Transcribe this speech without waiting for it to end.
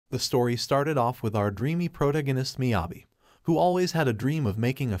The story started off with our dreamy protagonist Miyabi, who always had a dream of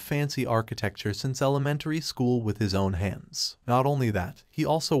making a fancy architecture since elementary school with his own hands. Not only that, he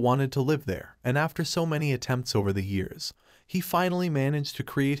also wanted to live there, and after so many attempts over the years, he finally managed to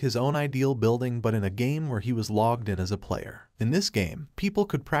create his own ideal building, but in a game where he was logged in as a player. In this game, people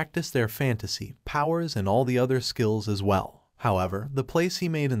could practice their fantasy, powers, and all the other skills as well. However, the place he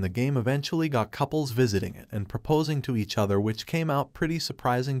made in the game eventually got couples visiting it and proposing to each other, which came out pretty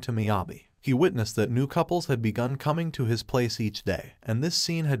surprising to Miyabi. He witnessed that new couples had begun coming to his place each day, and this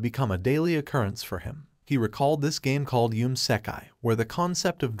scene had become a daily occurrence for him. He recalled this game called Isekai'd, where the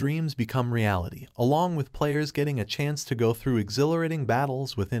concept of dreams become reality, along with players getting a chance to go through exhilarating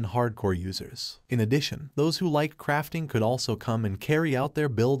battles within hardcore users. In addition, those who liked crafting could also come and carry out their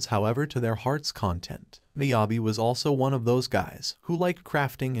builds however to their heart's content. Miyabi was also one of those guys who liked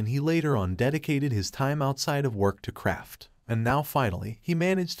crafting, and he later on dedicated his time outside of work to craft. And now finally, he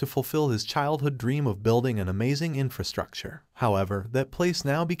managed to fulfill his childhood dream of building an amazing infrastructure. However, that place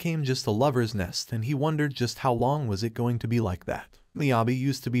now became just a lover's nest, and he wondered just how long was it going to be like that. Miyabi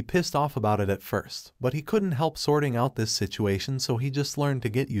used to be pissed off about it at first, but he couldn't help sorting out this situation, so he just learned to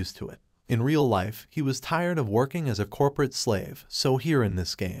get used to it. In real life, he was tired of working as a corporate slave, so here in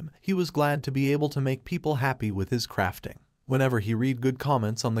this game, he was glad to be able to make people happy with his crafting. Whenever he read good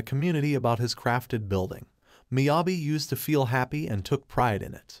comments on the community about his crafted building, Miyabi used to feel happy and took pride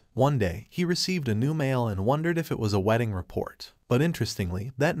in it. One day, he received a new mail and wondered if it was a wedding report. But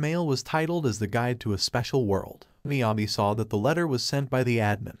interestingly, that mail was titled as the Guide to a Special World. Miyabi saw that the letter was sent by the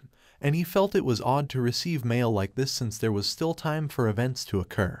admin, and he felt it was odd to receive mail like this since there was still time for events to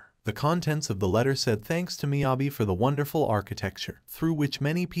occur. The contents of the letter said thanks to Miyabi for the wonderful architecture, through which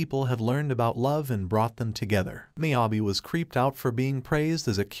many people had learned about love and brought them together. Miyabi was creeped out for being praised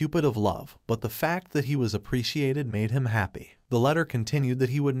as a cupid of love, but the fact that he was appreciated made him happy. The letter continued that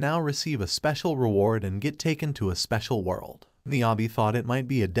he would now receive a special reward and get taken to a special world. Miyabi thought it might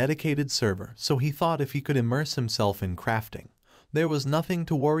be a dedicated server, so he thought if he could immerse himself in crafting, there was nothing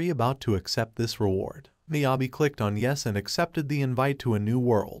to worry about to accept this reward. Miyabi clicked on yes and accepted the invite to a new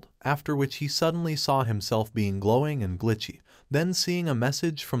world, after which he suddenly saw himself being glowing and glitchy, then seeing a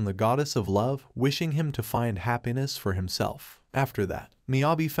message from the goddess of love wishing him to find happiness for himself. After that,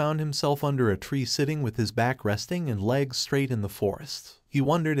 Miyabi found himself under a tree sitting with his back resting and legs straight in the forest. He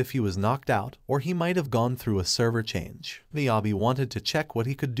wondered if he was knocked out or he might have gone through a server change. Miyabi wanted to check what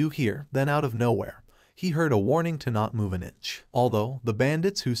he could do here, then out of nowhere, he heard a warning to not move an inch. Although the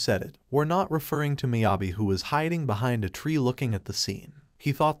bandits who said it were not referring to Miyabi, who was hiding behind a tree looking at the scene.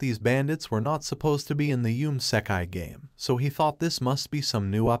 He thought these bandits were not supposed to be in the Isekai'd game, so he thought this must be some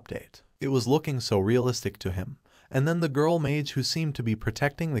new update. It was looking so realistic to him. And then the girl mage who seemed to be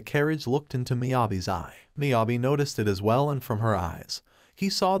protecting the carriage looked into Miyabi's eye. Miyabi noticed it as well, and from her eyes, he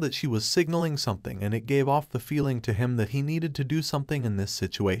saw that she was signaling something, and it gave off the feeling to him that he needed to do something in this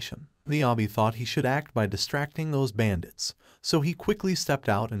situation. Miyabi thought he should act by distracting those bandits, so he quickly stepped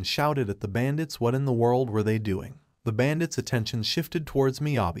out and shouted at the bandits what in the world were they doing. The bandits' attention shifted towards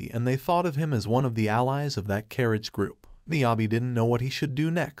Miyabi, and they thought of him as one of the allies of that carriage group. Miyabi didn't know what he should do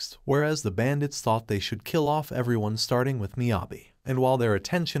next, whereas the bandits thought they should kill off everyone starting with Miyabi. And while their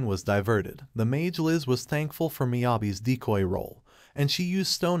attention was diverted, the mage Liz was thankful for Miyabi's decoy role, and she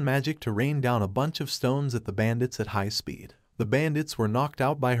used stone magic to rain down a bunch of stones at the bandits at high speed. The bandits were knocked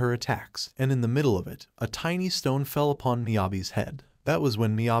out by her attacks, and in the middle of it, a tiny stone fell upon Miyabi's head. That was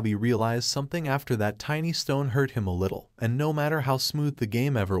when Miyabi realized something after that tiny stone hurt him a little, and no matter how smooth the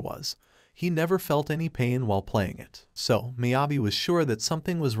game ever was, he never felt any pain while playing it. So, Miyabi was sure that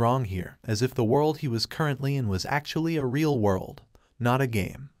something was wrong here, as if the world he was currently in was actually a real world, not a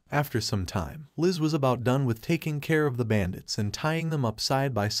game. After some time, Liz was about done with taking care of the bandits and tying them up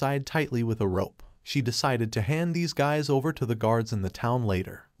side by side tightly with a rope. She decided to hand these guys over to the guards in the town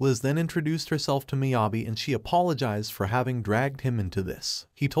later. Liz then introduced herself to Miyabi, and she apologized for having dragged him into this.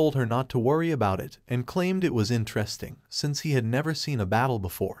 He told her not to worry about it and claimed it was interesting since he had never seen a battle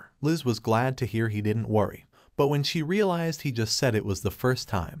before. Liz was glad to hear he didn't worry, but when she realized he just said it was the first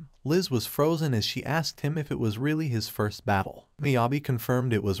time, Liz was frozen as she asked him if it was really his first battle. Miyabi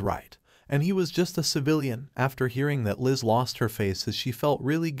confirmed it was right, and he was just a civilian. After hearing that, Liz lost her face as she felt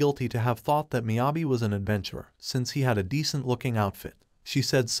really guilty to have thought that Miyabi was an adventurer since he had a decent looking outfit. She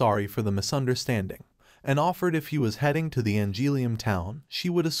said sorry for the misunderstanding and offered if he was heading to the Angelium town, she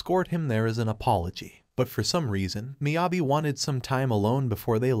would escort him there as an apology. But for some reason, Miyabi wanted some time alone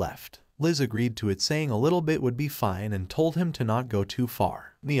before they left. Liz agreed to it, saying a little bit would be fine, and told him to not go too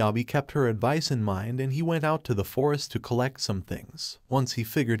far. Miyabi kept her advice in mind, and he went out to the forest to collect some things. Once he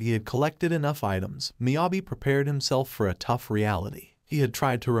figured he had collected enough items, Miyabi prepared himself for a tough reality. He had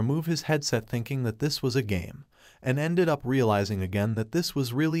tried to remove his headset thinking that this was a game, and ended up realizing again that this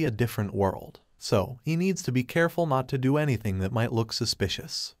was really a different world. So, he needs to be careful not to do anything that might look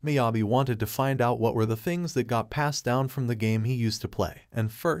suspicious. Miyabi wanted to find out what were the things that got passed down from the game he used to play, and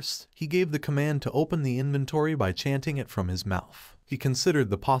first, he gave the command to open the inventory by chanting it from his mouth. He considered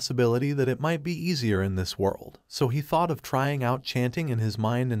the possibility that it might be easier in this world, so he thought of trying out chanting in his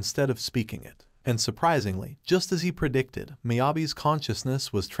mind instead of speaking it. And surprisingly, just as he predicted, Miyabi's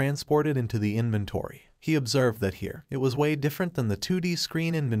consciousness was transported into the inventory. He observed that here, it was way different than the 2D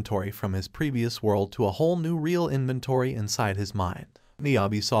screen inventory from his previous world to a whole new real inventory inside his mind.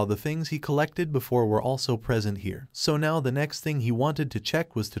 Miyabi saw the things he collected before were also present here, so now the next thing he wanted to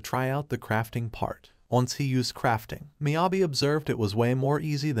check was to try out the crafting part. Once he used crafting, Miyabi observed it was way more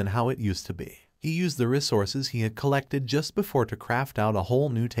easy than how it used to be. He used the resources he had collected just before to craft out a whole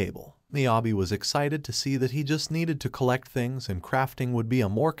new table. Miyabi was excited to see that he just needed to collect things and crafting would be a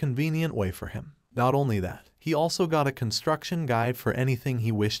more convenient way for him. Not only that, he also got a construction guide for anything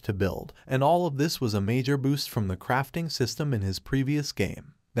he wished to build, and all of this was a major boost from the crafting system in his previous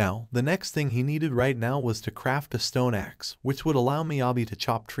game. Now, the next thing he needed right now was to craft a stone axe, which would allow Miyabi to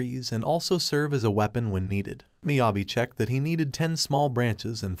chop trees and also serve as a weapon when needed. Miyabi checked that he needed 10 small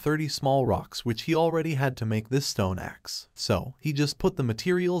branches and 30 small rocks, which he already had to make this stone axe. So, he just put the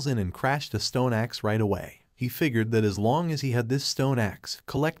materials in and crafted a stone axe right away. He figured that as long as he had this stone axe,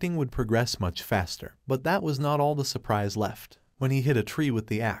 collecting would progress much faster. But that was not all the surprise left. When he hit a tree with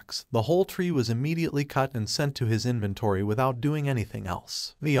the axe, the whole tree was immediately cut and sent to his inventory without doing anything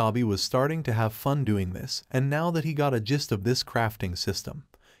else. Miyabi was starting to have fun doing this, and now that he got a gist of this crafting system,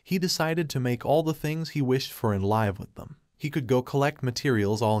 he decided to make all the things he wished for and live with them. He could go collect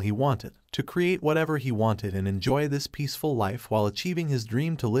materials all he wanted, to create whatever he wanted and enjoy this peaceful life while achieving his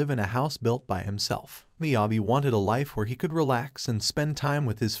dream to live in a house built by himself. Miyabi wanted a life where he could relax and spend time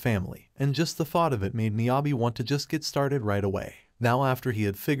with his family, and just the thought of it made Miyabi want to just get started right away. Now after he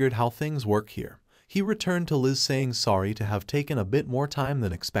had figured how things work here, he returned to Liz saying sorry to have taken a bit more time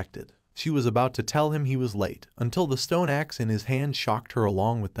than expected. She was about to tell him he was late, until the stone axe in his hand shocked her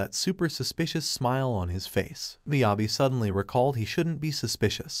along with that super suspicious smile on his face. Miyabi suddenly recalled he shouldn't be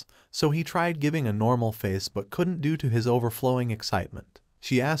suspicious, so he tried giving a normal face but couldn't due to his overflowing excitement.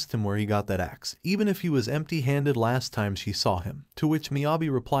 She asked him where he got that axe, even if he was empty-handed last time she saw him, to which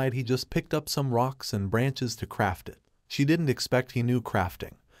Miyabi replied he just picked up some rocks and branches to craft it. She didn't expect he knew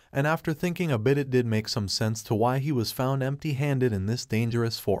crafting, and after thinking a bit it did make some sense to why he was found empty-handed in this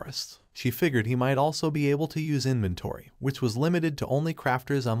dangerous forest. She figured he might also be able to use inventory, which was limited to only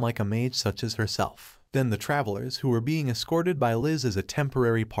crafters unlike a mage such as herself. Then the travelers, who were being escorted by Liz as a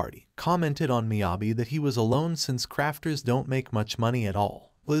temporary party, commented on Miyabi that he was alone since crafters don't make much money at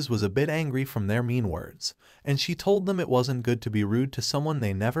all. Liz was a bit angry from their mean words, and she told them it wasn't good to be rude to someone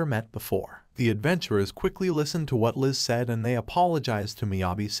they never met before. The adventurers quickly listened to what Liz said and they apologized to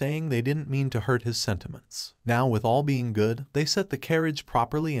Miyabi saying they didn't mean to hurt his sentiments. Now with all being good, they set the carriage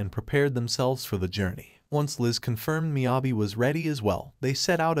properly and prepared themselves for the journey. Once Liz confirmed Miyabi was ready as well, they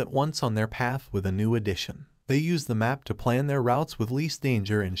set out at once on their path with a new addition. They used the map to plan their routes with least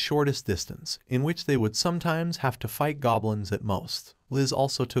danger and shortest distance, in which they would sometimes have to fight goblins at most. Liz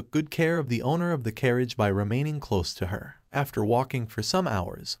also took good care of the owner of the carriage by remaining close to her. After walking for some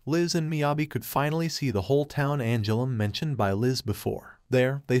hours, Liz and Miyabi could finally see the whole town Angelum mentioned by Liz before.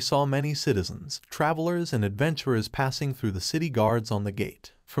 There, they saw many citizens, travelers and adventurers passing through the city guards on the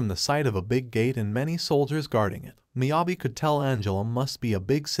gate. From the sight of a big gate and many soldiers guarding it, Miyabi could tell Angelum must be a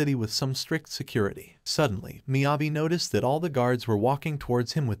big city with some strict security. Suddenly, Miyabi noticed that all the guards were walking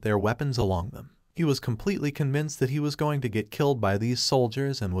towards him with their weapons along them. He was completely convinced that he was going to get killed by these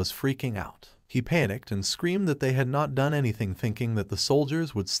soldiers and was freaking out. He panicked and screamed that they had not done anything, thinking that the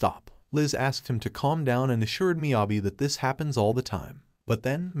soldiers would stop. Liz asked him to calm down and assured Miyabi that this happens all the time. But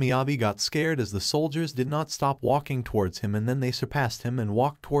then, Miyabi got scared as the soldiers did not stop walking towards him, and then they surpassed him and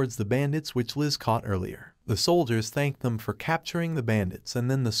walked towards the bandits which Liz caught earlier. The soldiers thanked them for capturing the bandits, and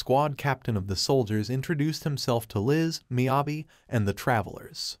then the squad captain of the soldiers introduced himself to Liz, Miyabi, and the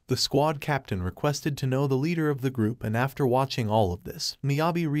travelers. The squad captain requested to know the leader of the group, and after watching all of this,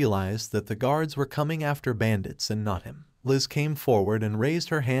 Miyabi realized that the guards were coming after bandits and not him. Liz came forward and raised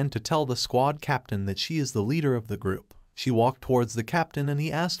her hand to tell the squad captain that she is the leader of the group. She walked towards the captain and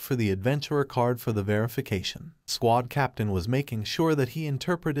he asked for the adventurer card for the verification. Squad captain was making sure that he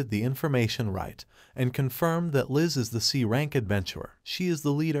interpreted the information right and confirmed that Liz is the C-rank adventurer. She is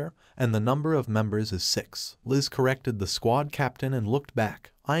the leader and the number of members is 6. Liz corrected the squad captain and looked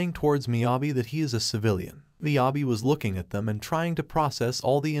back, eyeing towards Miyabi that he is a civilian. Miyabi was looking at them and trying to process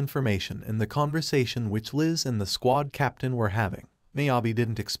all the information in the conversation which Liz and the squad captain were having. Miyabi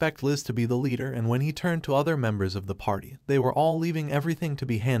didn't expect Liz to be the leader, and when he turned to other members of the party, they were all leaving everything to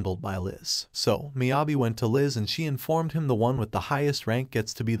be handled by Liz. So, Miyabi went to Liz and she informed him the one with the highest rank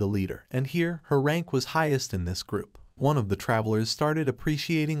gets to be the leader, and here, her rank was highest in this group. One of the travelers started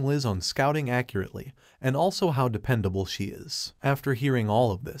appreciating Liz on scouting accurately, and also how dependable she is. After hearing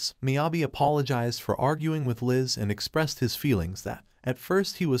all of this, Miyabi apologized for arguing with Liz and expressed his feelings that, at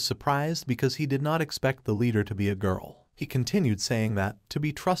first he was surprised because he did not expect the leader to be a girl. He continued saying that, to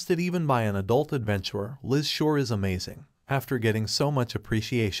be trusted even by an adult adventurer, Liz sure is amazing. After getting so much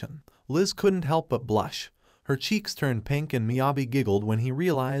appreciation, Liz couldn't help but blush. Her cheeks turned pink and Miyabi giggled when he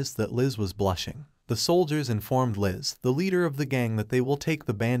realized that Liz was blushing. The soldiers informed Liz, the leader of the gang, that they will take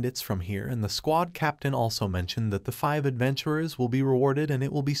the bandits from here, and the squad captain also mentioned that the 5 adventurers will be rewarded and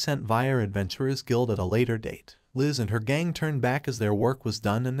it will be sent via Adventurers Guild at a later date. Liz and her gang turned back as their work was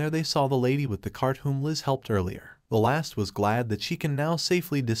done, and there they saw the lady with the cart whom Liz helped earlier. The last was glad that she can now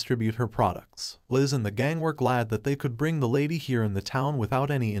safely distribute her products. Liz and the gang were glad that they could bring the lady here in the town without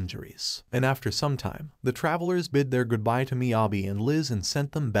any injuries. And after some time, the travelers bid their goodbye to Miyabi and Liz and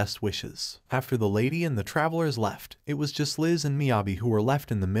sent them best wishes. After the lady and the travelers left, it was just Liz and Miyabi who were left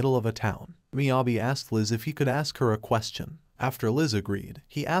in the middle of a town. Miyabi asked Liz if he could ask her a question. After Liz agreed,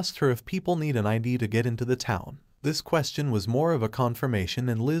 he asked her if people need an ID to get into the town. This question was more of a confirmation,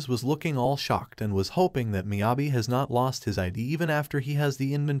 and Liz was looking all shocked and was hoping that Miyabi has not lost his ID even after he has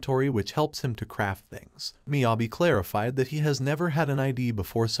the inventory which helps him to craft things. Miyabi clarified that he has never had an ID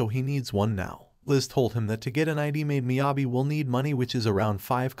before, so he needs one now. Liz told him that to get an ID made, Miyabi will need money, which is around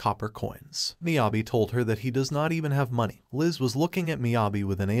 5 copper coins. Miyabi told her that he does not even have money. Liz was looking at Miyabi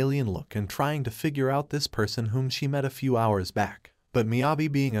with an alien look and trying to figure out this person whom she met a few hours back. But Miyabi,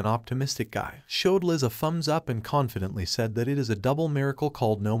 being an optimistic guy, showed Liz a thumbs up and confidently said that it is a double miracle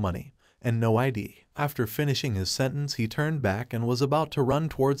called no money and no ID. After finishing his sentence, he turned back and was about to run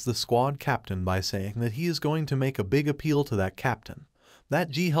towards the squad captain by saying that he is going to make a big appeal to that captain. That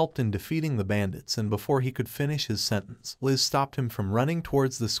G helped in defeating the bandits, and before he could finish his sentence, Liz stopped him from running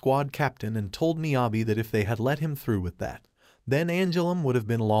towards the squad captain and told Miyabi that if they had let him through with that, then Angelum would have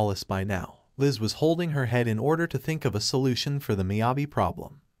been lawless by now. Liz was holding her head in order to think of a solution for the Miyabi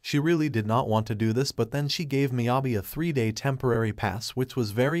problem. She really did not want to do this, but then she gave Miyabi a 3-day temporary pass, which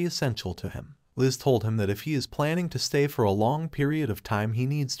was very essential to him. Liz told him that if he is planning to stay for a long period of time, he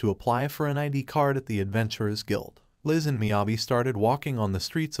needs to apply for an ID card at the Adventurers Guild. Liz and Miyabi started walking on the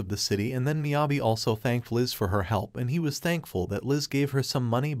streets of the city, and then Miyabi also thanked Liz for her help, and he was thankful that Liz gave her some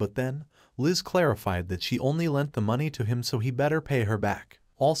money, but then Liz clarified that she only lent the money to him, so he better pay her back.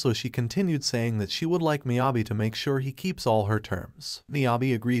 Also, she continued saying that she would like Miyabi to make sure he keeps all her terms.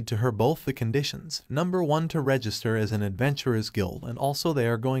 Miyabi agreed to her both the conditions. Number 1, to register as an Adventurers Guild, and also they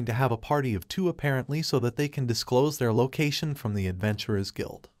are going to have a party of 2 apparently, so that they can disclose their location from the Adventurers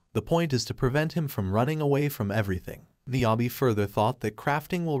Guild. The point is to prevent him from running away from everything. Miyabi further thought that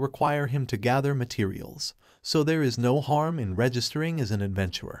crafting will require him to gather materials, so there is no harm in registering as an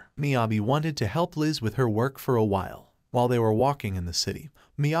adventurer. Miyabi wanted to help Liz with her work for a while. While they were walking in the city,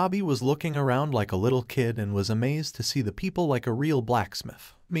 Miyabi was looking around like a little kid and was amazed to see the people like a real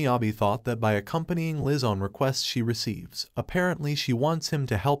blacksmith. Miyabi thought that by accompanying Liz on requests she receives, apparently she wants him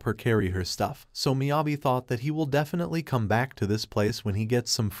to help her carry her stuff, so Miyabi thought that he will definitely come back to this place when he gets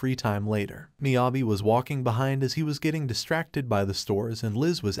some free time later. Miyabi was walking behind as he was getting distracted by the stores, and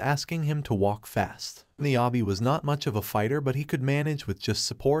Liz was asking him to walk fast. Miyabi was not much of a fighter, but he could manage with just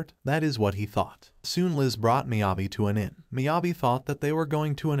support, that is what he thought. Soon Liz brought Miyabi to an inn. Miyabi thought that they were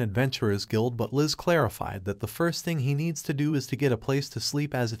going to an adventurers guild, but Liz clarified that the first thing he needs to do is to get a place to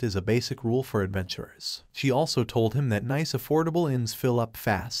sleep, as it is a basic rule for adventurers. She also told him that nice affordable inns fill up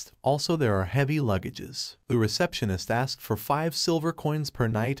fast. Also, there are heavy luggages. The receptionist asked for 5 silver coins per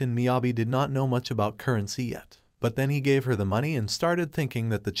night, and Miyabi did not know much about currency yet. But then he gave her the money and started thinking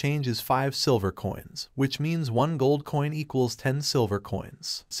that the change is 5 silver coins, which means 1 gold coin equals 10 silver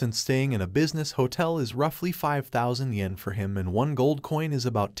coins. Since staying in a business hotel is roughly 5,000 yen for him, and 1 gold coin is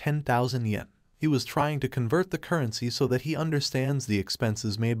about 10,000 yen. He was trying to convert the currency so that he understands the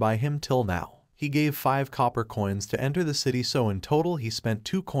expenses made by him till now. He gave 5 copper coins to enter the city, so in total he spent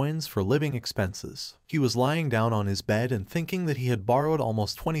 2 coins for living expenses. He was lying down on his bed and thinking that he had borrowed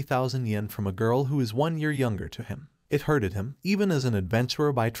almost 20,000 yen from a girl who is 1 year younger to him. It hurted him, even as an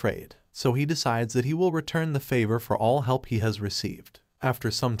adventurer by trade, so he decides that he will return the favor for all help he has received.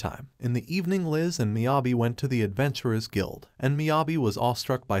 After some time, in the evening, Liz and Miyabi went to the Adventurers Guild, and Miyabi was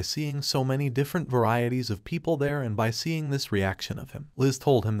awestruck by seeing so many different varieties of people there, and by seeing this reaction of him. Liz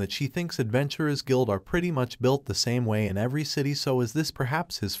told him that she thinks Adventurers Guild are pretty much built the same way in every city, so is this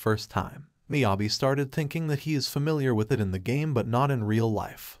perhaps his first time? Miyabi started thinking that he is familiar with it in the game but not in real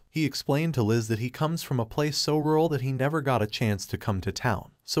life. He explained to Liz that he comes from a place so rural that he never got a chance to come to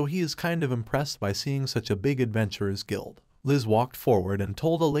town, so he is kind of impressed by seeing such a big adventurers guild. Liz walked forward and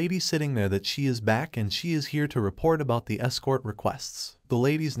told a lady sitting there that she is back and she is here to report about the escort requests. The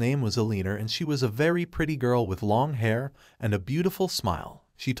lady's name was Alina and she was a very pretty girl with long hair and a beautiful smile.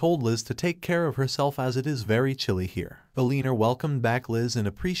 She told Liz to take care of herself as it is very chilly here. Alina welcomed back Liz and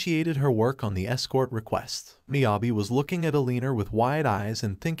appreciated her work on the escort request. Miyabi was looking at Alina with wide eyes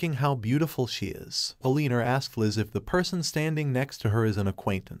and thinking how beautiful she is. Alina asked Liz if the person standing next to her is an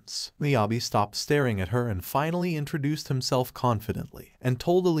acquaintance. Miyabi stopped staring at her and finally introduced himself confidently and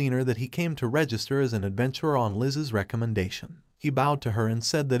told Alina that he came to register as an adventurer on Liz's recommendation. He bowed to her and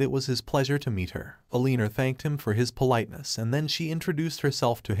said that it was his pleasure to meet her. Alina thanked him for his politeness and then she introduced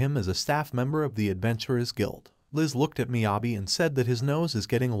herself to him as a staff member of the Adventurers Guild. Liz looked at Miyabi and said that his nose is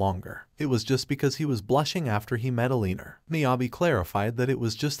getting longer. It was just because he was blushing after he met Alina. Miyabi clarified that it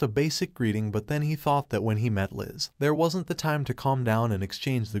was just a basic greeting, but then he thought that when he met Liz, there wasn't the time to calm down and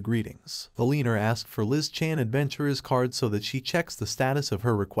exchange the greetings. Alina asked for Liz-chan Adventurer's card so that she checks the status of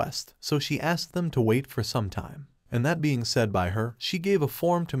her request, so she asked them to wait for some time. And that being said by her, she gave a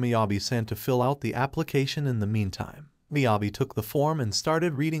form to Miyabi-san to fill out the application in the meantime. Miyabi took the form and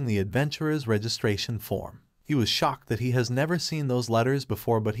started reading the adventurer's registration form. He was shocked that he has never seen those letters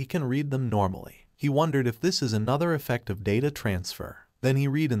before, but he can read them normally. He wondered if this is another effect of data transfer. Then he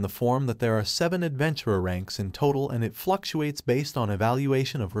read in the form that there are 7 adventurer ranks in total and it fluctuates based on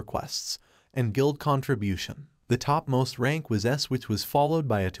evaluation of requests and guild contribution. The topmost rank was S, which was followed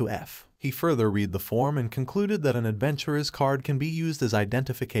by a 2F. He further read the form and concluded that an adventurer's card can be used as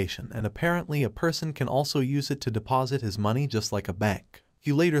identification, and apparently a person can also use it to deposit his money just like a bank.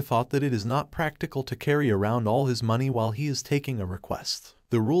 He later thought that it is not practical to carry around all his money while he is taking a request.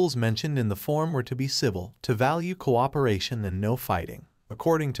 The rules mentioned in the form were to be civil, to value cooperation and no fighting.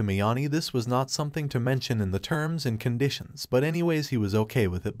 According to Miyani, this was not something to mention in the terms and conditions, but anyways he was okay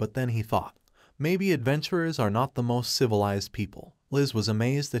with it. But then he thought, maybe adventurers are not the most civilized people. Liz was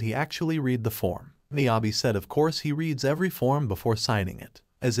amazed that he actually read the form. Miyabi said of course he reads every form before signing it,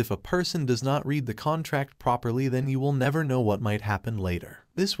 as if a person does not read the contract properly then you will never know what might happen later.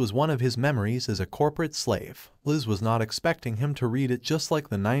 This was one of his memories as a corporate slave. Liz was not expecting him to read it just like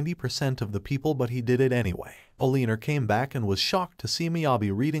the 90% of the people, but he did it anyway. Alina came back and was shocked to see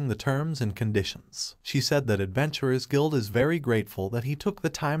Miyabi reading the terms and conditions. She said that Adventurers Guild is very grateful that he took the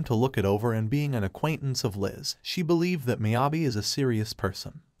time to look it over, and being an acquaintance of Liz, she believed that Miyabi is a serious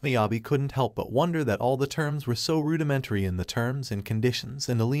person. Miyabi couldn't help but wonder that all the terms were so rudimentary in the terms and conditions,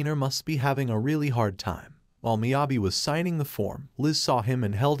 and Alina must be having a really hard time. While Miyabi was signing the form, Liz saw him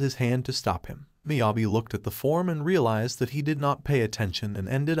and held his hand to stop him. Miyabi looked at the form and realized that he did not pay attention and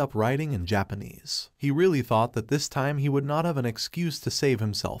ended up writing in Japanese. He really thought that this time he would not have an excuse to save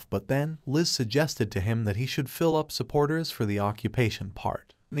himself, but then Liz suggested to him that he should fill up supporters for the occupation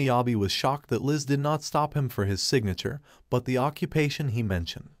part. Miyabi was shocked that Liz did not stop him for his signature, but the occupation he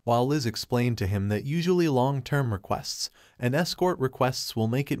mentioned, while Liz explained to him that usually long-term requests and escort requests will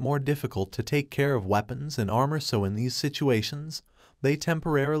make it more difficult to take care of weapons and armor, so in these situations, they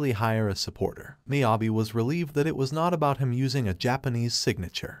temporarily hire a supporter. Miyabi was relieved that it was not about him using a Japanese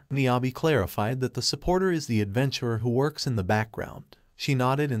signature. Miyabi clarified that the supporter is the adventurer who works in the background. She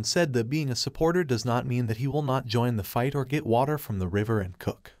nodded and said that being a supporter does not mean that he will not join the fight or get water from the river and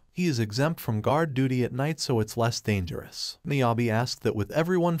cook. He is exempt from guard duty at night, so it's less dangerous. Miyabi asked that with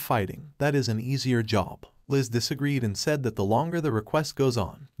everyone fighting, that is an easier job. Liz disagreed and said that the longer the request goes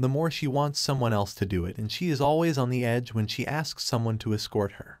on, the more she wants someone else to do it, and she is always on the edge when she asks someone to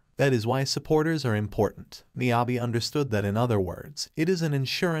escort her. That is why supporters are important. Miyabi understood that, in other words, it is an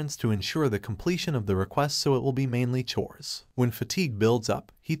insurance to ensure the completion of the request, so it will be mainly chores. When fatigue builds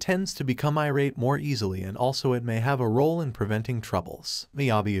up, he tends to become irate more easily, and also it may have a role in preventing troubles.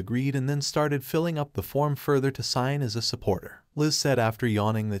 Miyabi agreed and then started filling up the form further to sign as a supporter. Liz said after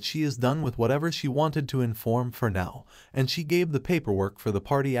yawning that she is done with whatever she wanted to inform for now, and she gave the paperwork for the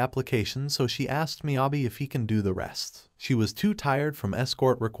party application, so she asked Miyabi if he can do the rest. She was too tired from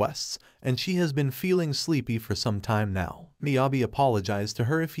escort requests, and she has been feeling sleepy for some time now. Miyabi apologized to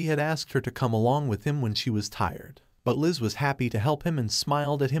her if he had asked her to come along with him when she was tired. But Liz was happy to help him and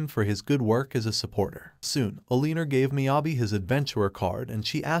smiled at him for his good work as a supporter. Soon, Alina gave Miyabi his adventurer card and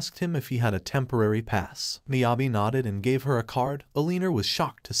she asked him if he had a temporary pass. Miyabi nodded and gave her a card. Alina was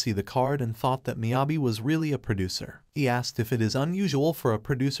shocked to see the card and thought that Miyabi was really a producer. He asked if it is unusual for a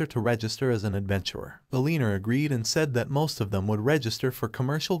producer to register as an adventurer. Alina agreed and said that most of them would register for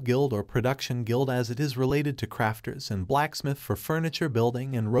commercial guild or production guild as it is related to crafters and blacksmith for furniture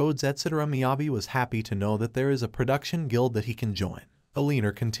building and roads etc. Miyabi was happy to know that there is a production guild that he can join.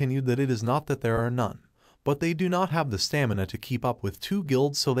 Alina continued that it is not that there are none, but they do not have the stamina to keep up with 2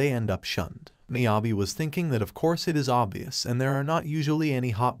 guilds, so they end up shunned. Miyabi was thinking that of course it is obvious and there are not usually any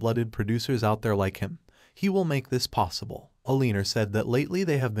hot-blooded producers out there like him. He will make this possible. Alina said that lately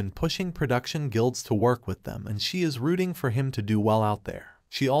they have been pushing production guilds to work with them and she is rooting for him to do well out there.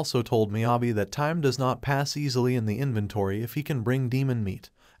 She also told Miyabi that time does not pass easily in the inventory if he can bring demon meat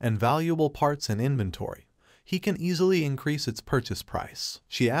and valuable parts in inventory. He can easily increase its purchase price.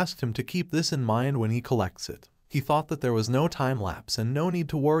 She asked him to keep this in mind when he collects it. He thought that there was no time lapse and no need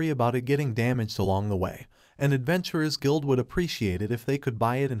to worry about it getting damaged along the way. An adventurer's guild would appreciate it if they could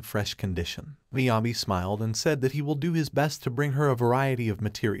buy it in fresh condition. Miyabi smiled and said that he will do his best to bring her a variety of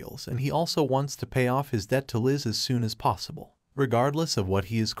materials and he also wants to pay off his debt to Liz as soon as possible. Regardless of what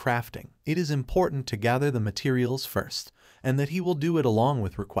he is crafting, it is important to gather the materials first, and that he will do it along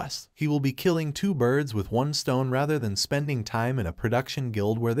with requests. He will be killing 2 birds with 1 stone rather than spending time in a production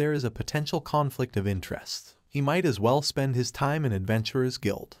guild where there is a potential conflict of interest. He might as well spend his time in Adventurer's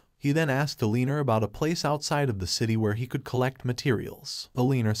Guild. He then asked Alina about a place outside of the city where he could collect materials.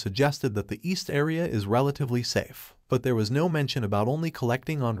 Alina suggested that the east area is relatively safe, but there was no mention about only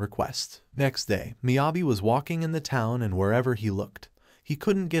collecting on request. Next day, Miyabi was walking in the town and wherever he looked, he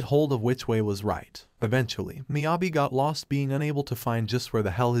couldn't get hold of which way was right. Eventually, Miyabi got lost being unable to find just where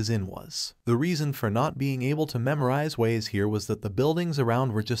the hell his inn was. The reason for not being able to memorize ways here was that the buildings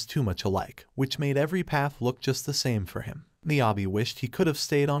around were just too much alike, which made every path look just the same for him. Miyabi wished he could have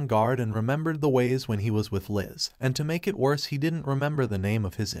stayed on guard and remembered the ways when he was with Liz, and to make it worse he didn't remember the name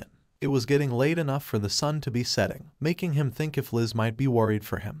of his inn. It was getting late enough for the sun to be setting, making him think if Liz might be worried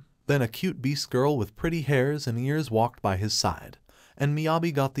for him. Then a cute beast girl with pretty hairs and ears walked by his side, and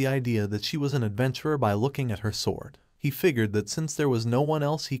Miyabi got the idea that she was an adventurer by looking at her sword. He figured that since there was no one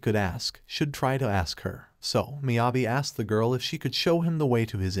else he could ask, should try to ask her. So, Miyabi asked the girl if she could show him the way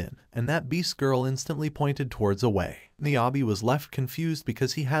to his inn, and that beast girl instantly pointed towards a way. Miyabi was left confused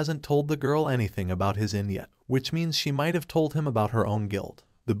because he hasn't told the girl anything about his inn yet, which means she might have told him about her own guild.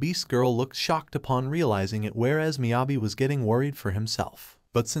 The beast girl looked shocked upon realizing it, whereas Miyabi was getting worried for himself.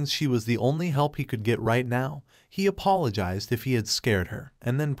 But since she was the only help he could get right now, he apologized if he had scared her,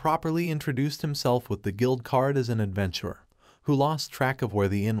 and then properly introduced himself with the guild card as an adventurer, who lost track of where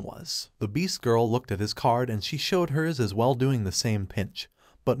the inn was. The beast girl looked at his card and she showed hers as well, doing the same pinch,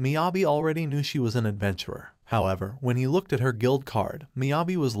 but Miyabi already knew she was an adventurer. However, when he looked at her guild card,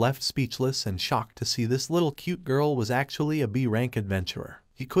 Miyabi was left speechless and shocked to see this little cute girl was actually a B-rank adventurer.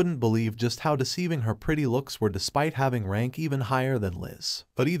 He couldn't believe just how deceiving her pretty looks were despite having rank even higher than Liz.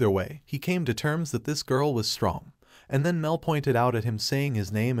 But either way, he came to terms that this girl was strong. And then Mel pointed out at him saying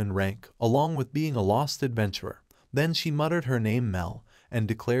his name and rank, along with being a lost adventurer. Then she muttered her name Mel, and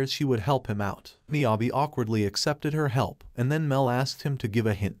declared she would help him out. Miyabi awkwardly accepted her help, and then Mel asked him to give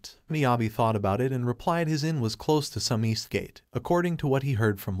a hint. Miyabi thought about it and replied his inn was close to some Eastgate, according to what he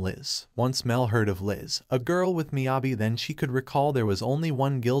heard from Liz. Once Mel heard of Liz, a girl with Miyabi, then she could recall there was only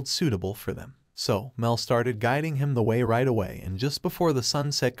one guild suitable for them. So, Mel started guiding him the way right away, and just before the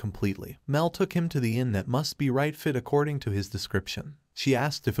sun set completely, Mel took him to the inn that must be right fit according to his description. She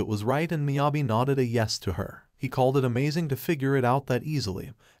asked if it was right and Miyabi nodded a yes to her. He called it amazing to figure it out that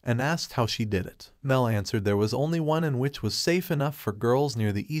easily, and asked how she did it. Mel answered there was only one in which was safe enough for girls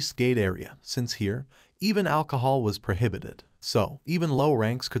near the Eastgate area, since here, even alcohol was prohibited. So, even low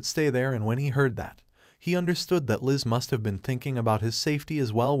ranks could stay there, and when he heard that, he understood that Liz must have been thinking about his safety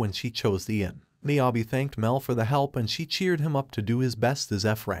as well when she chose the inn. Miyabi thanked Mel for the help and she cheered him up to do his best as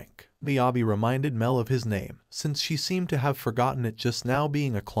F rank. Miyabi reminded Mel of his name, since she seemed to have forgotten it just now,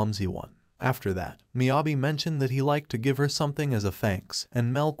 being a clumsy one. After that, Miyabi mentioned that he liked to give her something as a thanks,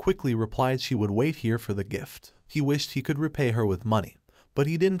 and Mel quickly replied she would wait here for the gift. He wished he could repay her with money, but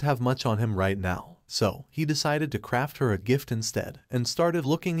he didn't have much on him right now. So, he decided to craft her a gift instead, and started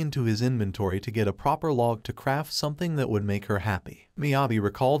looking into his inventory to get a proper log to craft something that would make her happy. Miyabi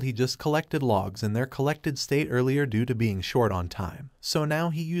recalled he just collected logs in their collected state earlier due to being short on time. So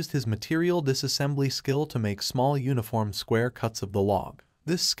now he used his material disassembly skill to make small uniform square cuts of the log.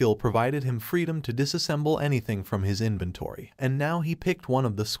 This skill provided him freedom to disassemble anything from his inventory, and now he picked one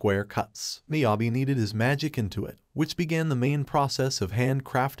of the square cuts. Miyabi needed his magic into it, which began the main process of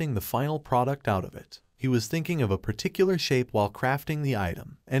handcrafting the final product out of it. He was thinking of a particular shape while crafting the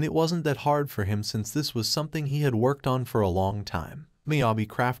item, and it wasn't that hard for him since this was something he had worked on for a long time. Miyabi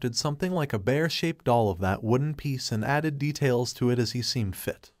crafted something like a bear-shaped doll of that wooden piece and added details to it as he seemed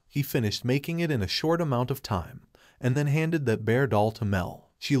fit. He finished making it in a short amount of time, and then handed that bear doll to Mel.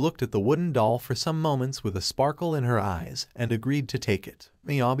 She looked at the wooden doll for some moments with a sparkle in her eyes and agreed to take it.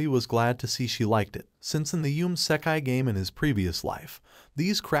 Miyabi was glad to see she liked it, since in the Isekai'd game in his previous life,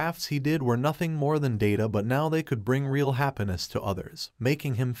 these crafts he did were nothing more than data, but now they could bring real happiness to others,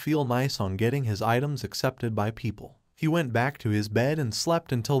 making him feel nice on getting his items accepted by people. He went back to his bed and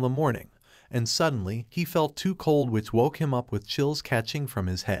slept until the morning, and suddenly he felt too cold, which woke him up with chills catching from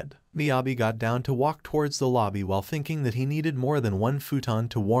his head. Miyabi got down to walk towards the lobby while thinking that he needed more than one futon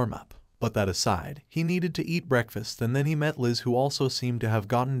to warm up. But that aside, he needed to eat breakfast, and then he met Liz, who also seemed to have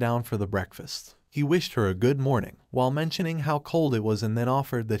gotten down for the breakfast. He wished her a good morning, while mentioning how cold it was, and then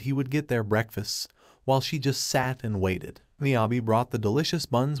offered that he would get their breakfasts, while she just sat and waited. Miyabi brought the delicious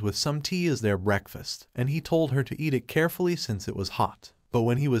buns with some tea as their breakfast, and he told her to eat it carefully since it was hot. But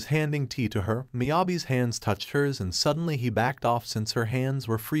when he was handing tea to her, Miyabi's hands touched hers, and suddenly he backed off since her hands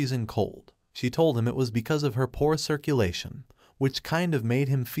were freezing cold. She told him it was because of her poor circulation, which kind of made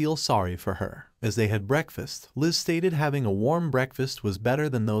him feel sorry for her. As they had breakfast, Liz stated having a warm breakfast was better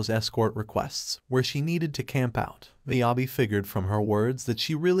than those escort requests, where she needed to camp out. Miyabi figured from her words that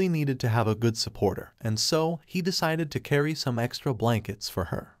she really needed to have a good supporter, and so he decided to carry some extra blankets for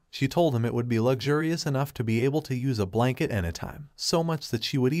her. She told him it would be luxurious enough to be able to use a blanket anytime, so much that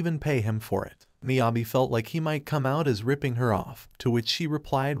she would even pay him for it. Miyabi felt like he might come out as ripping her off, to which she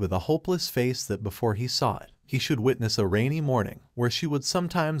replied with a hopeless face that before he saw it, he should witness a rainy morning, where she would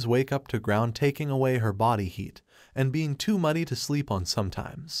sometimes wake up to ground taking away her body heat, and being too muddy to sleep on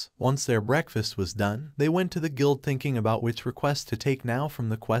sometimes. Once their breakfast was done, they went to the guild thinking about which request to take now from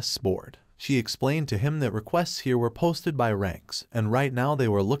the quests board. She explained to him that requests here were posted by ranks, and right now they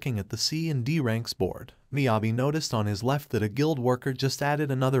were looking at the C and D ranks board. Miyabi noticed on his left that a guild worker just added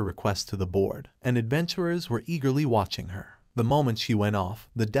another request to the board, and adventurers were eagerly watching her. The moment she went off,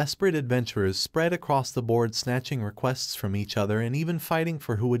 the desperate adventurers spread across the board, snatching requests from each other and even fighting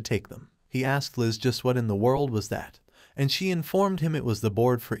for who would take them. He asked Liz just what in the world was that, and she informed him it was the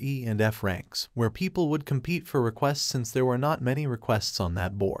board for E and F ranks, where people would compete for requests since there were not many requests on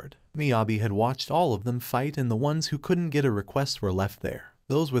that board. Miyabi had watched all of them fight, and the ones who couldn't get a request were left there.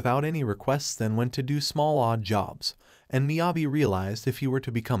 Those without any requests then went to do small odd jobs, and Miyabi realized if he were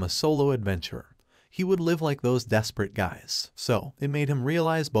to become a solo adventurer, he would live like those desperate guys. So, it made him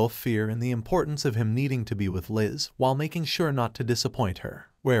realize both fear and the importance of him needing to be with Liz, while making sure not to disappoint her.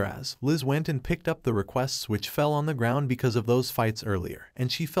 Whereas, Liz went and picked up the requests which fell on the ground because of those fights earlier,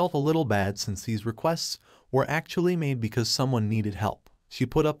 and she felt a little bad since these requests were actually made because someone needed help. She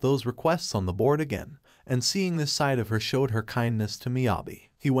put up those requests on the board again, and seeing this side of her showed her kindness to Miyabi.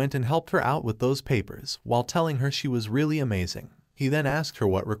 He went and helped her out with those papers, while telling her she was really amazing. He then asked her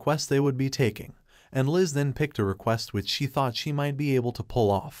what request they would be taking, and Liz then picked a request which she thought she might be able to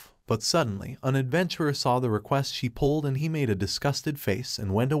pull off. But suddenly, an adventurer saw the request she pulled, and he made a disgusted face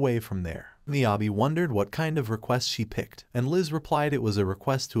and went away from there. Miyabi wondered what kind of request she picked, and Liz replied it was a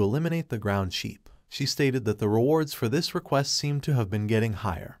request to eliminate the ground sheep. She stated that the rewards for this request seemed to have been getting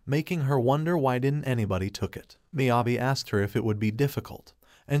higher, making her wonder why didn't anybody took it. Miyabi asked her if it would be difficult,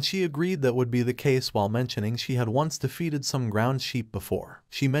 and she agreed that would be the case while mentioning she had once defeated some ground sheep before.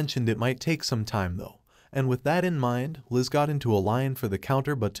 She mentioned it might take some time though, and with that in mind, Liz got into a line for the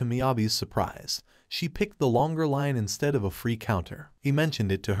counter, but to Miyabi's surprise, she picked the longer line instead of a free counter. He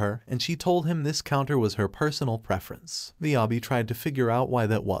mentioned it to her, and she told him this counter was her personal preference. Miyabi tried to figure out why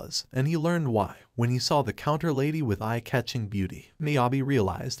that was, and he learned why when he saw the counter lady with eye-catching beauty. Miyabi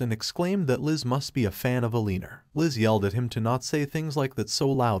realized and exclaimed that Liz must be a fan of Aliner. Liz yelled at him to not say things like that so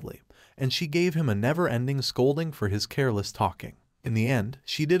loudly, and she gave him a never-ending scolding for his careless talking. In the end,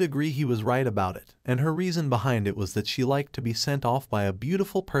 she did agree he was right about it, and her reason behind it was that she liked to be sent off by a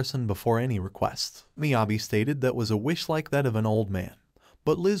beautiful person before any requests. Miyabi stated that was a wish like that of an old man,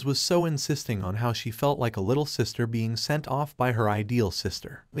 but Liz was so insisting on how she felt like a little sister being sent off by her ideal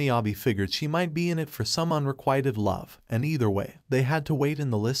sister. Miyabi figured she might be in it for some unrequited love, and either way, they had to wait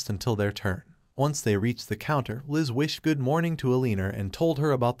in the list until their turn. Once they reached the counter, Liz wished good morning to Aliner and told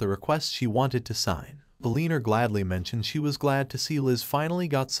her about the request she wanted to sign. Aliner gladly mentioned she was glad to see Liz finally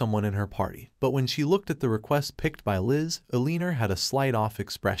got someone in her party, but when she looked at the request picked by Liz, Aliner had a slight off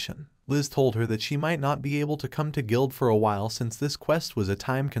expression. Liz told her that she might not be able to come to guild for a while since this quest was a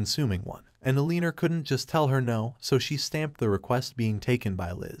time-consuming one, and Alina couldn't just tell her no, so she stamped the request being taken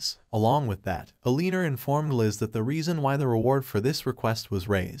by Liz. Along with that, Alina informed Liz that the reason why the reward for this request was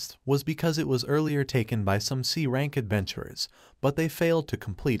raised was because it was earlier taken by some C-rank adventurers, but they failed to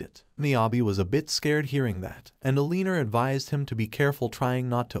complete it. Miyabi was a bit scared hearing that, and Alina advised him to be careful trying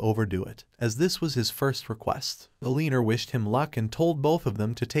not to overdo it, as this was his first request. Alina wished him luck and told both of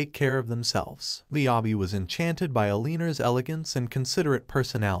them to take care of themselves. Miyabi was enchanted by Alina's elegance and considerate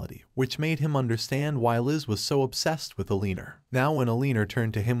personality, which made him understand why Liz was so obsessed with Alina. Now when Alina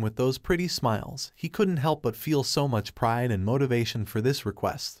turned to him with those pretty smiles, he couldn't help but feel so much pride and motivation for this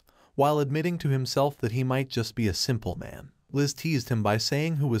request, while admitting to himself that he might just be a simple man. Liz teased him by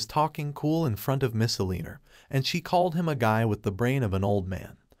saying who was talking cool in front of Miss Alina, and she called him a guy with the brain of an old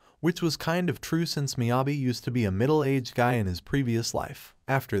man, which was kind of true since Miyabi used to be a middle-aged guy in his previous life.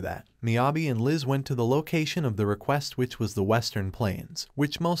 After that, Miyabi and Liz went to the location of the request, which was the Western Plains,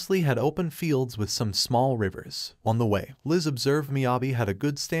 which mostly had open fields with some small rivers. On the way, Liz observed Miyabi had a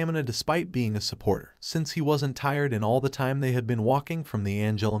good stamina despite being a supporter, since he wasn't tired in all the time they had been walking from the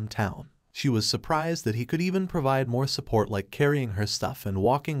Angelum town. She was surprised that he could even provide more support, like carrying her stuff and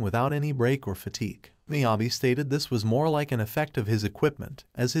walking without any break or fatigue. Miyabi stated this was more like an effect of his equipment,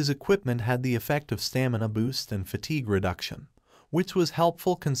 as his equipment had the effect of stamina boost and fatigue reduction, which was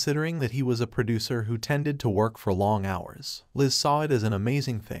helpful considering that he was a producer who tended to work for long hours. Liz saw it as an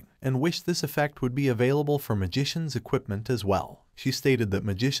amazing thing, and wished this effect would be available for magicians' equipment as well. She stated that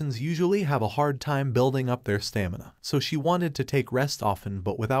magicians usually have a hard time building up their stamina, so she wanted to take rest often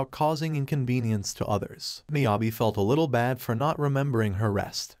but without causing inconvenience to others. Miyabi felt a little bad for not remembering her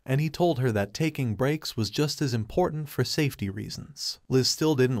rest, and he told her that taking breaks was just as important for safety reasons. Liz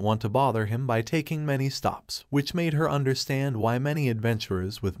still didn't want to bother him by taking many stops, which made her understand why many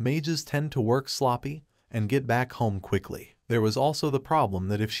adventurers with mages tend to work sloppy and get back home quickly. There was also the problem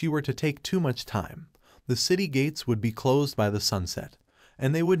that if she were to take too much time, the city gates would be closed by the sunset,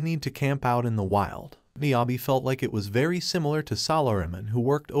 and they would need to camp out in the wild. Miyabi felt like it was very similar to salaryman who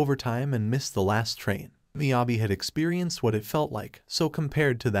worked overtime and missed the last train. Miyabi had experienced what it felt like, so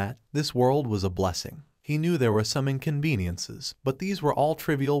compared to that, this world was a blessing. He knew there were some inconveniences, but these were all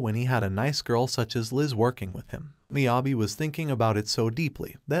trivial when he had a nice girl such as Liz working with him. Miyabi was thinking about it so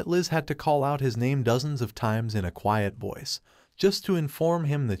deeply that Liz had to call out his name dozens of times in a quiet voice, just to inform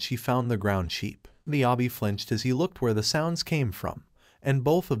him that she found the ground sheep. Miyabi flinched as he looked where the sounds came from, and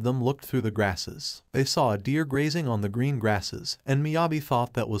both of them looked through the grasses. They saw a deer grazing on the green grasses, and Miyabi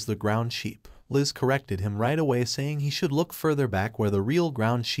thought that was the ground sheep. Liz corrected him right away, saying he should look further back where the real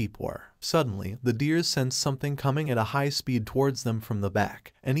ground sheep were. Suddenly, the deers sensed something coming at a high speed towards them from the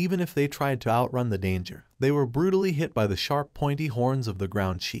back, and even if they tried to outrun the danger, they were brutally hit by the sharp pointy horns of the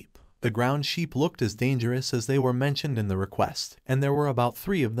ground sheep. The ground sheep looked as dangerous as they were mentioned in the request, and there were about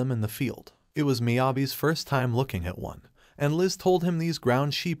 3 of them in the field. It was Miyabi's first time looking at one, and Liz told him these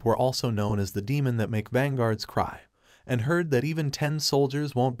ground sheep were also known as the demon that make vanguards cry, and heard that even 10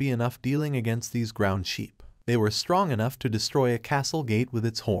 soldiers won't be enough dealing against these ground sheep. They were strong enough to destroy a castle gate with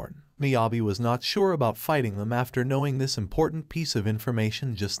its horn. Miyabi was not sure about fighting them after knowing this important piece of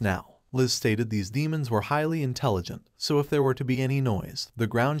information just now. Liz stated these demons were highly intelligent, so if there were to be any noise, the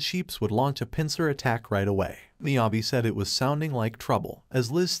ground sheeps would launch a pincer attack right away. Miyabi said it was sounding like trouble,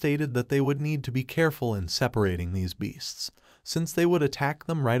 as Liz stated that they would need to be careful in separating these beasts, since they would attack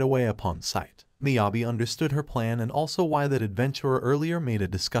them right away upon sight. Miyabi understood her plan and also why that adventurer earlier made a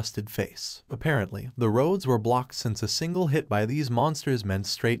disgusted face. Apparently, the roads were blocked since a single hit by these monsters meant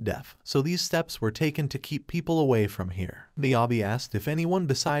straight death, so these steps were taken to keep people away from here. Miyabi asked if anyone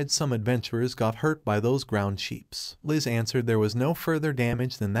besides some adventurers got hurt by those ground sheeps. Liz answered there was no further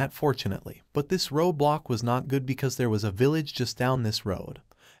damage than that fortunately, but this roadblock was not good because there was a village just down this road,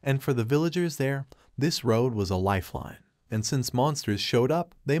 and for the villagers there, this road was a lifeline. And since monsters showed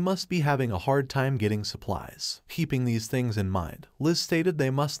up, they must be having a hard time getting supplies. Keeping these things in mind, Liz stated they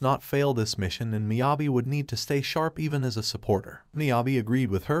must not fail this mission and Miyabi would need to stay sharp even as a supporter. Miyabi agreed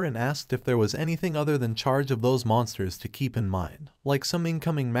with her and asked if there was anything other than charge of those monsters to keep in mind, like some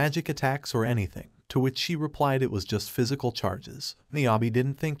incoming magic attacks or anything, to which she replied it was just physical charges. Miyabi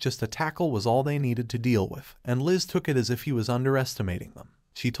didn't think just a tackle was all they needed to deal with, and Liz took it as if he was underestimating them.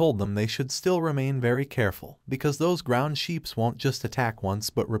 She told them they should still remain very careful, because those ground sheeps won't just attack once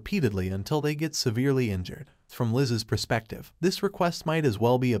but repeatedly until they get severely injured. From Liz's perspective, this request might as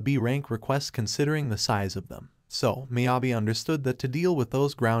well be a B-rank request considering the size of them. So, Miyabi understood that to deal with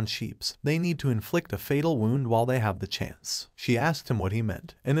those ground sheeps, they need to inflict a fatal wound while they have the chance. She asked him what he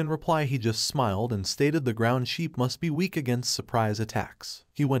meant, and in reply he just smiled and stated the ground sheep must be weak against surprise attacks.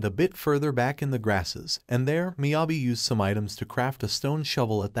 He went a bit further back in the grasses, and there, Miyabi used some items to craft a stone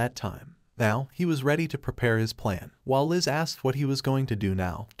shovel at that time. Now, he was ready to prepare his plan, while Liz asked what he was going to do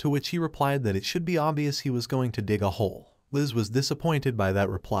now, to which he replied that it should be obvious he was going to dig a hole. Liz was disappointed by that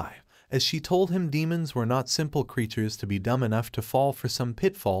reply, as she told him demons were not simple creatures to be dumb enough to fall for some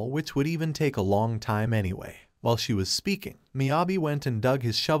pitfall which would even take a long time anyway. While she was speaking, Miyabi went and dug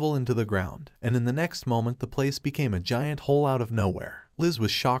his shovel into the ground, and in the next moment the place became a giant hole out of nowhere. Liz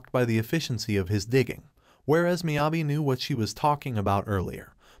was shocked by the efficiency of his digging, whereas Miyabi knew what she was talking about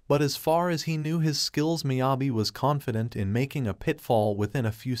earlier. But as far as he knew his skills, Miyabi was confident in making a pitfall within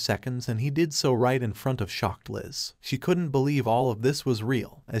a few seconds, and he did so right in front of shocked Liz. She couldn't believe all of this was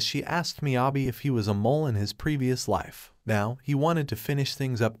real, as she asked Miyabi if he was a mole in his previous life. Now, he wanted to finish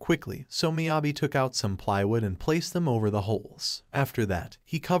things up quickly, so Miyabi took out some plywood and placed them over the holes. After that,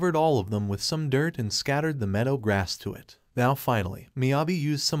 he covered all of them with some dirt and scattered the meadow grass to it. Now finally, Miyabi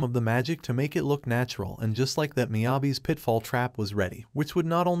used some of the magic to make it look natural, and just like that, Miyabi's pitfall trap was ready, which would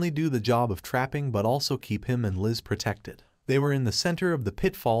not only do the job of trapping but also keep him and Liz protected. They were in the center of the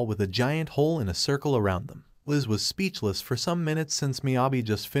pitfall with a giant hole in a circle around them. Liz was speechless for some minutes since Miyabi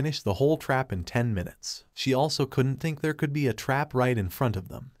just finished the whole trap in 10 minutes. She also couldn't think there could be a trap right in front of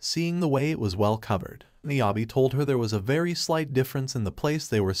them, seeing the way it was well covered. Miyabi told her there was a very slight difference in the place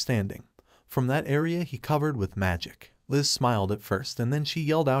they were standing. From that area he covered with magic. Liz smiled at first, and then she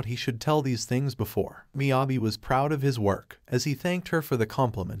yelled out he should tell these things before. Miyabi was proud of his work, as he thanked her for the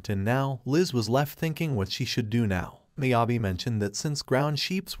compliment, and now Liz was left thinking what she should do now. Miyabi mentioned that since ground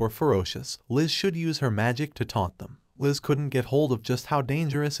sheeps were ferocious, Liz should use her magic to taunt them. Liz couldn't get hold of just how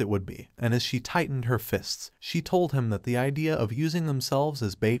dangerous it would be, and as she tightened her fists, she told him that the idea of using themselves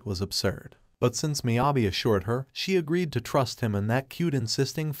as bait was absurd. But since Miyabi assured her, she agreed to trust him and that cute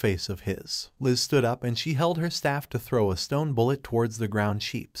insisting face of his. Liz stood up and she held her staff to throw a stone bullet towards the ground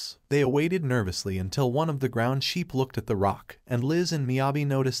sheeps. They awaited nervously until one of the ground sheep looked at the rock, and Liz and Miyabi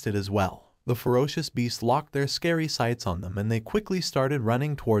noticed it as well. The ferocious beast locked their scary sights on them, and they quickly started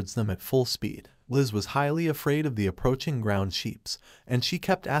running towards them at full speed. Liz was highly afraid of the approaching ground sheeps, and she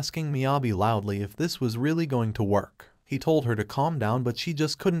kept asking Miyabi loudly if this was really going to work. He told her to calm down, but she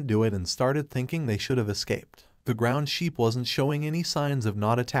just couldn't do it and started thinking they should have escaped. The ground sheep wasn't showing any signs of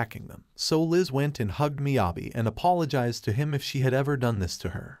not attacking them, so Liz went and hugged Miyabi and apologized to him if she had ever done this to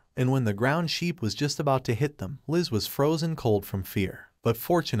her. And when the ground sheep was just about to hit them, Liz was frozen cold from fear. But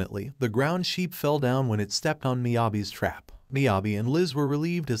fortunately, the ground sheep fell down when it stepped on Miyabi's trap. Miyabi and Liz were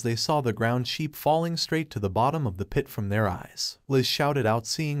relieved as they saw the ground sheep falling straight to the bottom of the pit from their eyes. Liz shouted out,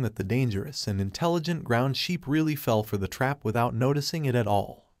 seeing that the dangerous and intelligent ground sheep really fell for the trap without noticing it at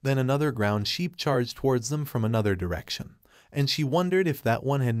all. Then another ground sheep charged towards them from another direction, and she wondered if that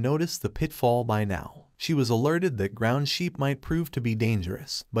one had noticed the pitfall by now. She was alerted that ground sheep might prove to be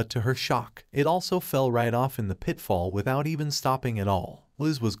dangerous, but to her shock, it also fell right off in the pitfall without even stopping at all.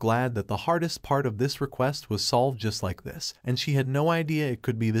 Liz was glad that the hardest part of this request was solved just like this, and she had no idea it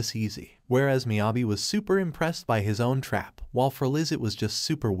could be this easy. Whereas Miyabi was super impressed by his own trap, while for Liz it was just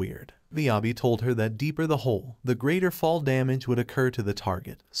super weird. Miyabi told her that deeper the hole, the greater fall damage would occur to the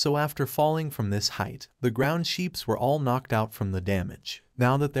target, so after falling from this height, the ground sheeps were all knocked out from the damage.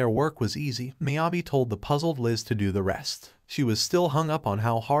 Now that their work was easy, Miyabi told the puzzled Liz to do the rest. She was still hung up on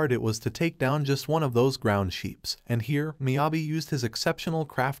how hard it was to take down just one of those ground sheeps, and here, Miyabi used his exceptional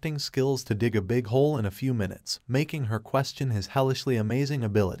crafting skills to dig a big hole in a few minutes, making her question his hellishly amazing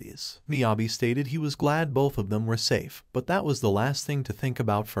abilities. Miyabi stated he was glad both of them were safe, but that was the last thing to think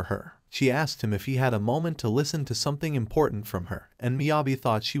about for her. She asked him if he had a moment to listen to something important from her, and Miyabi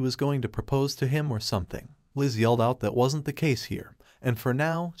thought she was going to propose to him or something. Liz yelled out that wasn't the case here, and for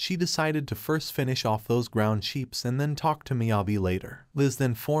now, she decided to first finish off those ground sheeps and then talk to Miyabi later. Liz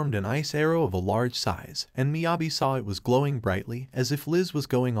then formed an ice arrow of a large size, and Miyabi saw it was glowing brightly, as if Liz was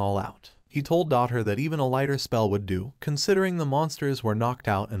going all out. He told her that even a lighter spell would do, considering the monsters were knocked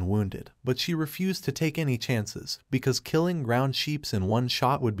out and wounded, but she refused to take any chances, because killing ground sheeps in one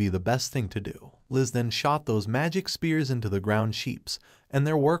shot would be the best thing to do. Liz then shot those magic spears into the ground sheeps, and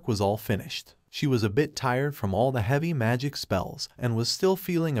their work was all finished. She was a bit tired from all the heavy magic spells, and was still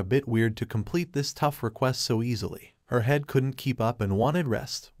feeling a bit weird to complete this tough request so easily. Her head couldn't keep up and wanted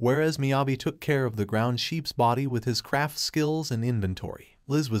rest, whereas Miyabi took care of the ground sheep's body with his craft skills and inventory.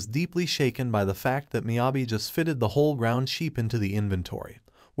 Liz was deeply shaken by the fact that Miyabi just fitted the whole ground sheep into the inventory,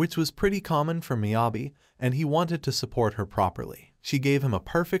 which was pretty common for Miyabi, and he wanted to support her properly. She gave him a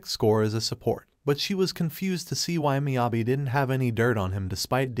perfect score as a support, but she was confused to see why Miyabi didn't have any dirt on him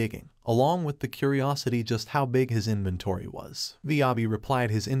despite digging, along with the curiosity just how big his inventory was. Miyabi replied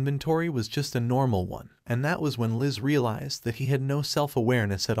his inventory was just a normal one, and that was when Liz realized that he had no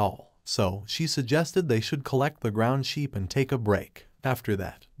self-awareness at all. So, she suggested they should collect the ground sheep and take a break. After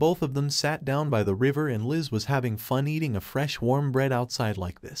that, both of them sat down by the river and Liz was having fun eating a fresh warm bread outside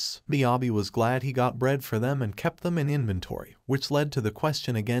like this. Miyabi was glad he got bread for them and kept them in inventory, which led to the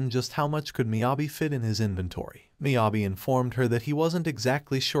question again, just how much could Miyabi fit in his inventory. Miyabi informed her that he wasn't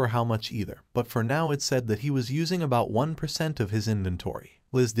exactly sure how much either, but for now it said that he was using about 1% of his inventory.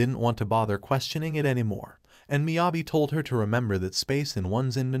 Liz didn't want to bother questioning it anymore, and Miyabi told her to remember that space in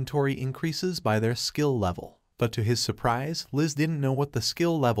one's inventory increases by their skill level. But to his surprise, Liz didn't know what the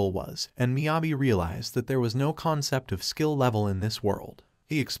skill level was, and Miyabi realized that there was no concept of skill level in this world.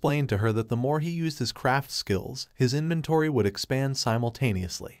 He explained to her that the more he used his craft skills, his inventory would expand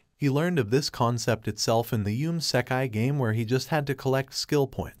simultaneously. He learned of this concept itself in the Isekai'd game, where he just had to collect skill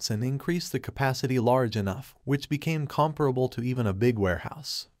points and increase the capacity large enough, which became comparable to even a big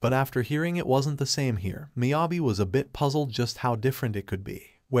warehouse. But after hearing it wasn't the same here, Miyabi was a bit puzzled just how different it could be.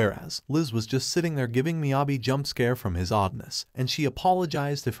 Whereas, Liz was just sitting there giving Miyabi jump scare from his oddness, and she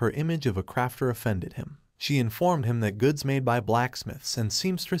apologized if her image of a crafter offended him. She informed him that goods made by blacksmiths and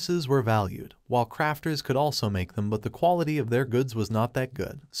seamstresses were valued, while crafters could also make them, but the quality of their goods was not that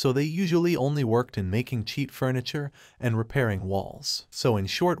good, so they usually only worked in making cheap furniture and repairing walls. So in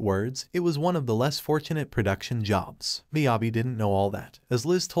short words, it was one of the less fortunate production jobs. Miyabi didn't know all that, as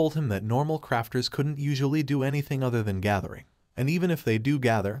Liz told him that normal crafters couldn't usually do anything other than gathering. And even if they do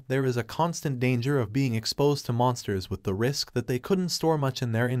gather, there is a constant danger of being exposed to monsters, with the risk that they couldn't store much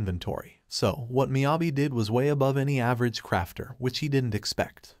in their inventory. So, what Miyabi did was way above any average crafter, which he didn't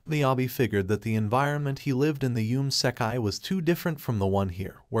expect. Miyabi figured that the environment he lived in, the Isekai'd, was too different from the one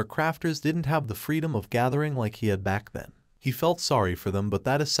here, where crafters didn't have the freedom of gathering like he had back then. He felt sorry for them, but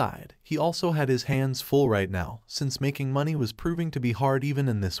that aside, he also had his hands full right now, since making money was proving to be hard even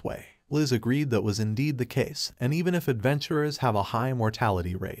in this way. Liz agreed that was indeed the case, and even if adventurers have a high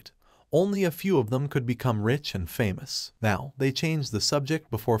mortality rate, only a few of them could become rich and famous. Now, they changed the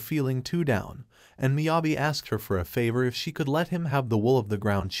subject before feeling too down, and Miyabi asked her for a favor if she could let him have the wool of the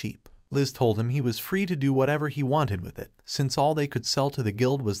ground sheep. Liz told him he was free to do whatever he wanted with it, since all they could sell to the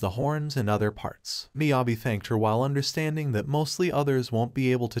guild was the horns and other parts. Miyabi thanked her while understanding that mostly others won't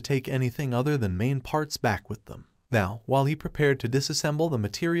be able to take anything other than main parts back with them. Now, while he prepared to disassemble the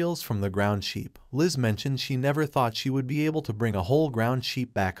materials from the ground sheep, Liz mentioned she never thought she would be able to bring a whole ground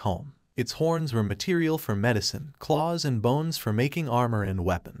sheep back home. Its horns were material for medicine, claws and bones for making armor and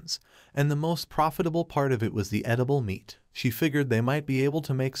weapons, and the most profitable part of it was the edible meat. She figured they might be able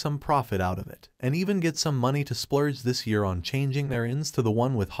to make some profit out of it, and even get some money to splurge this year on changing their inns to the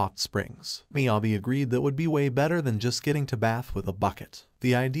one with hot springs. Miyabi agreed that would be way better than just getting to bath with a bucket.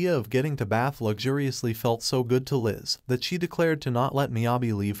 The idea of getting to bath luxuriously felt so good to Liz that she declared to not let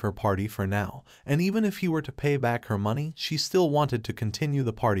Miyabi leave her party for now, and even if he were to pay back her money, she still wanted to continue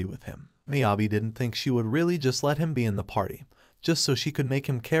the party with him. Miyabi didn't think she would really just let him be in the party, just so she could make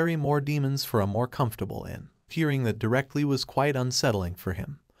him carry more demons for a more comfortable inn. Hearing that directly was quite unsettling for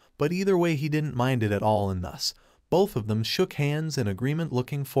him, but either way he didn't mind it at all, and thus, both of them shook hands in agreement,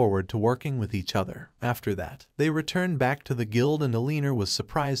 looking forward to working with each other. After that, they returned back to the guild, and Alina was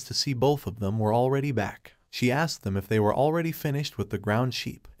surprised to see both of them were already back. She asked them if they were already finished with the ground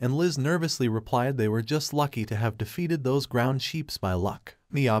sheep, and Liz nervously replied they were just lucky to have defeated those ground sheeps by luck.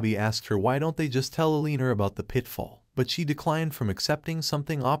 Miyabi asked her why don't they just tell Alina about the pitfall, but she declined from accepting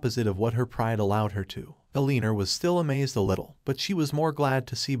something opposite of what her pride allowed her to. Alina was still amazed a little, but she was more glad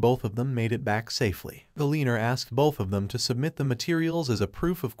to see both of them made it back safely. Alina asked both of them to submit the materials as a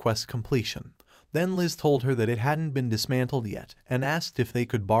proof of quest completion. Then Liz told her that it hadn't been dismantled yet, and asked if they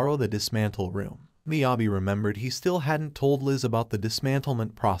could borrow the dismantle room. Miyabi remembered he still hadn't told Liz about the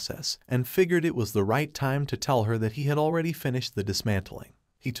dismantlement process, and figured it was the right time to tell her that he had already finished the dismantling.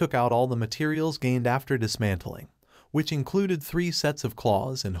 He took out all the materials gained after dismantling, which included 3 sets of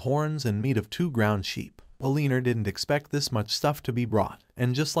claws and horns and meat of 2 ground sheep. Alina didn't expect this much stuff to be brought,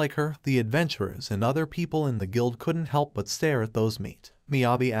 and just like her, the adventurers and other people in the guild couldn't help but stare at those meat.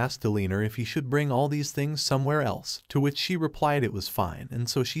 Miyabi asked Alina if he should bring all these things somewhere else, to which she replied it was fine, and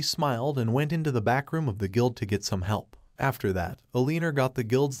so she smiled and went into the back room of the guild to get some help. After that, Alina got the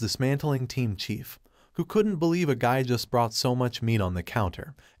guild's dismantling team chief, who couldn't believe a guy just brought so much meat on the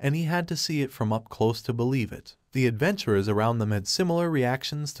counter, and he had to see it from up close to believe it. The adventurers around them had similar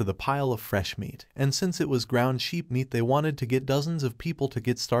reactions to the pile of fresh meat, and since it was ground sheep meat, they wanted to get dozens of people to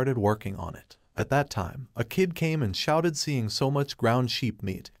get started working on it. At that time, a kid came and shouted seeing so much ground sheep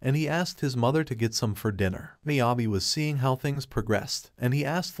meat, and he asked his mother to get some for dinner. Miyabi was seeing how things progressed, and he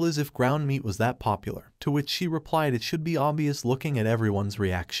asked Liz if ground meat was that popular, to which she replied it should be obvious looking at everyone's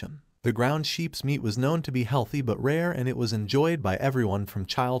reaction. The ground sheep's meat was known to be healthy but rare, and it was enjoyed by everyone from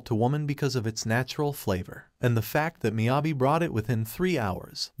child to woman because of its natural flavor. And the fact that Miyabi brought it within 3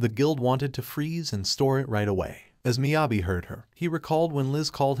 hours, the guild wanted to freeze and store it right away. As Miyabi heard her, he recalled when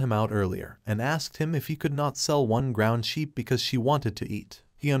Liz called him out earlier and asked him if he could not sell one ground sheep because she wanted to eat.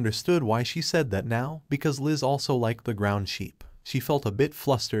 He understood why she said that now, because Liz also liked the ground sheep. She felt a bit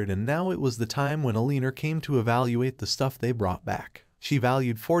flustered, and now it was the time when Aliner came to evaluate the stuff they brought back. She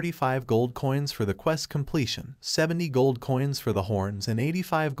valued 45 gold coins for the quest completion, 70 gold coins for the horns, and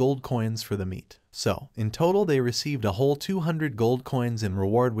 85 gold coins for the meat. So, in total they received a whole 200 gold coins in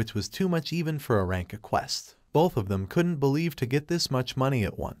reward, which was too much even for a rank quest. Both of them couldn't believe to get this much money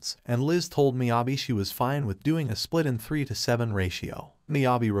at once, and Liz told Miyabi she was fine with doing a split in 3:7 ratio.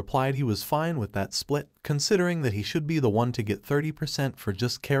 Miyabi replied he was fine with that split, considering that he should be the one to get 30% for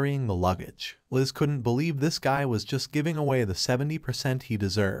just carrying the luggage. Liz couldn't believe this guy was just giving away the 70% he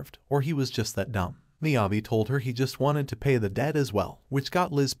deserved, or he was just that dumb. Miyabi told her he just wanted to pay the debt as well, which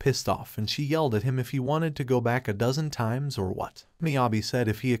got Liz pissed off, and she yelled at him if he wanted to go back a dozen times or what. Miyabi said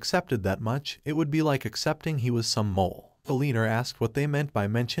if he accepted that much, it would be like accepting he was some mole. Aliner asked what they meant by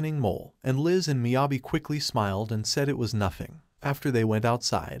mentioning mole, and Liz and Miyabi quickly smiled and said it was nothing. After they went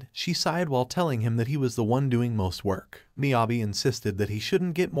outside, she sighed while telling him that he was the one doing most work. Miyabi insisted that he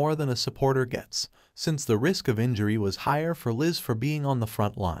shouldn't get more than a supporter gets, since the risk of injury was higher for Liz for being on the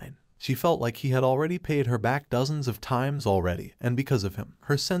front line. She felt like he had already paid her back dozens of times already, and because of him,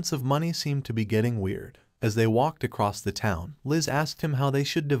 her sense of money seemed to be getting weird. As they walked across the town, Liz asked him how they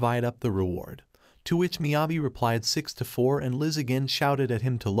should divide up the reward, to which Miyabi replied 6-4, and Liz again shouted at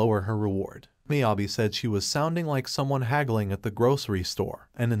him to lower her reward. Miyabi said she was sounding like someone haggling at the grocery store,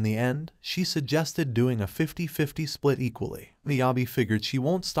 and in the end, she suggested doing a 50-50 split equally. Miyabi figured she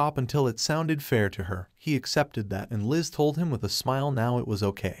won't stop until it sounded fair to her. He accepted that, and Liz told him with a smile now it was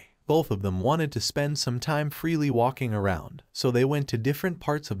okay. Both of them wanted to spend some time freely walking around, so they went to different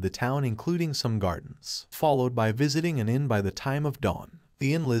parts of the town, including some gardens, followed by visiting an inn by the time of dawn.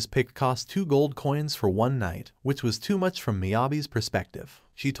 The inn Liz picked cost 2 gold coins for one night, which was too much from Miyabi's perspective.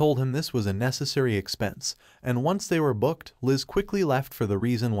 She told him this was a necessary expense, and once they were booked, Liz quickly left for the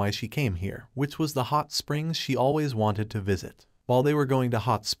reason why she came here, which was the hot springs she always wanted to visit. While they were going to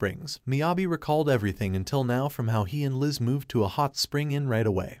hot springs, Miyabi recalled everything until now from how he and Liz moved to a hot spring inn right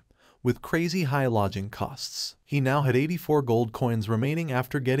away, with crazy high lodging costs. He now had 84 gold coins remaining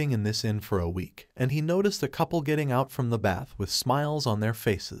after getting in this inn for a week, and he noticed a couple getting out from the bath with smiles on their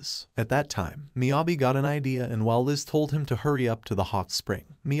faces. At that time, Miyabi got an idea, and while Liz told him to hurry up to the hot spring,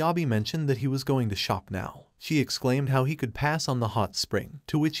 Miyabi mentioned that he was going to shop now. She exclaimed how he could pass on the hot spring,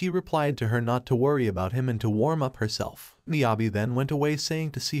 to which he replied to her not to worry about him and to warm up herself. Miyabi then went away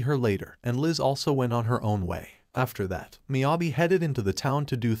saying to see her later, and Liz also went on her own way. After that, Miyabi headed into the town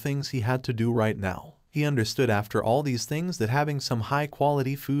to do things he had to do right now. He understood after all these things that having some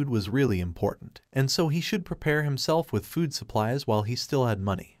high-quality food was really important, and so he should prepare himself with food supplies while he still had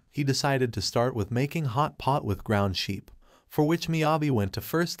money. He decided to start with making hot pot with ground sheep, for which Miyabi went to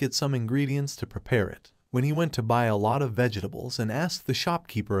first get some ingredients to prepare it. When he went to buy a lot of vegetables and asked the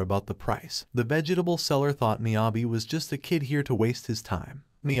shopkeeper about the price, the vegetable seller thought Miyabi was just a kid here to waste his time.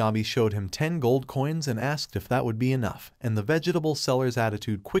 Miyabi showed him 10 gold coins and asked if that would be enough, and the vegetable seller's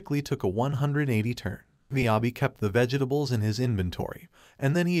attitude quickly took a 180 turn. Miyabi kept the vegetables in his inventory,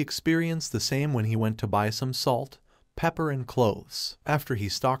 and then he experienced the same when he went to buy some salt, pepper, and clothes. After he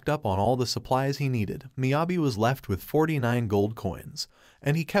stocked up on all the supplies he needed, Miyabi was left with 49 gold coins,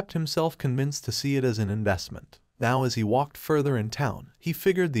 and he kept himself convinced to see it as an investment. Now as he walked further in town, he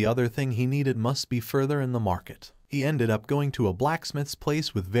figured the other thing he needed must be further in the market. He ended up going to a blacksmith's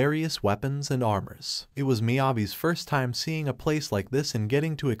place with various weapons and armors. It was Miyabi's first time seeing a place like this and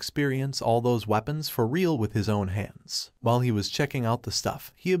getting to experience all those weapons for real with his own hands. While he was checking out the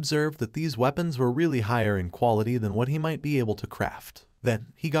stuff, he observed that these weapons were really higher in quality than what he might be able to craft.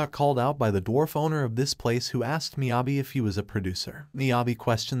 Then, he got called out by the dwarf owner of this place, who asked Miyabi if he was a producer. Miyabi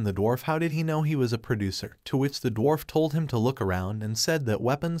questioned the dwarf how did he know he was a producer, to which the dwarf told him to look around and said that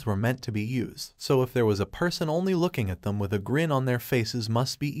weapons were meant to be used, so if there was a person only looking at them with a grin on their faces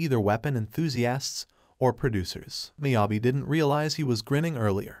must be either weapon enthusiasts or producers. Miyabi didn't realize he was grinning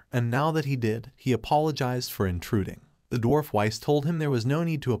earlier, and now that he did, he apologized for intruding. The dwarf Weiss told him there was no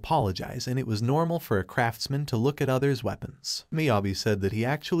need to apologize and it was normal for a craftsman to look at others' weapons. Miyabi said that he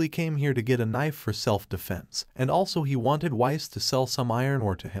actually came here to get a knife for self-defense, and also he wanted Weiss to sell some iron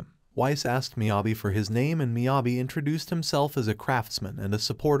ore to him. Weiss asked Miyabi for his name and Miyabi introduced himself as a craftsman and a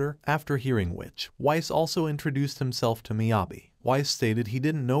supporter, after hearing which, Weiss also introduced himself to Miyabi. Weiss stated he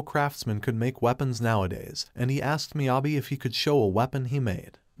didn't know craftsmen could make weapons nowadays, and he asked Miyabi if he could show a weapon he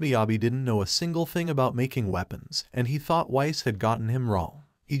made. Miyabi didn't know a single thing about making weapons, and he thought Weiss had gotten him wrong.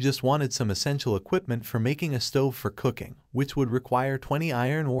 He just wanted some essential equipment for making a stove for cooking, which would require 20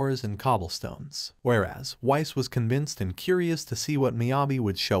 iron ores and cobblestones. Whereas, Weiss was convinced and curious to see what Miyabi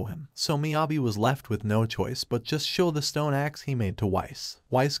would show him, so Miyabi was left with no choice but just show the stone axe he made to Weiss.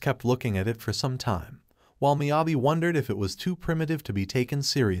 Weiss kept looking at it for some time, while Miyabi wondered if it was too primitive to be taken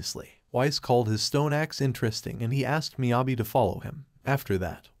seriously. Weiss called his stone axe interesting and he asked Miyabi to follow him. After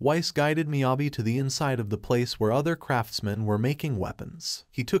that, Weiss guided Miyabi to the inside of the place where other craftsmen were making weapons.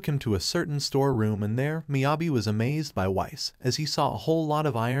 He took him to a certain storeroom and there, Miyabi was amazed by Weiss as he saw a whole lot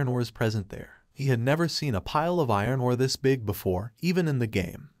of iron ores present there. He had never seen a pile of iron ore this big before, even in the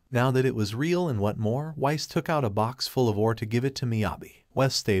game. Now that it was real and what more, Weiss took out a box full of ore to give it to Miyabi.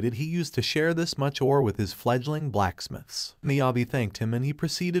 Weiss stated he used to share this much ore with his fledgling blacksmiths. Miyabi thanked him and he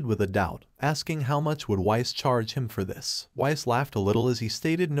proceeded with a doubt, asking how much would Weiss charge him for this. Weiss laughed a little as he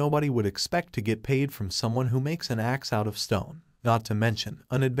stated nobody would expect to get paid from someone who makes an axe out of stone. Not to mention,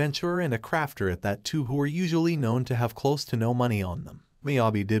 an adventurer and a crafter at that too who are usually known to have close to no money on them.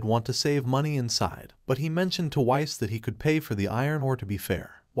 Miyabi did want to save money inside, but he mentioned to Weiss that he could pay for the iron ore to be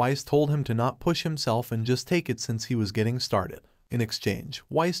fair. Weiss told him to not push himself and just take it since he was getting started. In exchange,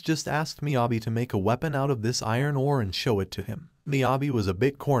 Weiss just asked Miyabi to make a weapon out of this iron ore and show it to him. Miyabi was a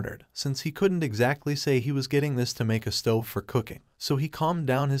bit cornered, since he couldn't exactly say he was getting this to make a stove for cooking, so he calmed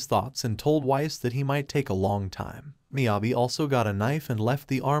down his thoughts and told Weiss that he might take a long time. Miyabi also got a knife and left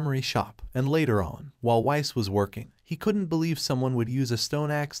the armory shop, and later on, while Weiss was working, he couldn't believe someone would use a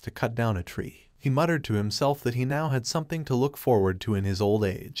stone axe to cut down a tree. He muttered to himself that he now had something to look forward to in his old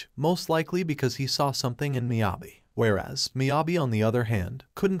age, most likely because he saw something in Miyabi. Whereas, Miyabi on the other hand,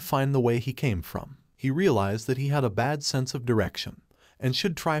 couldn't find the way he came from. He realized that he had a bad sense of direction, and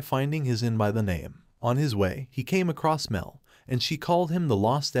should try finding his inn by the name. On his way, he came across Mel, and she called him the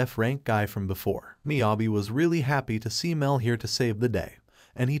lost F-rank guy from before. Miyabi was really happy to see Mel here to save the day,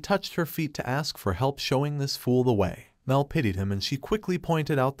 and he touched her feet to ask for help showing this fool the way. Mel pitied him and she quickly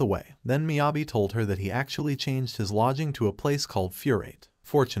pointed out the way. Then Miyabi told her that he actually changed his lodging to a place called Furate.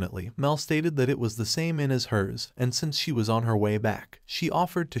 Fortunately, Mel stated that it was the same inn as hers, and since she was on her way back, she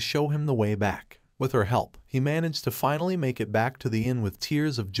offered to show him the way back. With her help, he managed to finally make it back to the inn with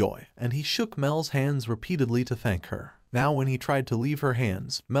tears of joy, and he shook Mel's hands repeatedly to thank her. Now when he tried to leave her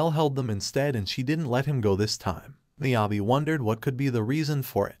hands, Mel held them instead and she didn't let him go this time. Miyabi wondered what could be the reason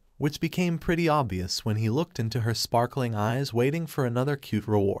for it, which became pretty obvious when he looked into her sparkling eyes waiting for another cute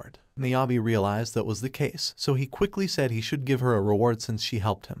reward. Miyabi realized that was the case, so he quickly said he should give her a reward since she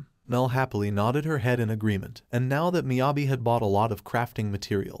helped him. Mel happily nodded her head in agreement, and now that Miyabi had bought a lot of crafting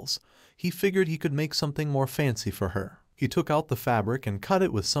materials, he figured he could make something more fancy for her. He took out the fabric and cut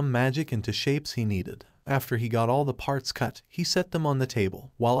it with some magic into shapes he needed. After he got all the parts cut, he set them on the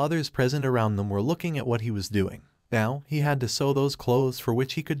table, while others present around them were looking at what he was doing. Now, he had to sew those clothes for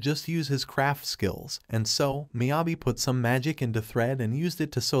which he could just use his craft skills, and so, Miyabi put some magic into thread and used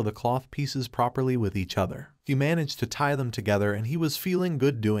it to sew the cloth pieces properly with each other. He managed to tie them together and he was feeling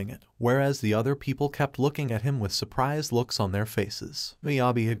good doing it, whereas the other people kept looking at him with surprised looks on their faces.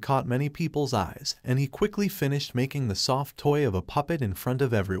 Miyabi had caught many people's eyes, and he quickly finished making the soft toy of a puppet in front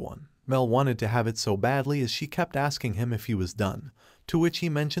of everyone. Mel wanted to have it so badly as she kept asking him if he was done, to which he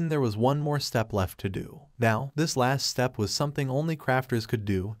mentioned there was one more step left to do. Now, this last step was something only crafters could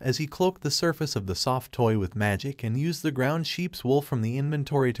do, as he cloaked the surface of the soft toy with magic and used the ground sheep's wool from the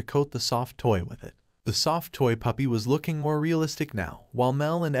inventory to coat the soft toy with it. The soft toy puppy was looking more realistic now, while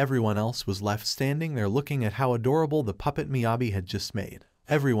Mel and everyone else was left standing there looking at how adorable the puppet Miyabi had just made.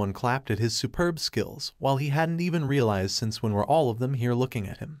 Everyone clapped at his superb skills, while he hadn't even realized since when were all of them here looking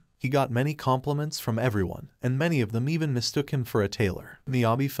at him. He got many compliments from everyone, and many of them even mistook him for a tailor.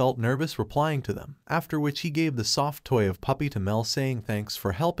 Miyabi felt nervous replying to them, after which he gave the soft toy of puppy to Mel saying thanks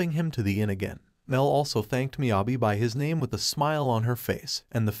for helping him to the inn again. Mel also thanked Miyabi by his name with a smile on her face,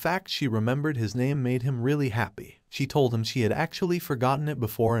 and the fact she remembered his name made him really happy. She told him she had actually forgotten it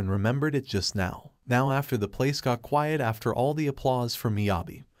before and remembered it just now. Now after the place got quiet after all the applause for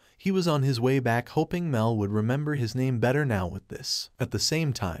Miyabi, he was on his way back hoping Mel would remember his name better now with this. At the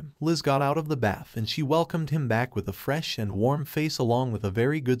same time, Liz got out of the bath and she welcomed him back with a fresh and warm face along with a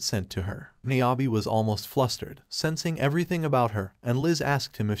very good scent to her. Miyabi was almost flustered, sensing everything about her, and Liz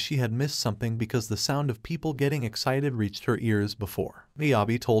asked him if she had missed something because the sound of people getting excited reached her ears before.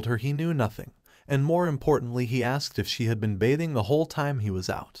 Miyabi told her he knew nothing, and more importantly he asked if she had been bathing the whole time he was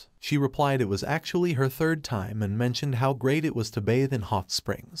out. She replied it was actually her third time and mentioned how great it was to bathe in hot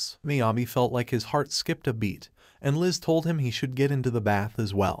springs. Miyabi felt like his heart skipped a beat, and Liz told him he should get into the bath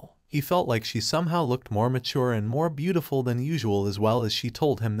as well. He felt like she somehow looked more mature and more beautiful than usual, as well as she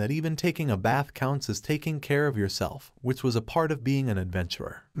told him that even taking a bath counts as taking care of yourself, which was a part of being an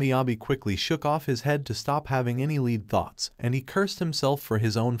adventurer. Miyabi quickly shook off his head to stop having any lead thoughts, and he cursed himself for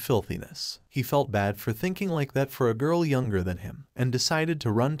his own filthiness. He felt bad for thinking like that for a girl younger than him, and decided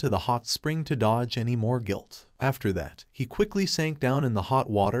to run to the hot spring to dodge any more guilt. After that, he quickly sank down in the hot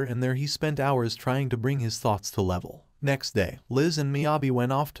water, and there he spent hours trying to bring his thoughts to level. Next day, Liz and Miyabi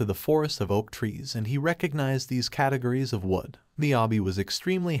went off to the forest of oak trees, and he recognized these categories of wood. Miyabi was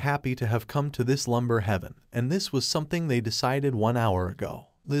extremely happy to have come to this lumber heaven, and this was something they decided 1 hour ago.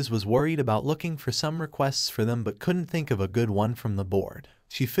 Liz was worried about looking for some requests for them but couldn't think of a good one from the board.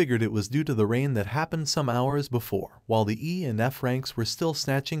 She figured it was due to the rain that happened some hours before, while the E and F ranks were still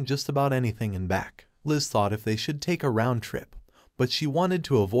snatching just about anything and back. Liz thought if they should take a round trip, but she wanted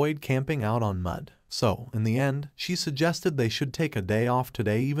to avoid camping out on mud. So, in the end, she suggested they should take a day off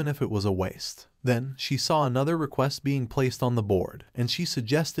today even if it was a waste. Then, she saw another request being placed on the board, and she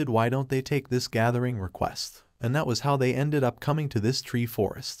suggested why don't they take this gathering request. And that was how they ended up coming to this tree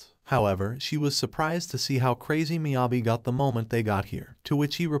forest. However, she was surprised to see how crazy Miyabi got the moment they got here, to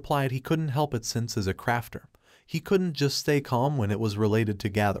which he replied he couldn't help it since as a crafter, he couldn't just stay calm when it was related to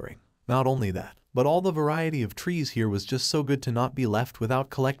gathering. Not only that, but all the variety of trees here was just so good to not be left without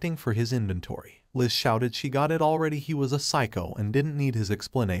collecting for his inventory. Liz shouted she got it already, he was a psycho and didn't need his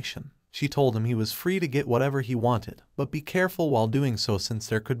explanation. She told him he was free to get whatever he wanted, but be careful while doing so since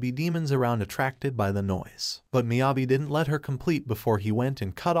there could be demons around attracted by the noise. But Miyabi didn't let her complete before he went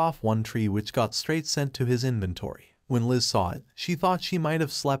and cut off one tree, which got straight sent to his inventory. When Liz saw it, she thought she might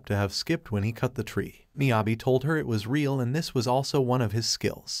have slept to have skipped when he cut the tree. Miyabi told her it was real and this was also one of his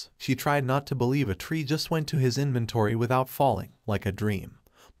skills. She tried not to believe a tree just went to his inventory without falling, like a dream.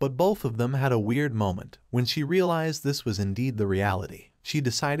 But both of them had a weird moment. When she realized this was indeed the reality, she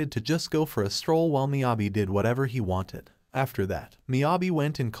decided to just go for a stroll while Miyabi did whatever he wanted. After that, Miyabi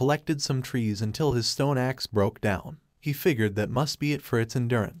went and collected some trees until his stone axe broke down. He figured that must be it for its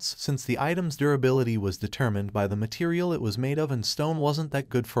endurance, since the item's durability was determined by the material it was made of and stone wasn't that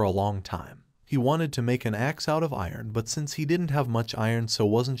good for a long time. He wanted to make an axe out of iron, but since he didn't have much iron so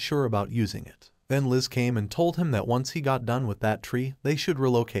wasn't sure about using it. Then Liz came and told him that once he got done with that tree, they should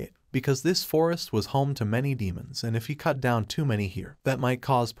relocate, because this forest was home to many demons and if he cut down too many here, that might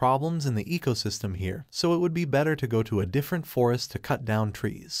cause problems in the ecosystem here, so it would be better to go to a different forest to cut down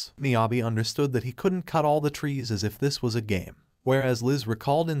trees. Miyabi understood that he couldn't cut all the trees as if this was a game, whereas Liz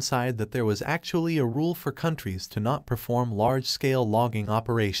recalled inside that there was actually a rule for countries to not perform large-scale logging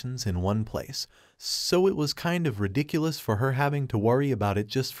operations in one place, so it was kind of ridiculous for her having to worry about it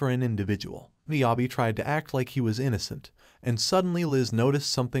just for an individual. Miyabi tried to act like he was innocent, and suddenly Liz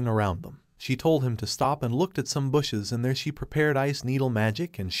noticed something around them. She told him to stop and looked at some bushes, and there she prepared ice needle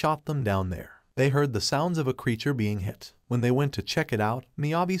magic and shot them down there. They heard the sounds of a creature being hit. When they went to check it out,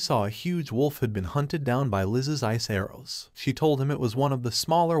 Miyabi saw a huge wolf had been hunted down by Liz's ice arrows. She told him it was one of the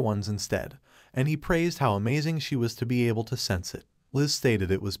smaller ones instead, and he praised how amazing she was to be able to sense it. Liz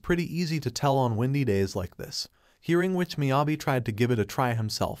stated it was pretty easy to tell on windy days like this, hearing which Miyabi tried to give it a try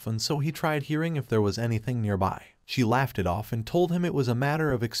himself, and so he tried hearing if there was anything nearby. She laughed it off and told him it was a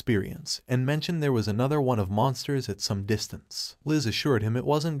matter of experience, and mentioned there was another one of monsters at some distance. Liz assured him it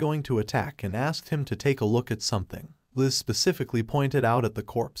wasn't going to attack and asked him to take a look at something. Liz specifically pointed out at the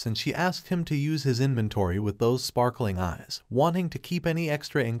corpse, and she asked him to use his inventory with those sparkling eyes, wanting to keep any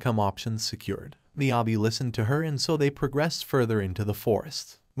extra income options secured. Miyabi listened to her, and so they progressed further into the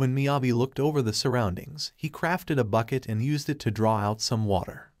forest. When Miyabi looked over the surroundings, he crafted a bucket and used it to draw out some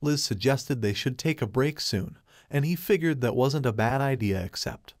water. Liz suggested they should take a break soon, and he figured that wasn't a bad idea,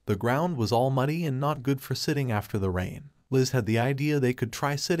 except the ground was all muddy and not good for sitting after the rain. Liz had the idea they could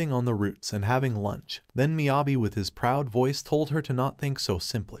try sitting on the roots and having lunch. Then Miyabi with his proud voice told her to not think so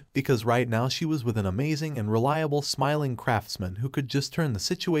simply, because right now she was with an amazing and reliable smiling craftsman who could just turn the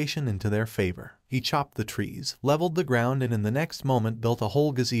situation into their favor. He chopped the trees, leveled the ground, and in the next moment built a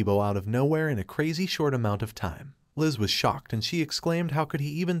whole gazebo out of nowhere in a crazy short amount of time. Liz was shocked, and she exclaimed how could he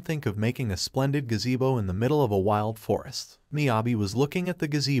even think of making a splendid gazebo in the middle of a wild forest. Miyabi was looking at the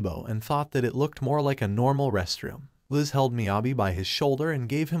gazebo and thought that it looked more like a normal restroom. Liz held Miyabi by his shoulder and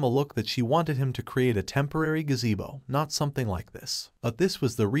gave him a look that she wanted him to create a temporary gazebo, not something like this. But this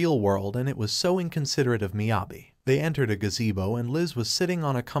was the real world, and it was so inconsiderate of Miyabi. They entered a gazebo, and Liz was sitting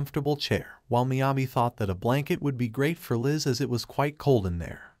on a comfortable chair, while Miyabi thought that a blanket would be great for Liz as it was quite cold in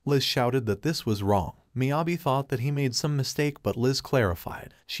there. Liz shouted that this was wrong. Miyabi thought that he made some mistake, but Liz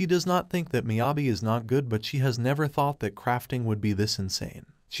clarified. She does not think that Miyabi is not good, but she has never thought that crafting would be this insane.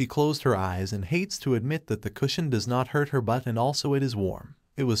 She closed her eyes and hates to admit that the cushion does not hurt her butt, and also it is warm.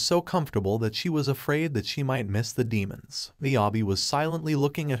 It was so comfortable that she was afraid that she might miss the demons. Miyabi was silently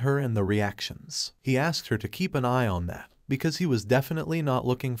looking at her and the reactions. He asked her to keep an eye on that, because he was definitely not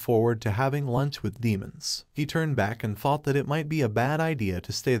looking forward to having lunch with demons. He turned back and thought that it might be a bad idea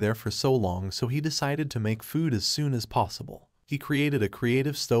to stay there for so long, so he decided to make food as soon as possible. He created a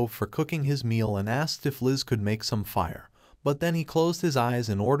creative stove for cooking his meal and asked if Liz could make some fire. But then he closed his eyes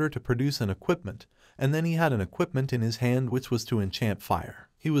in order to produce an equipment, and then he had an equipment in his hand which was to enchant fire.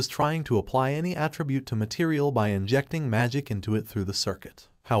 He was trying to apply any attribute to material by injecting magic into it through the circuit.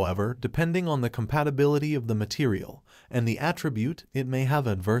 However, depending on the compatibility of the material and the attribute, it may have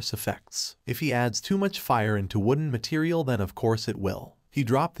adverse effects. If he adds too much fire into wooden material, then of course it will. He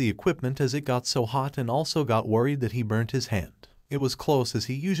dropped the equipment as it got so hot and also got worried that he burnt his hand. It was close as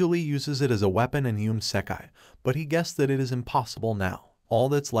he usually uses it as a weapon in Isekai'd, but he guessed that it is impossible now. All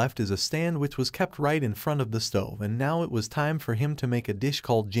that's left is a stand which was kept right in front of the stove, and now it was time for him to make a dish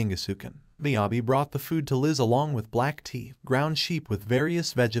called jingisuken. Miyabi brought the food to Liz along with black tea, ground sheep with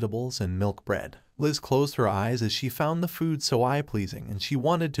various vegetables, and milk bread. Liz closed her eyes as she found the food so eye-pleasing, and she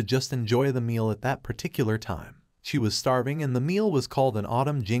wanted to just enjoy the meal at that particular time. She was starving, and the meal was called an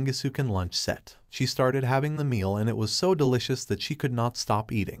autumn jingisuken lunch set. She started having the meal, and it was so delicious that she could not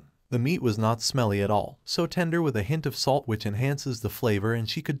stop eating. The meat was not smelly at all, so tender with a hint of salt which enhances the flavor, and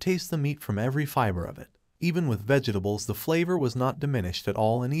she could taste the meat from every fiber of it. Even with vegetables, the flavor was not diminished at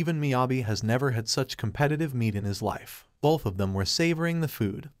all, and even Miyabi has never had such competitive meat in his life. Both of them were savoring the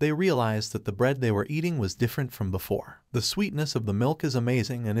food. They realized that the bread they were eating was different from before. The sweetness of the milk is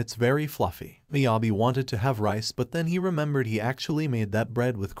amazing and it's very fluffy. Miyabi wanted to have rice, but then he remembered he actually made that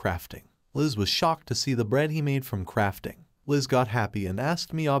bread with crafting. Liz was shocked to see the bread he made from crafting. Liz got happy and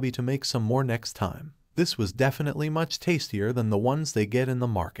asked Miyabi to make some more next time. This was definitely much tastier than the ones they get in the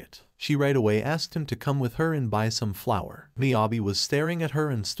market. She right away asked him to come with her and buy some flour. Miyabi was staring at her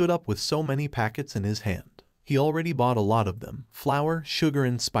and stood up with so many packets in his hand. He already bought a lot of them: flour, sugar,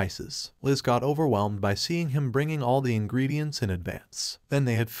 and spices. Liz got overwhelmed by seeing him bringing all the ingredients in advance. Then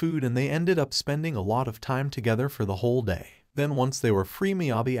they had food and they ended up spending a lot of time together for the whole day. Then once they were free,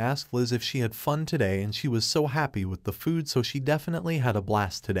 Miyabi asked Liz if she had fun today, and she was so happy with the food, so she definitely had a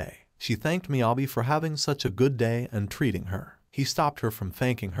blast today. She thanked Miyabi for having such a good day and treating her. He stopped her from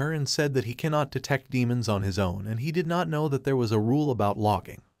thanking her and said that he cannot detect demons on his own, and he did not know that there was a rule about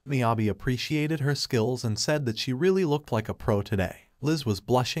logging. Miyabi appreciated her skills and said that she really looked like a pro today. Liz was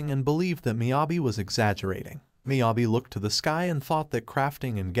blushing and believed that Miyabi was exaggerating. Miyabi looked to the sky and thought that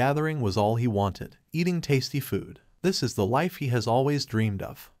crafting and gathering was all he wanted, eating tasty food. This is the life he has always dreamed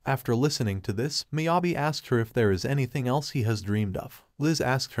of. After listening to this, Miyabi asked her if there is anything else he has dreamed of. Liz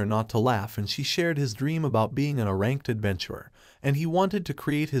asked her not to laugh, and she shared his dream about being a ranked adventurer, and he wanted to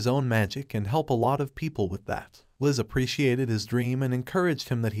create his own magic and help a lot of people with that. Liz appreciated his dream and encouraged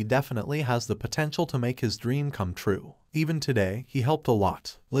him that he definitely has the potential to make his dream come true. Even today, he helped a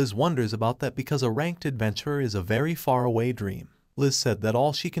lot. Liz wonders about that because a ranked adventurer is a very far away dream. Liz said that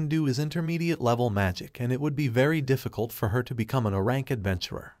all she can do is intermediate level magic, and it would be very difficult for her to become a rank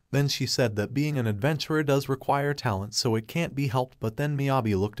adventurer. Then she said that being an adventurer does require talent, so it can't be helped, but then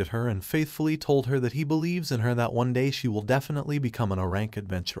Miyabi looked at her and faithfully told her that he believes in her, that one day she will definitely become a rank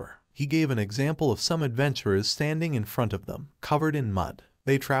adventurer. He gave an example of some adventurers standing in front of them, covered in mud.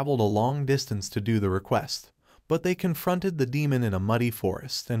 They traveled a long distance to do the request, but they confronted the demon in a muddy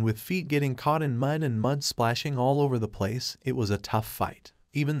forest, and with feet getting caught in mud and mud splashing all over the place, it was a tough fight.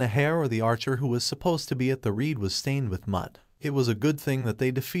 Even the hare or the archer who was supposed to be at the reed was stained with mud. It was a good thing that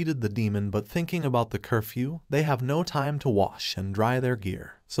they defeated the demon, but thinking about the curfew, they have no time to wash and dry their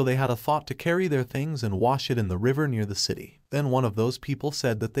gear. So they had a thought to carry their things and wash it in the river near the city. Then one of those people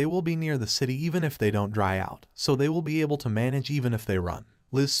said that they will be near the city even if they don't dry out, so they will be able to manage even if they run.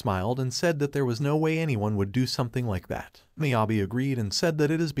 Liz smiled and said that there was no way anyone would do something like that. Miyabi agreed and said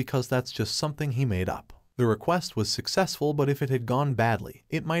that it is because that's just something he made up. The request was successful, but if it had gone badly,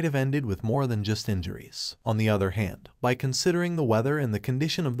 it might have ended with more than just injuries. On the other hand, by considering the weather and the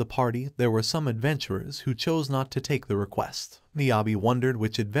condition of the party, there were some adventurers who chose not to take the request. Miyabi wondered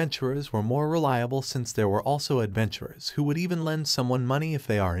which adventurers were more reliable, since there were also adventurers who would even lend someone money if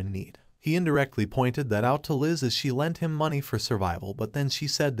they are in need. He indirectly pointed that out to Liz as she lent him money for survival, but then she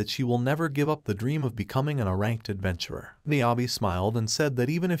said that she will never give up the dream of becoming a ranked adventurer. Miyabi smiled and said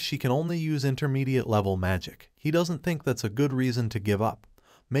that even if she can only use intermediate level magic, he doesn't think that's a good reason to give up,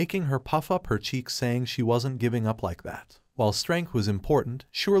 making her puff up her cheeks, saying she wasn't giving up like that. While strength was important,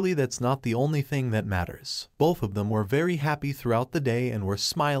 surely that's not the only thing that matters. Both of them were very happy throughout the day and were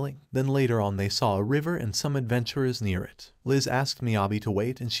smiling. Then later on they saw a river and some adventurers near it. Liz asked Miyabi to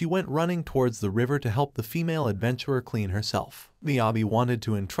wait and she went running towards the river to help the female adventurer clean herself. Miyabi wanted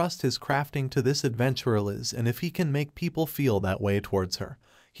to entrust his crafting to this adventurer Liz, and if he can make people feel that way towards her,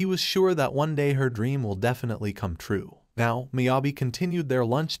 he was sure that one day her dream will definitely come true. Now, Miyabi continued their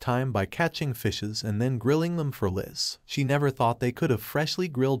lunchtime by catching fishes and then grilling them for Liz. She never thought they could have freshly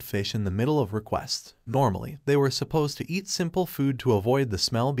grilled fish in the middle of request. Normally, they were supposed to eat simple food to avoid the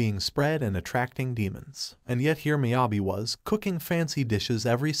smell being spread and attracting demons. And yet here Miyabi was, cooking fancy dishes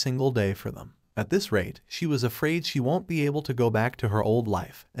every single day for them. At this rate, she was afraid she won't be able to go back to her old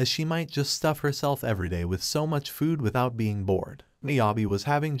life, as she might just stuff herself every day with so much food without being bored. Miyabi was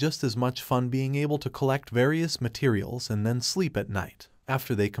having just as much fun being able to collect various materials and then sleep at night.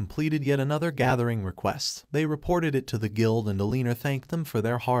 After they completed yet another gathering request, they reported it to the guild and Alina thanked them for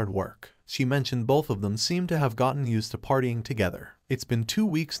their hard work. She mentioned both of them seemed to have gotten used to partying together. It's been 2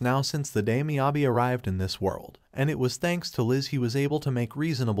 weeks now since the day Miyabi arrived in this world, and it was thanks to Liz he was able to make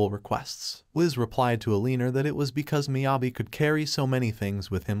reasonable requests. Liz replied to Alina that it was because Miyabi could carry so many things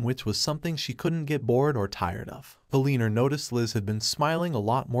with him, which was something she couldn't get bored or tired of. Alina noticed Liz had been smiling a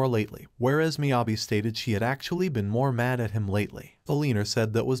lot more lately, whereas Miyabi stated she had actually been more mad at him lately. Alina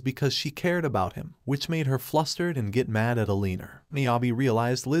said that was because she cared about him, which made her flustered and get mad at Alina. Miyabi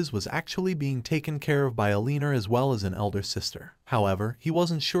realized Liz was actually being taken care of by Alina as well as an elder sister. However, he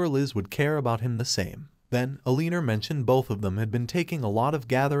wasn't sure Liz would care about him the same. Then, Alina mentioned both of them had been taking a lot of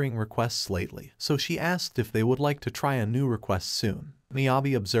gathering requests lately, so she asked if they would like to try a new request soon.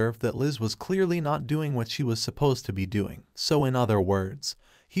 Miyabi observed that Liz was clearly not doing what she was supposed to be doing, so in other words,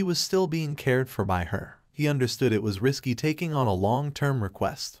 he was still being cared for by her. He understood it was risky taking on a long-term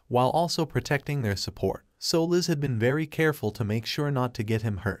request, while also protecting their support, so Liz had been very careful to make sure not to get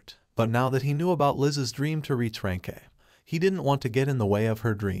him hurt. But now that he knew about Liz's dream to reach rank A, he didn't want to get in the way of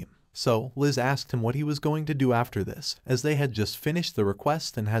her dream. So, Liz asked him what he was going to do after this, as they had just finished the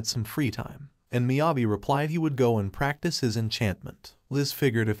request and had some free time. And Miyabi replied he would go and practice his enchantment. Liz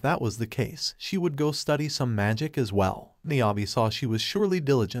figured if that was the case, she would go study some magic as well. Miyabi saw she was surely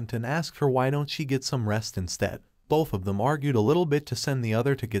diligent and asked her why don't she get some rest instead. Both of them argued a little bit to send the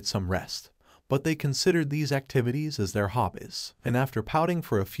other to get some rest, but they considered these activities as their hobbies. And after pouting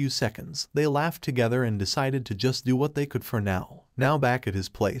for a few seconds, they laughed together and decided to just do what they could for now. Now back at his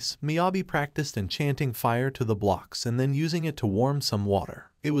place, Miyabi practiced enchanting fire to the blocks and then using it to warm some water.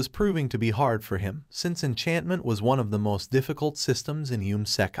 It was proving to be hard for him, since enchantment was one of the most difficult systems in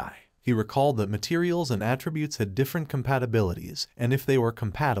Isekai'd. He recalled that materials and attributes had different compatibilities, and if they were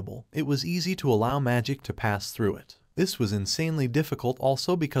compatible, it was easy to allow magic to pass through it. This was insanely difficult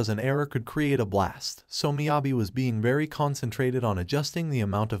also because an error could create a blast, so Miyabi was being very concentrated on adjusting the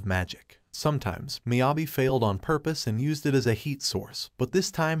amount of magic. Sometimes, Miyabi failed on purpose and used it as a heat source, but this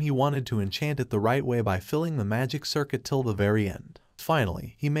time he wanted to enchant it the right way by filling the magic circuit till the very end.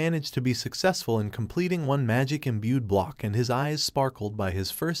 Finally, he managed to be successful in completing one magic-imbued block and his eyes sparkled by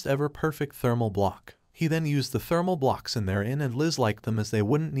his first ever perfect thermal block. He then used the thermal blocks in therein and Liz liked them as they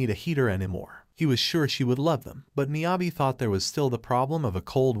wouldn't need a heater anymore. He was sure she would love them, but Miyabi thought there was still the problem of a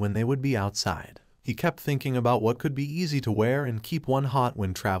cold when they would be outside. He kept thinking about what could be easy to wear and keep one hot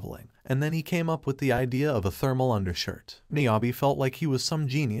when traveling, and then he came up with the idea of a thermal undershirt. Miyabi felt like he was some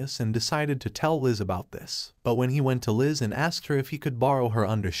genius and decided to tell Liz about this. But when he went to Liz and asked her if he could borrow her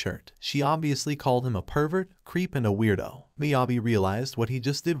undershirt, she obviously called him a pervert, creep and a weirdo. Miyabi realized what he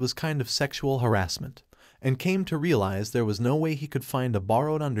just did was kind of sexual harassment, and came to realize there was no way he could find a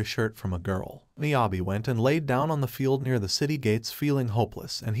borrowed undershirt from a girl. Miyabi went and laid down on the field near the city gates feeling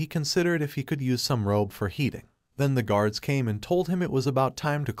hopeless, and he considered if he could use some robe for heating. Then the guards came and told him it was about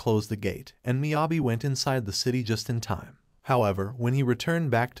time to close the gate, and Miyabi went inside the city just in time. However, when he returned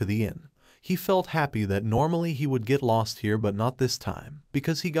back to the inn, he felt happy that normally he would get lost here but not this time,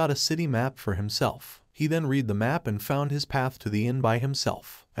 because he got a city map for himself. He then read the map and found his path to the inn by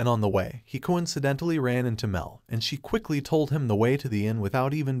himself. And on the way, he coincidentally ran into Mel, and she quickly told him the way to the inn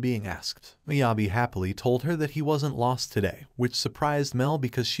without even being asked. Miyabi happily told her that he wasn't lost today, which surprised Mel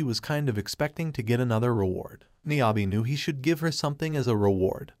because she was kind of expecting to get another reward. Miyabi knew he should give her something as a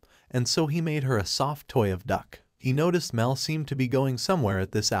reward, and so he made her a soft toy of duck. He noticed Mel seemed to be going somewhere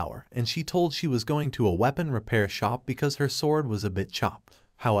at this hour, and she told she was going to a weapon repair shop because her sword was a bit chopped.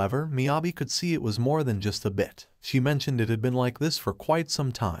 However, Miyabi could see it was more than just a bit. She mentioned it had been like this for quite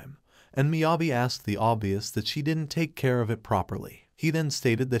some time, and Miyabi asked the obvious that she didn't take care of it properly. He then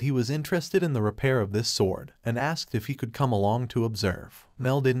stated that he was interested in the repair of this sword and asked if he could come along to observe.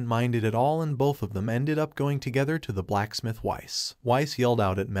 Mel didn't mind it at all, and both of them ended up going together to the blacksmith Weiss. Weiss yelled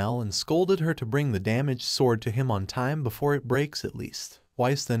out at Mel and scolded her to bring the damaged sword to him on time before it breaks at least.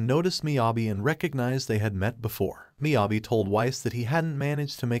 Weiss then noticed Miyabi and recognized they had met before. Miyabi told Weiss that he hadn't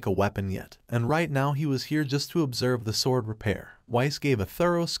managed to make a weapon yet, and right now he was here just to observe the sword repair. Weiss gave a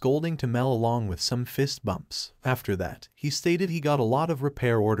thorough scolding to Mel along with some fist bumps. After that, he stated he got a lot of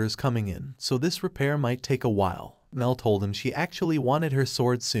repair orders coming in, so this repair might take a while. Mel told him she actually wanted her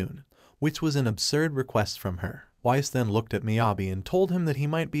sword soon, which was an absurd request from her. Weiss then looked at Miyabi and told him that he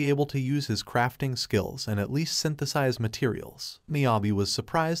might be able to use his crafting skills and at least synthesize materials. Miyabi was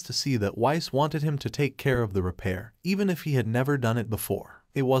surprised to see that Weiss wanted him to take care of the repair, even if he had never done it before.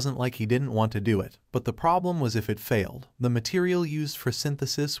 It wasn't like he didn't want to do it, but the problem was if it failed, the material used for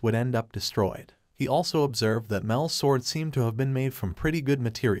synthesis would end up destroyed. He also observed that Mel's sword seemed to have been made from pretty good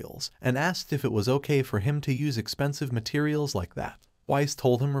materials and asked if it was okay for him to use expensive materials like that. Weiss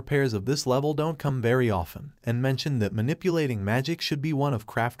told him repairs of this level don't come very often, and mentioned that manipulating magic should be one of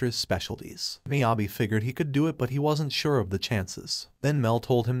crafters' specialties. Miyabi figured he could do it, but he wasn't sure of the chances. Then Mel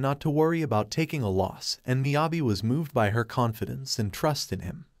told him not to worry about taking a loss, and Miyabi was moved by her confidence and trust in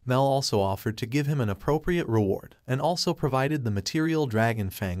him. Mel also offered to give him an appropriate reward, and also provided the material Dragon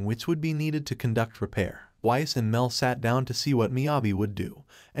Fang which would be needed to conduct repair. Weiss and Mel sat down to see what Miyabi would do,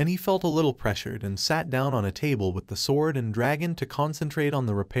 and he felt a little pressured and sat down on a table with the sword and dragon to concentrate on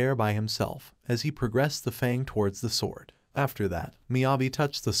the repair by himself as he progressed the fang towards the sword. After that, Miyabi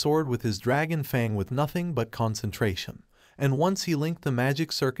touched the sword with his dragon fang with nothing but concentration, and once he linked the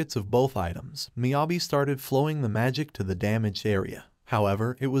magic circuits of both items, Miyabi started flowing the magic to the damaged area.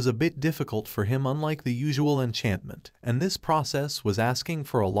 However, it was a bit difficult for him, unlike the usual enchantment, and this process was asking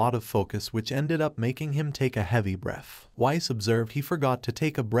for a lot of focus, which ended up making him take a heavy breath. Weiss observed he forgot to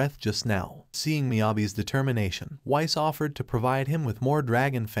take a breath just now. Seeing Miyabi's determination, Weiss offered to provide him with more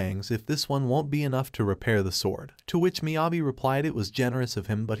dragon fangs if this one won't be enough to repair the sword, to which Miyabi replied it was generous of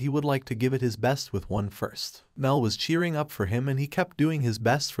him, but he would like to give it his best with one first. Mel was cheering up for him and he kept doing his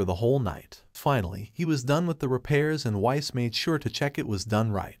best for the whole night. Finally, he was done with the repairs and Weiss made sure to check it was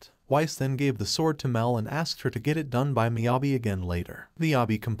done right. Weiss then gave the sword to Mel and asked her to get it done by Miyabi again later.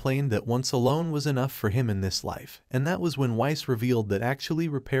 Miyabi complained that once alone was enough for him in this life, and that was when Weiss revealed that actually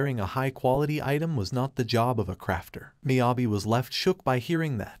repairing a high-quality item was not the job of a crafter. Miyabi was left shook by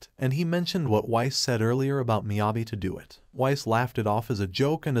hearing that, and he mentioned what Weiss said earlier about Miyabi to do it. Weiss laughed it off as a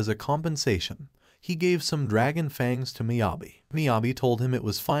joke, and as a compensation, he gave some dragon fangs to Miyabi. Miyabi told him it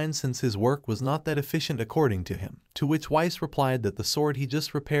was fine since his work was not that efficient according to him, to which Weiss replied that the sword he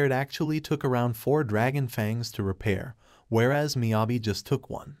just repaired actually took around 4 dragon fangs to repair, whereas Miyabi just took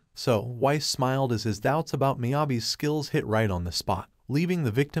 1. So, Weiss smiled as his doubts about Miyabi's skills hit right on the spot, leaving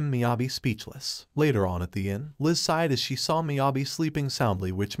the victim Miyabi speechless. Later on at the inn, Liz sighed as she saw Miyabi sleeping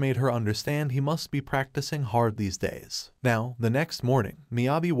soundly, which made her understand he must be practicing hard these days. Now, the next morning,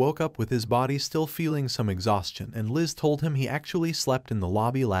 Miyabi woke up with his body still feeling some exhaustion, and Liz told him he actually slept in the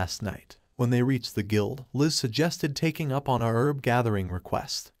lobby last night. When they reached the guild, Liz suggested taking up on a herb gathering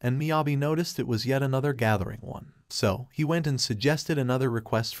request, and Miyabi noticed it was yet another gathering one. So, he went and suggested another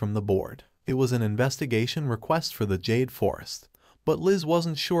request from the board. It was an investigation request for the Jade Forest. But Liz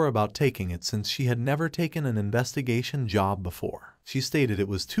wasn't sure about taking it since she had never taken an investigation job before. She stated it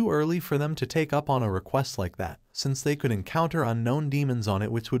was too early for them to take up on a request like that, since they could encounter unknown demons on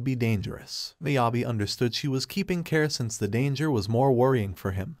it which would be dangerous. Miyabi understood she was keeping care since the danger was more worrying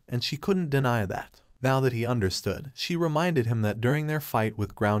for him, and she couldn't deny that. Now that he understood, she reminded him that during their fight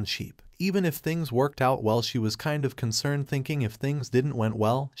with Ground Sheep, even if things worked out well, she was kind of concerned, thinking if things didn't went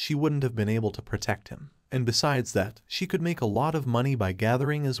well, she wouldn't have been able to protect him. And besides that, she could make a lot of money by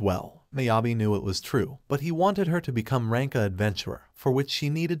gathering as well. Miyabi knew it was true, but he wanted her to become Ranka Adventurer, for which she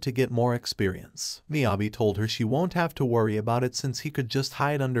needed to get more experience. Miyabi told her she won't have to worry about it since he could just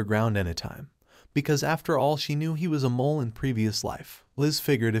hide underground anytime, because after all she knew he was a mole in previous life. Liz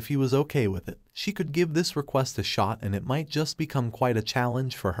figured if he was okay with it, she could give this request a shot and it might just become quite a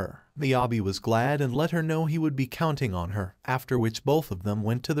challenge for her. Miyabi was glad and let her know he would be counting on her, after which both of them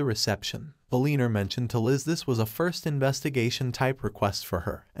went to the reception. Alina mentioned to Liz this was a first investigation type request for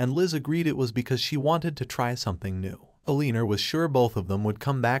her, and Liz agreed it was because she wanted to try something new. Alina was sure both of them would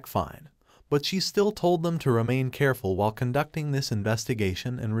come back fine, but she still told them to remain careful while conducting this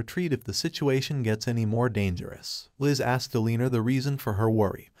investigation and retreat if the situation gets any more dangerous. Liz asked Alina the reason for her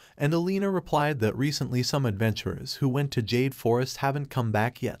worry, and Alina replied that recently some adventurers who went to Jade Forest haven't come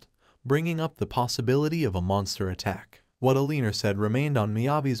back yet, bringing up the possibility of a monster attack. What Alina said remained on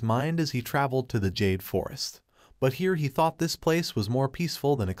Miyabi's mind as he traveled to the Jade Forest, but here he thought this place was more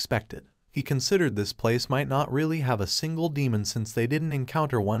peaceful than expected. He considered this place might not really have a single demon since they didn't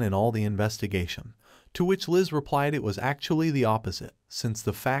encounter one in all the investigation, to which Liz replied it was actually the opposite, since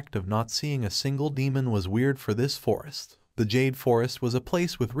the fact of not seeing a single demon was weird for this forest. The Jade Forest was a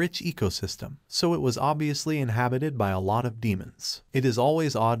place with rich ecosystem, so it was obviously inhabited by a lot of demons. It is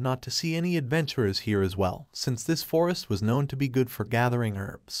always odd not to see any adventurers here as well, since this forest was known to be good for gathering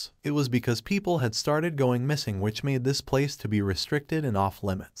herbs. It was because people had started going missing which made this place to be restricted and off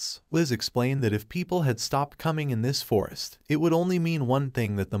limits. Liz explained that if people had stopped coming in this forest, it would only mean one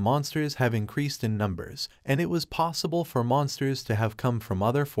thing, that the monsters have increased in numbers, and it was possible for monsters to have come from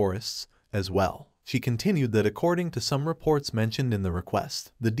other forests as well. She continued that according to some reports mentioned in the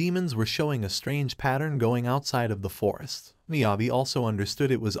request, the demons were showing a strange pattern going outside of the forest. Miyabi also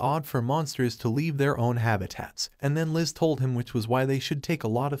understood it was odd for monsters to leave their own habitats, and then Liz told him which was why they should take a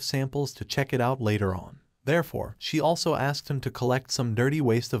lot of samples to check it out later on. Therefore, she also asked him to collect some dirty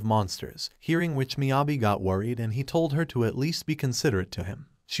waste of monsters, hearing which Miyabi got worried and he told her to at least be considerate to him.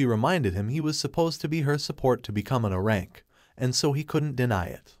 She reminded him he was supposed to be her support to become a rank, and so he couldn't deny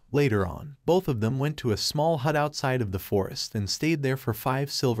it. Later on, both of them went to a small hut outside of the forest and stayed there for 5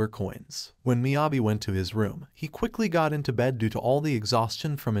 silver coins. When Miyabi went to his room, he quickly got into bed due to all the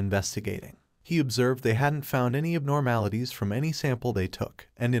exhaustion from investigating. He observed they hadn't found any abnormalities from any sample they took,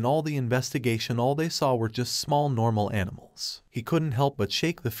 and in all the investigation all they saw were just small normal animals. He couldn't help but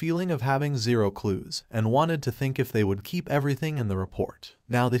shake the feeling of having 0 clues, and wanted to think if they would keep everything in the report.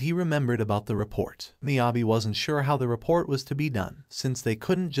 Now that he remembered about the report, Miyabi wasn't sure how the report was to be done, since they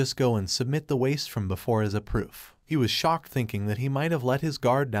couldn't just go and submit the waste from before as a proof. He was shocked thinking that he might have let his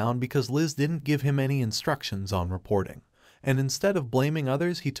guard down because Liz didn't give him any instructions on reporting, and instead of blaming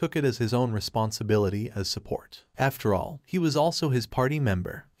others he took it as his own responsibility as support. After all, he was also his party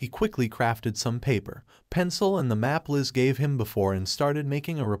member. He quickly crafted some paper, pencil and the map Liz gave him before and started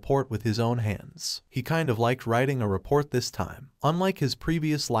making a report with his own hands. He kind of liked writing a report this time, unlike his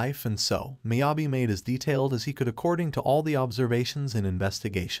previous life, and so Miyabi made as detailed as he could according to all the observations and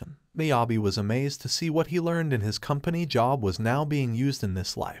investigation. Miyabi was amazed to see what he learned in his company job was now being used in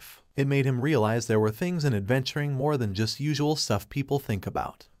this life. It made him realize there were things in adventuring more than just usual stuff people think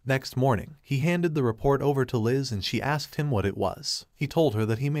about. Next morning, he handed the report over to Liz and she asked him what it was. He told her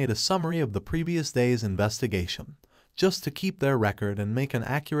that he made a summary of the previous day's investigation, just to keep their record and make an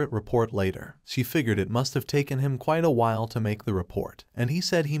accurate report later. She figured it must have taken him quite a while to make the report, and he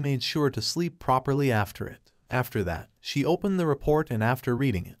said he made sure to sleep properly after it. After that, she opened the report and after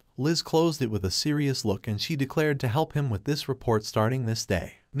reading it, Liz closed it with a serious look and she declared to help him with this report starting this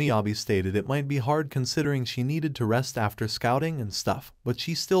day. Miyabi stated it might be hard considering she needed to rest after scouting and stuff, but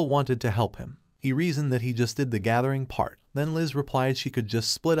she still wanted to help him. He reasoned that he just did the gathering part. Then Liz replied she could just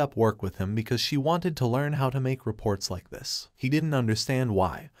split up work with him because she wanted to learn how to make reports like this. He didn't understand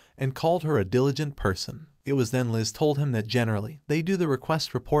why, and called her a diligent person. It was then Liz told him that generally, they do the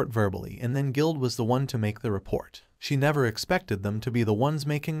request report verbally and then Guild was the one to make the report. She never expected them to be the ones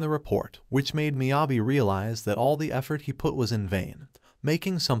making the report, which made Miyabi realize that all the effort he put was in vain,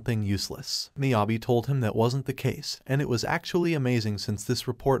 making something useless. Miyabi told him that wasn't the case, and it was actually amazing since this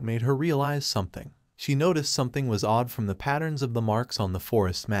report made her realize something. She noticed something was odd from the patterns of the marks on the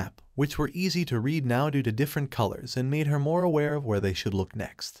forest map, which were easy to read now due to different colors and made her more aware of where they should look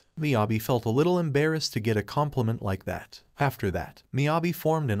next. Miyabi felt a little embarrassed to get a compliment like that. After that, Miyabi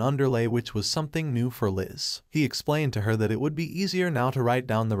formed an underlay which was something new for Liz. He explained to her that it would be easier now to write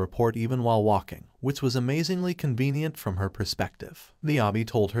down the report even while walking, which was amazingly convenient from her perspective. Miyabi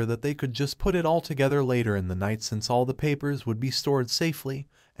told her that they could just put it all together later in the night since all the papers would be stored safely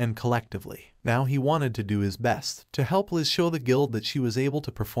and collectively. Now he wanted to do his best to help Liz show the Guild that she was able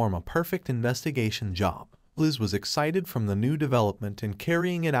to perform a perfect investigation job. Liz was excited from the new development and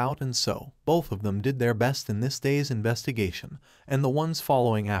carrying it out, and so both of them did their best in this day's investigation and the ones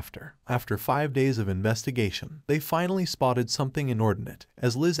following after. After 5 days of investigation, they finally spotted something inordinate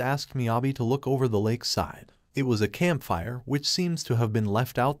as Liz asked Miyabi to look over the lake's side. It was a campfire which seems to have been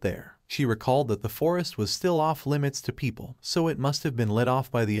left out there. She recalled that the forest was still off limits to people, so it must have been lit off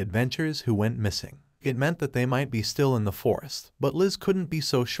by the adventurers who went missing. It meant that they might be still in the forest, but Liz couldn't be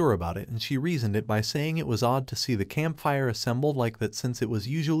so sure about it and she reasoned it by saying it was odd to see the campfire assembled like that since it was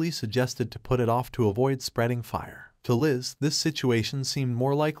usually suggested to put it off to avoid spreading fire. To Liz, this situation seemed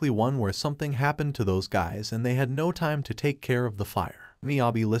more likely one where something happened to those guys and they had no time to take care of the fire.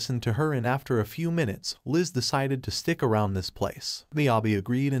 Miyabi listened to her and after a few minutes, Liz decided to stick around this place. Miyabi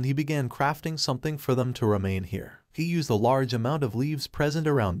agreed and he began crafting something for them to remain here. He used a large amount of leaves present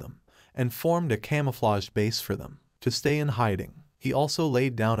around them and formed a camouflaged base for them to stay in hiding. He also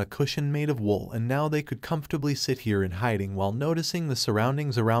laid down a cushion made of wool, and now they could comfortably sit here in hiding while noticing the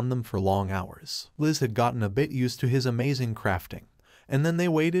surroundings around them for long hours. Liz had gotten a bit used to his amazing crafting, and then they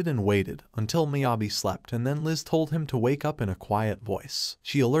waited and waited until Miyabi slept, and then Liz told him to wake up in a quiet voice.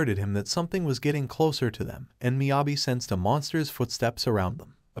 She alerted him that something was getting closer to them, and Miyabi sensed a monster's footsteps around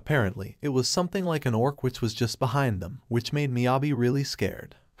them. Apparently, it was something like an orc which was just behind them, which made Miyabi really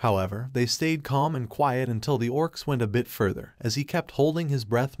scared. However, they stayed calm and quiet until the orcs went a bit further, as he kept holding his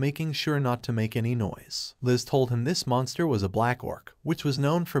breath, making sure not to make any noise. Liz told him this monster was a black orc, which was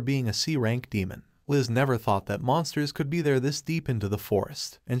known for being a C-rank demon. Liz never thought that monsters could be there this deep into the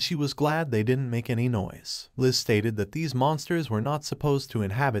forest, and she was glad they didn't make any noise. Liz stated that these monsters were not supposed to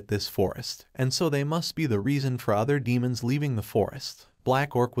inhabit this forest, and so they must be the reason for other demons leaving the forest.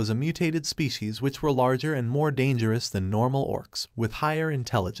 Black orc was a mutated species which were larger and more dangerous than normal orcs, with higher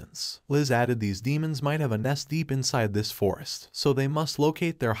intelligence. Liz added these demons might have a nest deep inside this forest, so they must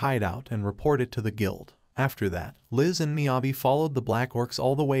locate their hideout and report it to the guild. After that, Liz and Miyabi followed the black orcs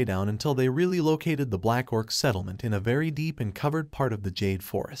all the way down until they really located the black orc settlement in a very deep and covered part of the Jade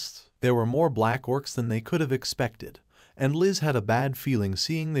Forest. There were more black orcs than they could have expected, and Liz had a bad feeling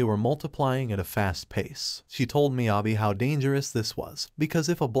seeing they were multiplying at a fast pace. She told Miyabi how dangerous this was, because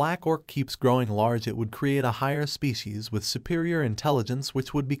if a black orc keeps growing large it would create a higher species with superior intelligence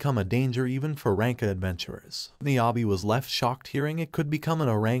which would become a danger even for rank adventurers. Miyabi was left shocked hearing it could become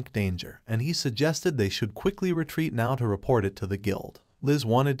a rank danger, and he suggested they should quickly retreat now to report it to the guild. Liz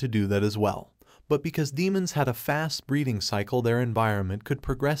wanted to do that as well, but because demons had a fast breeding cycle, their environment could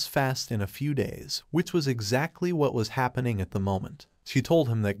progress fast in a few days, which was exactly what was happening at the moment. She told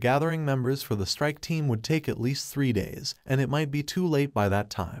him that gathering members for the strike team would take at least 3 days, and it might be too late by that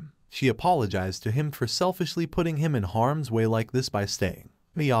time. She apologized to him for selfishly putting him in harm's way like this by staying.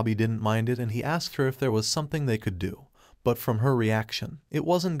 Miyabi didn't mind it, and he asked her if there was something they could do. But from her reaction, it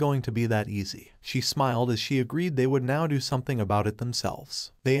wasn't going to be that easy. She smiled as she agreed they would now do something about it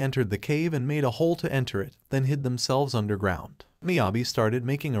themselves. They entered the cave and made a hole to enter it, then hid themselves underground. Miyabi started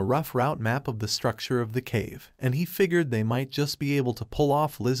making a rough route map of the structure of the cave, and he figured they might just be able to pull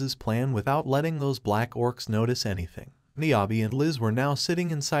off Liz's plan without letting those black orcs notice anything. Miyabi and Liz were now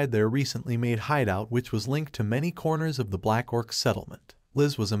sitting inside their recently made hideout, which was linked to many corners of the black orc settlement.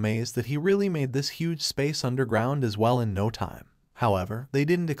 Liz was amazed that he really made this huge space underground as well in no time. However, they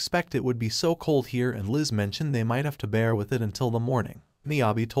didn't expect it would be so cold here, and Liz mentioned they might have to bear with it until the morning.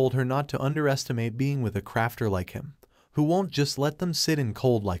 Miyabi told her not to underestimate being with a crafter like him, who won't just let them sit in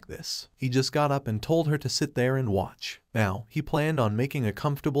cold like this. He just got up and told her to sit there and watch. Now, he planned on making a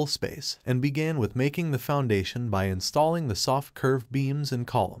comfortable space, and began with making the foundation by installing the soft curved beams and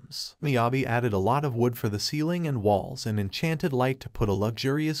columns. Miyabi added a lot of wood for the ceiling and walls and enchanted light to put a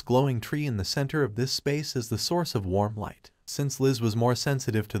luxurious glowing tree in the center of this space as the source of warm light. Since Liz was more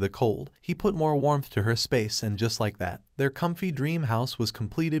sensitive to the cold, he put more warmth to her space, and just like that, their comfy dream house was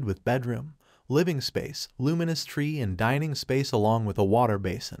completed with bedroom, living space, luminous tree, and dining space along with a water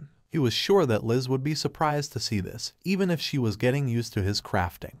basin. He was sure that Liz would be surprised to see this, even if she was getting used to his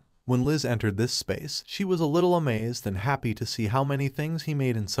crafting. When Liz entered this space, she was a little amazed and happy to see how many things he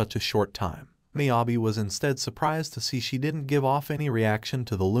made in such a short time. Miyabi was instead surprised to see she didn't give off any reaction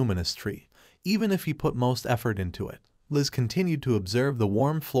to the luminous tree, even if he put most effort into it. Liz continued to observe the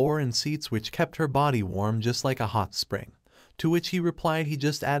warm floor and seats which kept her body warm just like a hot spring. To which he replied he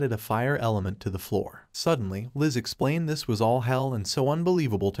just added a fire element to the floor. Suddenly, Liz explained this was all hell and so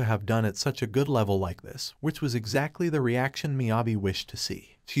unbelievable to have done at such a good level like this, which was exactly the reaction Miyabi wished to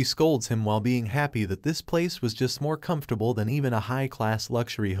see. She scolds him while being happy that this place was just more comfortable than even a high-class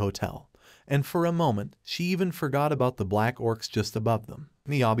luxury hotel. And for a moment, she even forgot about the black orcs just above them.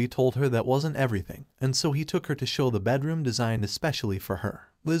 Miyabi told her that wasn't everything, and so he took her to show the bedroom designed especially for her.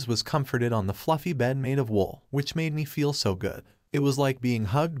 Liz was comforted on the fluffy bed made of wool, which made me feel so good. It was like being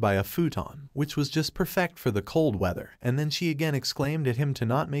hugged by a futon, which was just perfect for the cold weather, and then she again exclaimed at him to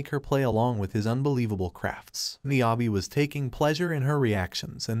not make her play along with his unbelievable crafts. Miyabi was taking pleasure in her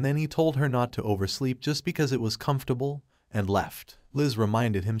reactions, and then he told her not to oversleep just because it was comfortable, and left. Liz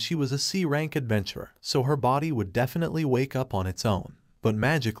reminded him she was a C-rank adventurer, so her body would definitely wake up on its own. But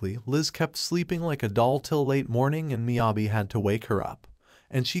magically, Liz kept sleeping like a doll till late morning, and Miyabi had to wake her up.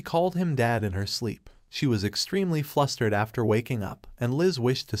 And she called him Dad in her sleep. She was extremely flustered after waking up, and Liz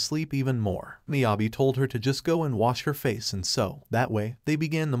wished to sleep even more. Miyabi told her to just go and wash her face, and so, that way, they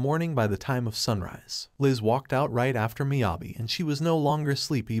began the morning by the time of sunrise. Liz walked out right after Miyabi, and she was no longer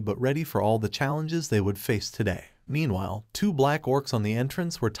sleepy but ready for all the challenges they would face today. Meanwhile, 2 black orcs on the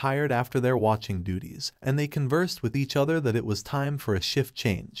entrance were tired after their watching duties, and they conversed with each other that it was time for a shift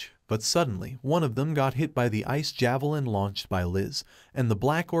change. But suddenly, one of them got hit by the ice javelin launched by Liz, and the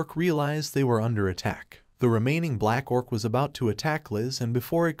black orc realized they were under attack. The remaining black orc was about to attack Liz, and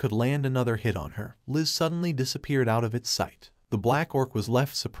before it could land another hit on her, Liz suddenly disappeared out of its sight. The black orc was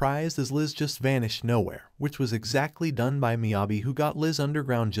left surprised as Liz just vanished nowhere, which was exactly done by Miyabi, who got Liz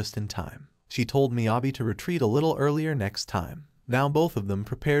underground just in time. She told Miyabi to retreat a little earlier next time. Now both of them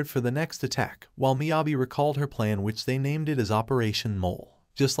prepared for the next attack, while Miyabi recalled her plan, which they named it as Operation Mole.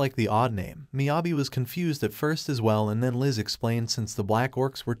 Just like the odd name, Miyabi was confused at first as well, and then Liz explained since the black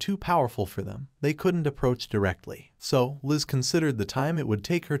orcs were too powerful for them, they couldn't approach directly. So, Liz considered the time it would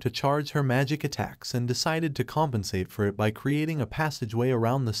take her to charge her magic attacks and decided to compensate for it by creating a passageway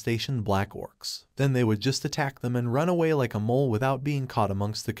around the stationed black orcs. Then they would just attack them and run away like a mole without being caught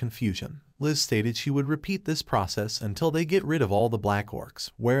amongst the confusion. Liz stated she would repeat this process until they get rid of all the black orcs,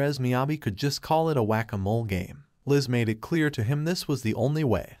 whereas Miyabi could just call it a whack-a-mole game. Liz made it clear to him this was the only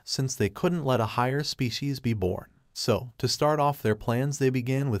way, since they couldn't let a higher species be born. So, to start off their plans, they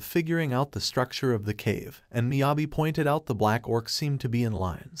began with figuring out the structure of the cave, and Miyabi pointed out the black orcs seemed to be in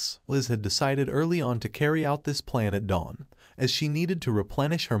lines. Liz had decided early on to carry out this plan at dawn, as she needed to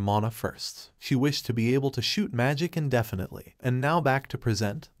replenish her mana first. She wished to be able to shoot magic indefinitely, and now back to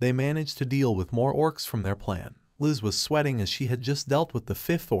present, they managed to deal with more orcs from their plan. Liz was sweating as she had just dealt with the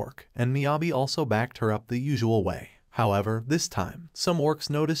 5th orc, and Miyabi also backed her up the usual way. However, this time, some orcs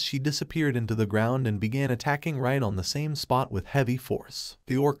noticed she disappeared into the ground and began attacking right on the same spot with heavy force.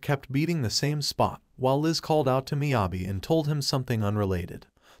 The orc kept beating the same spot, while Liz called out to Miyabi and told him something unrelated,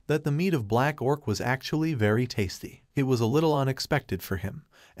 that the meat of black orc was actually very tasty. It was a little unexpected for him,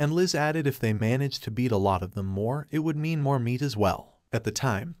 and Liz added if they managed to beat a lot of them more, it would mean more meat as well. At the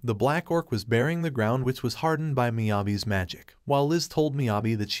time, the black orc was bearing the ground, which was hardened by Miyabi's magic, while Liz told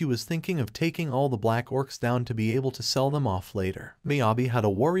Miyabi that she was thinking of taking all the black orcs down to be able to sell them off later. Miyabi had a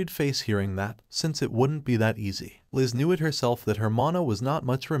worried face hearing that, since it wouldn't be that easy. Liz knew it herself that her mana was not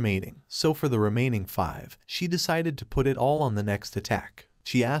much remaining, so for the remaining 5, she decided to put it all on the next attack.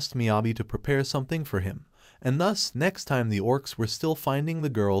 She asked Miyabi to prepare something for him, and thus, next time the orcs were still finding the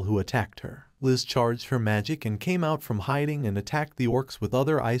girl who attacked her, Liz charged her magic and came out from hiding and attacked the orcs with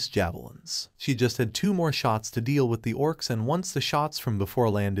other ice javelins. She just had 2 more shots to deal with the orcs, and once the shots from before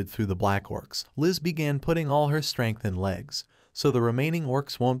landed through the black orcs, Liz began putting all her strength in legs, so the remaining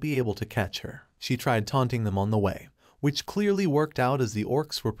orcs won't be able to catch her. She tried taunting them on the way, which clearly worked out as the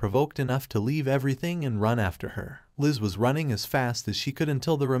orcs were provoked enough to leave everything and run after her. Liz was running as fast as she could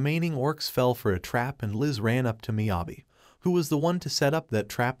until the remaining orcs fell for a trap, and Liz ran up to Miyabi, who was the one to set up that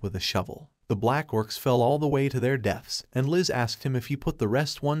trap with a shovel. The black orcs fell all the way to their deaths, and Liz asked him if he put the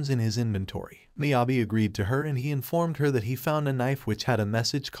rest ones in his inventory. Miyabi agreed to her, and he informed her that he found a knife which had a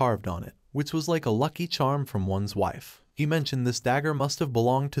message carved on it, which was like a lucky charm from one's wife. He mentioned this dagger must have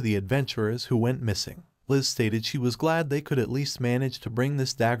belonged to the adventurers who went missing. Liz stated she was glad they could at least manage to bring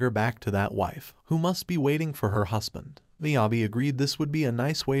this dagger back to that wife, who must be waiting for her husband. Miyabi agreed this would be a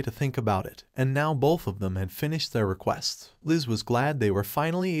nice way to think about it, and now both of them had finished their requests. Liz was glad they were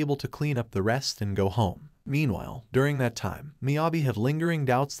finally able to clean up the rest and go home. Meanwhile, during that time, Miyabi had lingering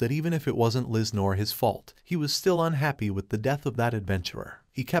doubts that even if it wasn't Liz nor his fault, he was still unhappy with the death of that adventurer.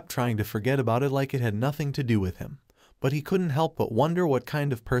 He kept trying to forget about it like it had nothing to do with him, but he couldn't help but wonder what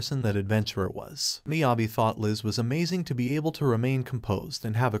kind of person that adventurer was. Miyabi thought Liz was amazing to be able to remain composed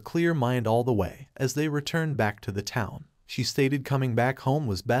and have a clear mind all the way as they returned back to the town. She stated coming back home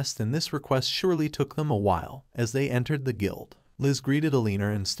was best, and this request surely took them a while as they entered the guild. Liz greeted Alina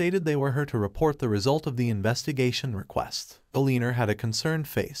and stated they were her to report the result of the investigation request. Alina had a concerned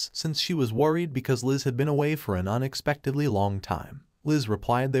face since she was worried because Liz had been away for an unexpectedly long time. Liz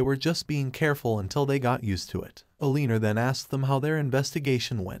replied they were just being careful until they got used to it. Alina then asked them how their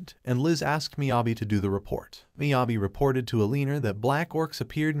investigation went, and Liz asked Miyabi to do the report. Miyabi reported to Alina that black orcs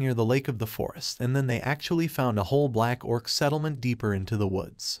appeared near the lake of the forest, and then they actually found a whole black orc settlement deeper into the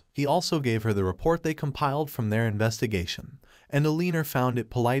woods. He also gave her the report they compiled from their investigation, and Alina found it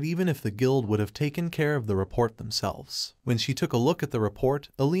polite even if the guild would have taken care of the report themselves. When she took a look at the report,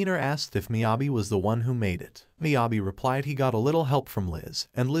 Alina asked if Miyabi was the one who made it. Miyabi replied he got a little help from Liz,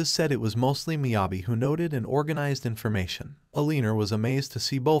 and Liz said it was mostly Miyabi who noted and organized information. Alina was amazed to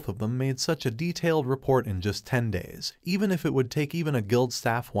see both of them made such a detailed report in just 10 days, even if it would take even a guild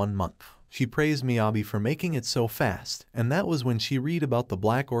staff 1 month. She praised Miyabi for making it so fast, and that was when she read about the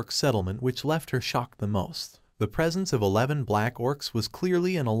black orc settlement which left her shocked the most. The presence of 11 black orcs was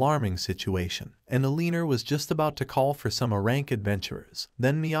clearly an alarming situation, and Alina was just about to call for some rank adventurers.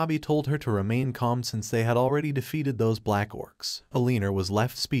 Then Miyabi told her to remain calm since they had already defeated those black orcs. Alina was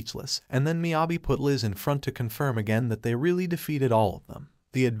left speechless, and then Miyabi put Liz in front to confirm again that they really defeated all of them.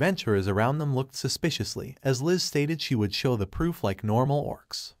 The adventurers around them looked suspiciously, as Liz stated she would show the proof like normal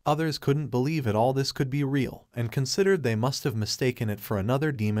orcs. Others couldn't believe it all this could be real, and considered they must have mistaken it for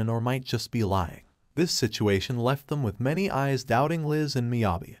another demon or might just be lying. This situation left them with many eyes doubting Liz and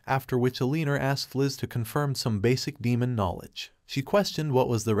Miyabi, after which Alina asked Liz to confirm some basic demon knowledge. She questioned what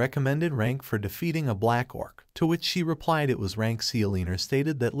was the recommended rank for defeating a black orc, to which she replied it was rank C. Alina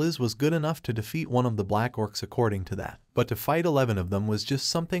stated that Liz was good enough to defeat one of the black orcs according to that, but to fight 11 of them was just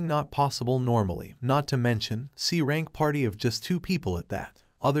something not possible normally, not to mention C rank party of just 2 people at that.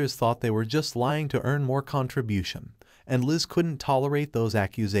 Others thought they were just lying to earn more contribution, and Liz couldn't tolerate those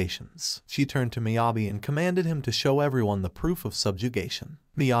accusations. She turned to Miyabi and commanded him to show everyone the proof of subjugation.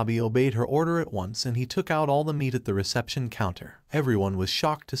 Miyabi obeyed her order at once and he took out all the meat at the reception counter. Everyone was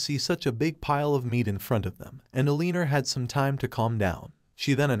shocked to see such a big pile of meat in front of them, and Alina had some time to calm down.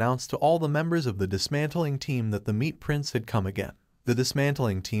 She then announced to all the members of the dismantling team that the meat prince had come again. The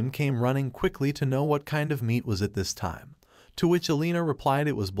dismantling team came running quickly to know what kind of meat was at this time, to which Alina replied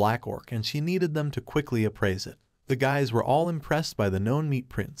it was black orc and she needed them to quickly appraise it. The guys were all impressed by the known meat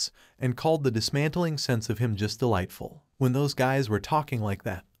prince, and called the dismantling sense of him just delightful. When those guys were talking like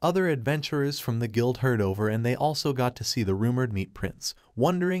that, other adventurers from the guild heard over and they also got to see the rumored meat prince,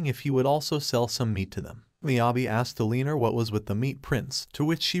 wondering if he would also sell some meat to them. Miyabi asked Alina what was with the meat prince, to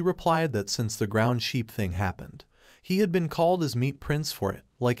which she replied that since the ground sheep thing happened, he had been called as meat prince for it,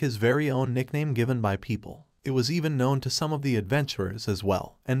 like his very own nickname given by people. It was even known to some of the adventurers as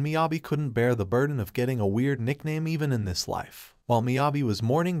well, and Miyabi couldn't bear the burden of getting a weird nickname even in this life. While Miyabi was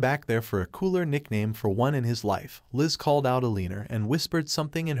mourning back there for a cooler nickname for one in his life, Liz called out Alina and whispered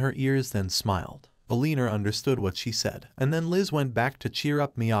something in her ears then smiled. Alina understood what she said, and then Liz went back to cheer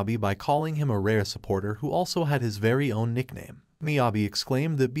up Miyabi by calling him a rare supporter who also had his very own nickname. Miyabi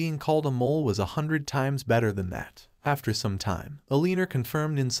exclaimed that being called a mole was 100 times better than that. After some time, Alina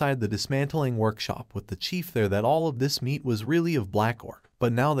confirmed inside the dismantling workshop with the chief there that all of this meat was really of black orc.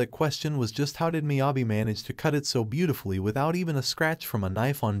 But now that question was just how did Miyabi manage to cut it so beautifully without even a scratch from a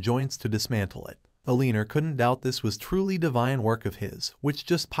knife on joints to dismantle it. Alina couldn't doubt this was truly divine work of his, which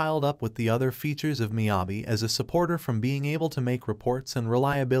just piled up with the other features of Miyabi as a supporter from being able to make reports and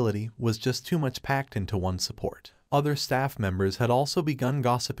reliability was just too much packed into one support. Other staff members had also begun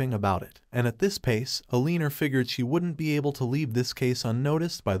gossiping about it, and at this pace, Alina figured she wouldn't be able to leave this case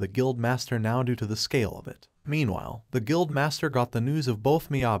unnoticed by the guild master now due to the scale of it. Meanwhile, the guild master got the news of both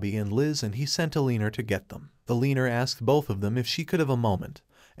Miyabi and Liz and he sent Alina to get them. Alina asked both of them if she could have a moment,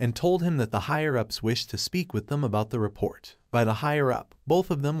 and told him that the higher-ups wished to speak with them about the report. By the higher-up,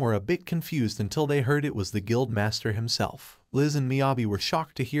 both of them were a bit confused until they heard it was the guild master himself. Liz and Miyabi were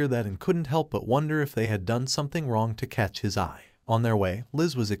shocked to hear that and couldn't help but wonder if they had done something wrong to catch his eye. On their way,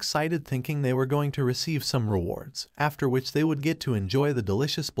 Liz was excited thinking they were going to receive some rewards, after which they would get to enjoy the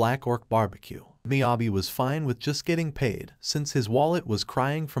delicious black orc barbecue. Miyabi was fine with just getting paid, since his wallet was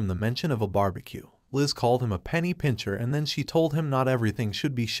crying from the mention of a barbecue. Liz called him a penny pincher and then she told him not everything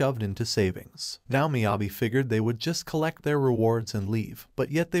should be shoved into savings. Now Miyabi figured they would just collect their rewards and leave, but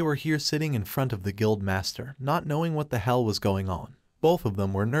yet they were here sitting in front of the guild master, not knowing what the hell was going on. Both of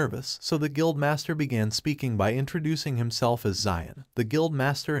them were nervous, so the guild master began speaking by introducing himself as Zion, the guild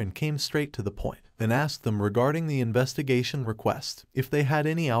master, and came straight to the point, then asked them regarding the investigation request, if they had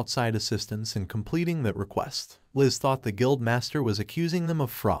any outside assistance in completing that request. Liz thought the guild master was accusing them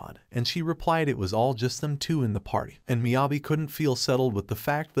of fraud, and she replied it was all just them two in the party, and Miyabi couldn't feel settled with the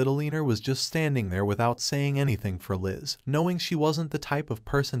fact that Alina was just standing there without saying anything for Liz, knowing she wasn't the type of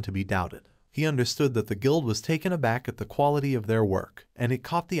person to be doubted. He understood that the guild was taken aback at the quality of their work, and it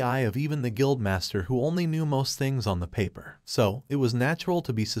caught the eye of even the guild master who only knew most things on the paper. So, it was natural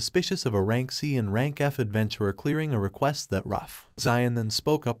to be suspicious of a rank C and rank F adventurer clearing a request that rough. Zion then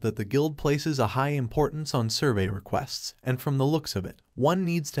spoke up that the guild places a high importance on survey requests, and from the looks of it, one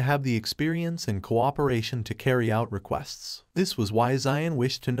needs to have the experience and cooperation to carry out requests. This was why Zion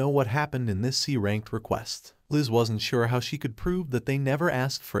wished to know what happened in this C-ranked request. Liz wasn't sure how she could prove that they never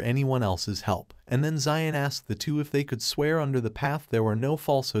asked for anyone else's help, and then Zion asked the two if they could swear under the path there were no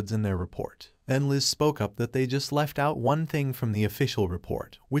falsehoods in their report. Then Liz spoke up that they just left out one thing from the official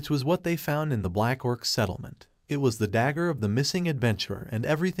report, which was what they found in the Black Orc settlement. It was the dagger of the missing adventurer, and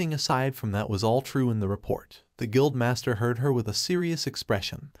everything aside from that was all true in the report. The guild master heard her with a serious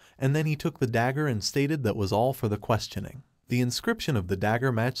expression, and then he took the dagger and stated that was all for the questioning. The inscription of the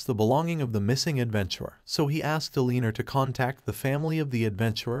dagger matched the belonging of the missing adventurer, so he asked Alina to contact the family of the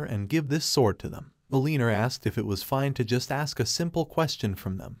adventurer and give this sword to them. Alina asked if it was fine to just ask a simple question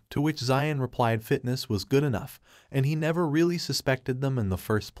from them, to which Zion replied fitness was good enough, and he never really suspected them in the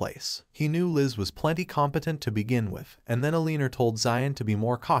first place. He knew Liz was plenty competent to begin with, and then Alina told Zion to be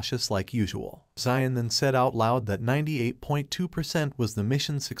more cautious like usual. Zion then said out loud that 98.2% was the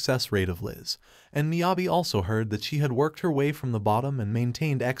mission success rate of Liz, and Miyabi also heard that she had worked her way from the bottom and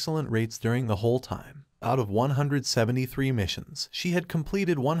maintained excellent rates during the whole time. Out of 173 missions, she had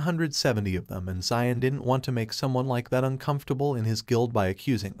completed 170 of them, and Zion didn't want to make someone like that uncomfortable in his guild by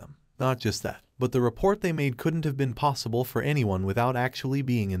accusing them. Not just that, but the report they made couldn't have been possible for anyone without actually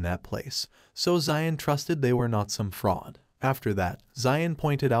being in that place, so Zion trusted they were not some fraud. After that, Zion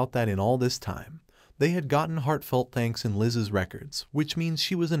pointed out that in all this time, they had gotten heartfelt thanks in Liz's records, which means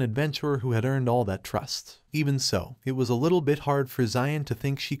she was an adventurer who had earned all that trust. Even so, it was a little bit hard for Zion to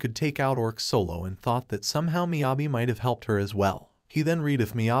think she could take out orcs solo and thought that somehow Miyabi might have helped her as well. He then read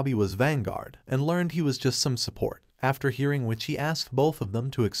if Miyabi was Vanguard and learned he was just some support, after hearing which he asked both of them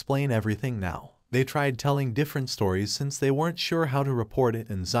to explain everything now. They tried telling different stories since they weren't sure how to report it,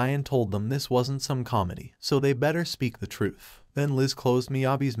 and Zion told them this wasn't some comedy, so they better speak the truth. Then Liz closed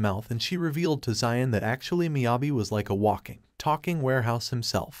Miyabi's mouth and she revealed to Zion that actually Miyabi was like a walking, talking warehouse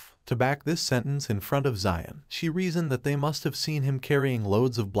himself. To back this sentence in front of Zion, she reasoned that they must have seen him carrying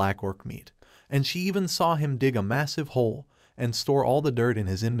loads of black orc meat, and she even saw him dig a massive hole and store all the dirt in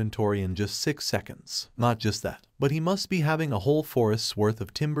his inventory in just 6 seconds. Not just that, but he must be having a whole forest's worth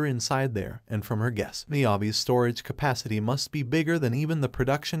of timber inside there, and from her guess, Miyabi's storage capacity must be bigger than even the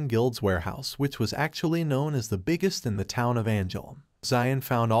production guild's warehouse, which was actually known as the biggest in the town of Angelum. Zion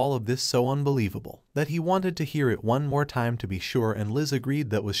found all of this so unbelievable that he wanted to hear it one more time to be sure, and Liz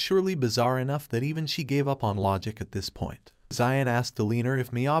agreed that was surely bizarre enough that even she gave up on logic at this point. Zion asked Alina if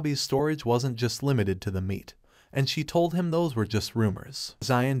Miyabi's storage wasn't just limited to the meat, and she told him those were just rumors.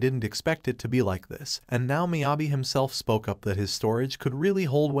 Zion didn't expect it to be like this, and now Miyabi himself spoke up that his storage could really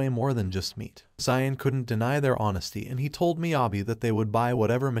hold way more than just meat. Zion couldn't deny their honesty, and he told Miyabi that they would buy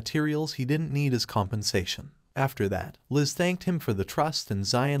whatever materials he didn't need as compensation. After that, Liz thanked him for the trust, and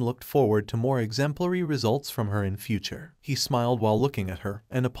Zion looked forward to more exemplary results from her in future. He smiled while looking at her,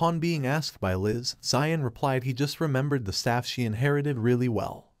 and upon being asked by Liz, Zion replied he just remembered the staff she inherited really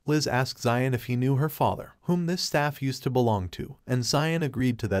well. Liz asked Zion if he knew her father, whom this staff used to belong to, and Zion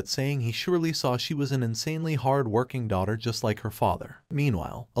agreed to that, saying he surely saw she was an insanely hard-working daughter just like her father.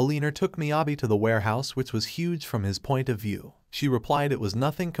 Meanwhile, Alina took Miyabi to the warehouse, which was huge from his point of view. She replied it was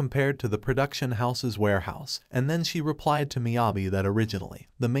nothing compared to the production house's warehouse, and then she replied to Miyabi that originally,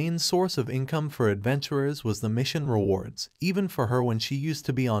 the main source of income for adventurers was the mission rewards, even for her when she used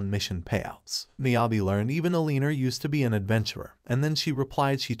to be on mission payouts. Miyabi learned even Alina used to be an adventurer, and then she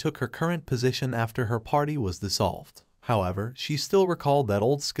replied she took her current position after her party was dissolved. However, she still recalled that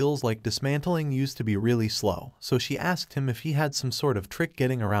old skills like dismantling used to be really slow, so she asked him if he had some sort of trick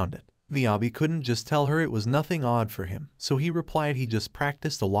getting around it. Miyabi couldn't just tell her it was nothing odd for him, so he replied he just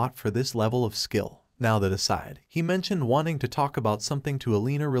practiced a lot for this level of skill. Now that aside, he mentioned wanting to talk about something to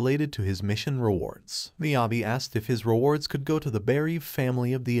Alina related to his mission rewards. Miyabi asked if his rewards could go to the bereaved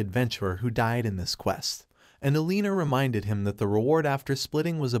family of the adventurer who died in this quest, and Alina reminded him that the reward after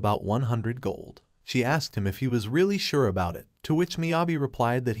splitting was about 100 gold. She asked him if he was really sure about it, to which Miyabi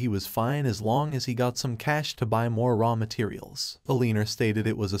replied that he was fine as long as he got some cash to buy more raw materials. Alina stated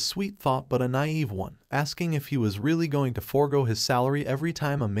it was a sweet thought but a naive one, asking if he was really going to forego his salary every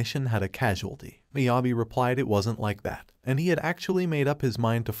time a mission had a casualty. Miyabi replied it wasn't like that, and he had actually made up his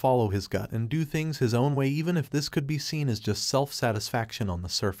mind to follow his gut and do things his own way, even if this could be seen as just self-satisfaction on the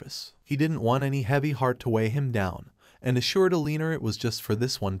surface. He didn't want any heavy heart to weigh him down, and assured Alina it was just for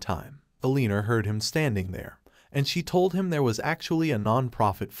this one time. Alina heard him standing there, and she told him there was actually a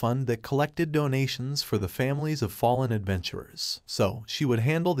non-profit fund that collected donations for the families of fallen adventurers. So, she would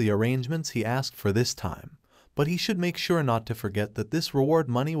handle the arrangements he asked for this time, but he should make sure not to forget that this reward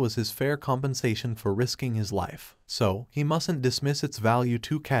money was his fair compensation for risking his life, so he mustn't dismiss its value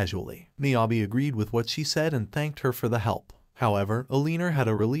too casually. Miyabi agreed with what she said and thanked her for the help. However, Alina had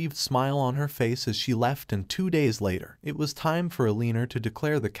a relieved smile on her face as she left, and 2 days later, it was time for Alina to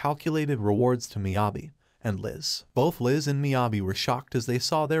declare the calculated rewards to Miyabi and Liz. Both Liz and Miyabi were shocked as they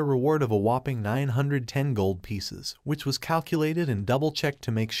saw their reward of a whopping 910 gold pieces, which was calculated and double-checked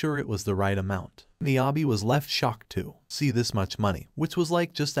to make sure it was the right amount. Miyabi was left shocked to see this much money, which was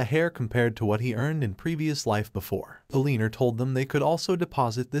like just a hair compared to what he earned in previous life before. Alina told them they could also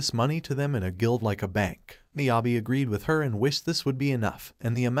deposit this money to them in a guild like a bank. Miyabi agreed with her and wished this would be enough,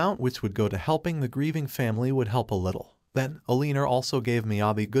 and the amount which would go to helping the grieving family would help a little. Then, Alina also gave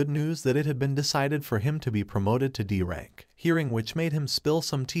Miyabi good news that it had been decided for him to be promoted to D rank, hearing which made him spill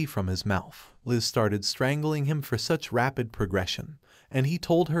some tea from his mouth. Liz started strangling him for such rapid progression, and he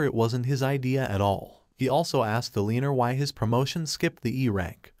told her it wasn't his idea at all. He also asked Alina why his promotion skipped the E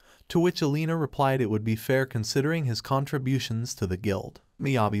rank, to which Alina replied it would be fair considering his contributions to the guild.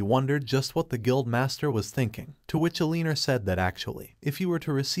 Miyabi wondered just what the guild master was thinking, to which Alina said that actually, if you were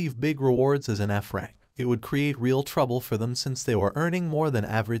to receive big rewards as an F rank, it would create real trouble for them since they were earning more than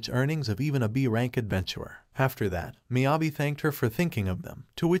average earnings of even a B rank adventurer. After that, Miyabi thanked her for thinking of them,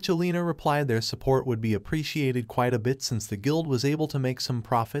 to which Alina replied their support would be appreciated quite a bit since the guild was able to make some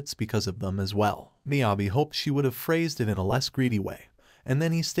profits because of them as well. Miyabi hoped she would have phrased it in a less greedy way, and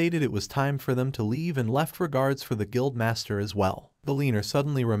then he stated it was time for them to leave and left regards for the guild master as well. Alina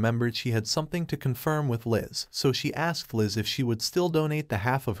suddenly remembered she had something to confirm with Liz, so she asked Liz if she would still donate the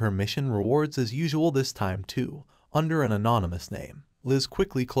half of her mission rewards as usual this time too, under an anonymous name. Liz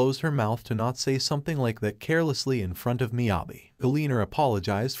quickly closed her mouth to not say something like that carelessly in front of Miyabi. Alina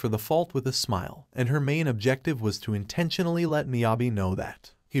apologized for the fault with a smile, and her main objective was to intentionally let Miyabi know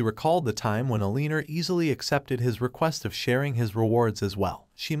that. He recalled the time when Alina easily accepted his request of sharing his rewards as well.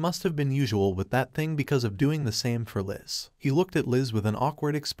 She must have been usual with that thing because of doing the same for Liz. He looked at Liz with an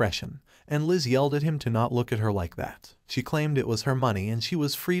awkward expression, and Liz yelled at him to not look at her like that. She claimed it was her money and she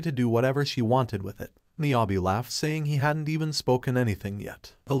was free to do whatever she wanted with it. Miyabi laughed, saying he hadn't even spoken anything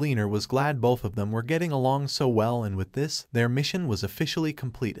yet. Alina was glad both of them were getting along so well, and with this, their mission was officially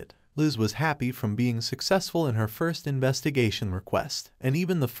completed. Liz was happy from being successful in her first investigation request, and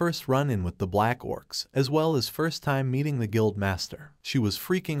even the first run-in with the Black Orcs, as well as first time meeting the guild master. She was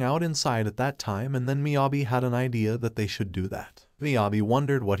freaking out inside at that time, and then Miyabi had an idea that they should do that. Miyabi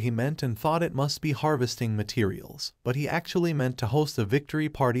wondered what he meant and thought it must be harvesting materials, but he actually meant to host a victory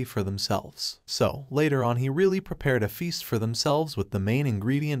party for themselves. So, later on he really prepared a feast for themselves with the main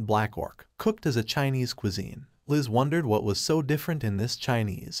ingredient Black Orc, cooked as a Chinese cuisine. Liz wondered what was so different in this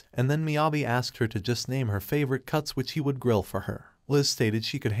Chinese, and then Miyabi asked her to just name her favorite cuts which he would grill for her. Liz stated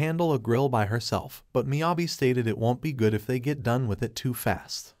she could handle a grill by herself, but Miyabi stated it won't be good if they get done with it too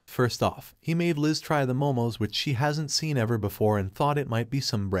fast. First off, he made Liz try the momos which she hasn't seen ever before and thought it might be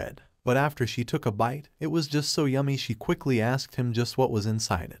some bread. But after she took a bite, it was just so yummy she quickly asked him just what was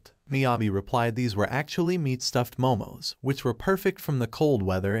inside it. Miyabi replied these were actually meat-stuffed momos, which were perfect from the cold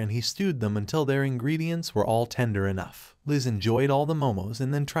weather, and he stewed them until their ingredients were all tender enough. Liz enjoyed all the momos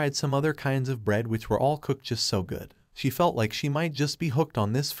and then tried some other kinds of bread which were all cooked just so good. She felt like she might just be hooked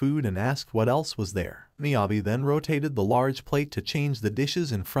on this food and asked what else was there. Miyabi then rotated the large plate to change the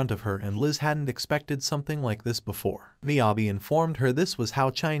dishes in front of her, and Liz hadn't expected something like this before. Miyabi informed her this was how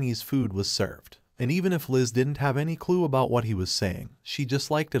Chinese food was served. And even if Liz didn't have any clue about what he was saying, she just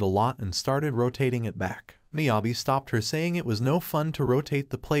liked it a lot and started rotating it back. Miyabi stopped her, saying it was no fun to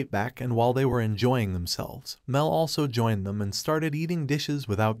rotate the plate back, and while they were enjoying themselves, Mel also joined them and started eating dishes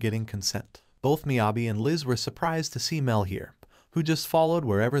without getting consent. Both Miyabi and Liz were surprised to see Mel here, who just followed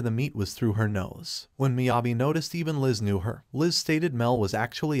wherever the meat was through her nose. When Miyabi noticed even Liz knew her, Liz stated Mel was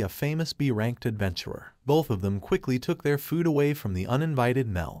actually a famous B-ranked adventurer. Both of them quickly took their food away from the uninvited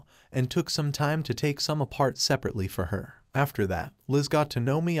Mel, and took some time to take some apart separately for her. After that, Liz got to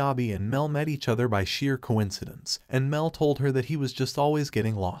know Miyabi and Mel met each other by sheer coincidence, and Mel told her that he was just always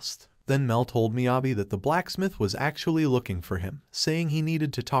getting lost. Then Mel told Miyabi that the blacksmith was actually looking for him, saying he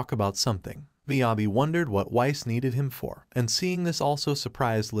needed to talk about something. Miyabi wondered what Weiss needed him for, and seeing this also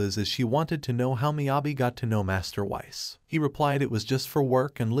surprised Liz as she wanted to know how Miyabi got to know Master Weiss. He replied it was just for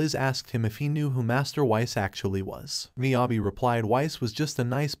work, and Liz asked him if he knew who Master Weiss actually was. Miyabi replied Weiss was just a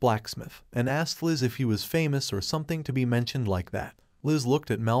nice blacksmith, and asked Liz if he was famous or something to be mentioned like that. Liz looked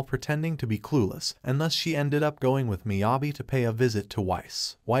at Mel pretending to be clueless, and thus she ended up going with Miyabi to pay a visit to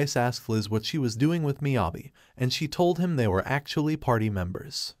Weiss. Weiss asked Liz what she was doing with Miyabi, and she told him they were actually party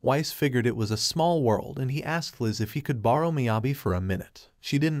members. Weiss figured it was a small world, and he asked Liz if he could borrow Miyabi for a minute.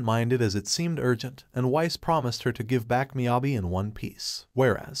 She didn't mind it as it seemed urgent, and Weiss promised her to give back Miyabi in one piece.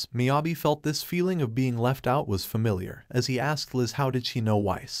 Whereas, Miyabi felt this feeling of being left out was familiar, as he asked Liz how did she know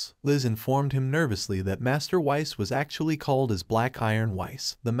Weiss. Liz informed him nervously that Master Weiss was actually called as Black Iron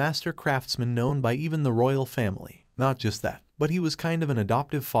Weiss, the master craftsman known by even the royal family. Not just that, but he was kind of an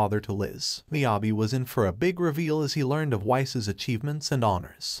adoptive father to Liz. Miyabi was in for a big reveal as he learned of Weiss's achievements and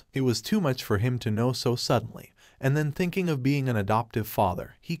honors. It was too much for him to know so suddenly. And then thinking of being an adoptive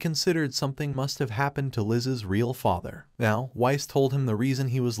father, he considered something must have happened to Liz's real father. Now, Weiss told him the reason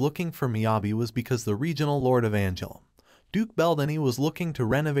he was looking for Miyabi was because the regional lord of Angelum, Duke Beldeni, was looking to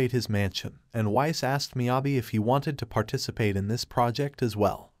renovate his mansion, and Weiss asked Miyabi if he wanted to participate in this project as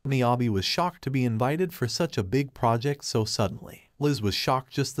well. Miyabi was shocked to be invited for such a big project so suddenly. Liz was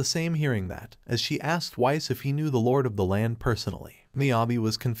shocked just the same hearing that, as she asked Weiss if he knew the Lord of the Land personally. Miyabi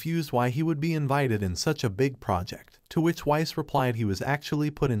was confused why he would be invited in such a big project, to which Weiss replied he was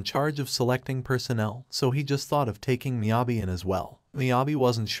actually put in charge of selecting personnel, so he just thought of taking Miyabi in as well. Miyabi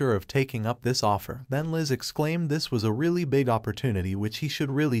wasn't sure of taking up this offer, then Liz exclaimed this was a really big opportunity which he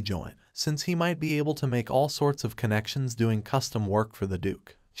should really join, since he might be able to make all sorts of connections doing custom work for the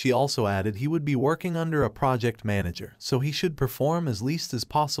Duke. She also added he would be working under a project manager, so he should perform as least as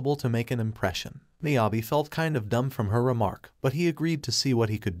possible to make an impression. Miyabi felt kind of dumb from her remark, but he agreed to see what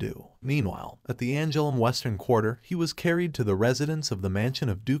he could do. Meanwhile, at the Angelum Western Quarter, he was carried to the residence of the mansion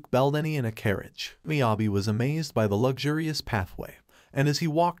of Duke Beldeni in a carriage. Miyabi was amazed by the luxurious pathway, and as he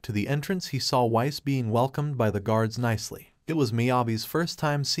walked to the entrance he saw Weiss being welcomed by the guards nicely. It was Miyabi's first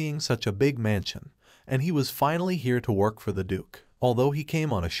time seeing such a big mansion, and he was finally here to work for the Duke. Although he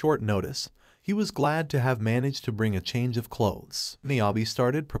came on a short notice, he was glad to have managed to bring a change of clothes. Miyabi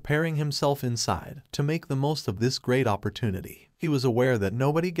started preparing himself inside to make the most of this great opportunity. He was aware that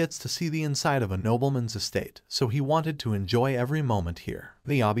nobody gets to see the inside of a nobleman's estate, so he wanted to enjoy every moment here.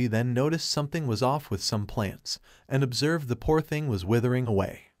 Miyabi then noticed something was off with some plants, and observed the poor thing was withering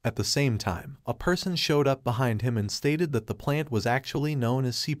away. At the same time, a person showed up behind him and stated that the plant was actually known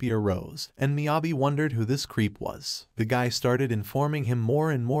as sepia rose, and Miyabi wondered who this creep was. The guy started informing him more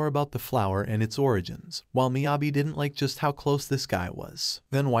and more about the flower and its origins, while Miyabi didn't like just how close this guy was.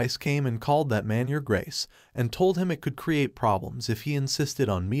 Then Weiss came and called that man Your Grace, and told him it could create problems if he insisted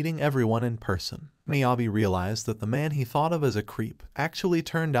on meeting everyone in person. Miyabi realized that the man he thought of as a creep actually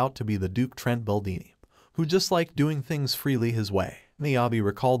turned out to be the Duke Trent Beldeni, who just liked doing things freely his way. Miyabi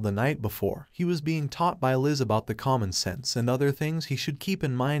recalled the night before, he was being taught by Liz about the common sense and other things he should keep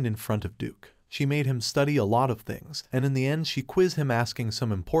in mind in front of Duke. She made him study a lot of things, and in the end she quizzed him asking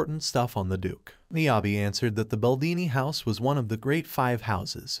some important stuff on the Duke. Miyabi answered that the Beldeni house was one of the great 5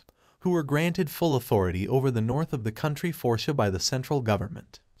 houses, who were granted full authority over the north of the country Forsha by the central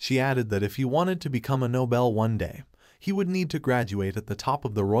government. She added that if he wanted to become a Nobel one day, he would need to graduate at the top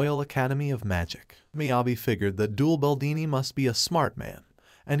of the Royal Academy of Magic. Miyabi figured that Duke Beldeni must be a smart man,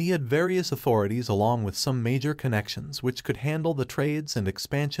 and he had various authorities along with some major connections which could handle the trades and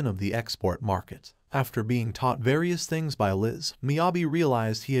expansion of the export market. After being taught various things by Liz, Miyabi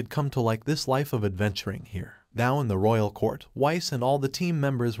realized he had come to like this life of adventuring here. Now in the royal court, Weiss and all the team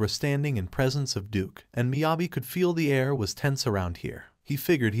members were standing in presence of Duke, and Miyabi could feel the air was tense around here. He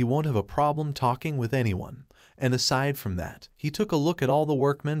figured he won't have a problem talking with anyone, and aside from that, he took a look at all the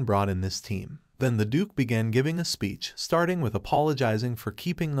workmen brought in this team. Then the Duke began giving a speech, starting with apologizing for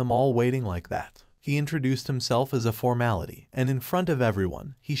keeping them all waiting like that. He introduced himself as a formality, and in front of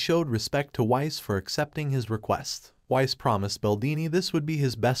everyone, he showed respect to Weiss for accepting his request. Weiss promised Beldeni this would be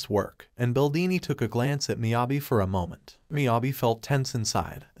his best work, and Beldeni took a glance at Miyabi for a moment. Miyabi felt tense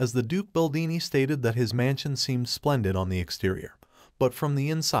inside, as the Duke Beldeni stated that his mansion seemed splendid on the exterior, but from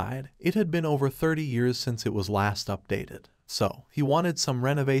the inside, it had been over 30 years since it was last updated. So, he wanted some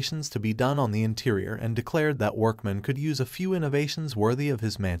renovations to be done on the interior and declared that workmen could use a few innovations worthy of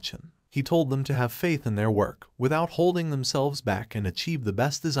his mansion. He told them to have faith in their work, without holding themselves back, and achieve the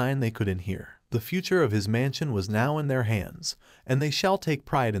best design they could in here. The future of his mansion was now in their hands, and they shall take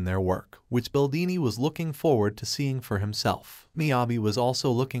pride in their work, which Beldeni was looking forward to seeing for himself. Miyabi was also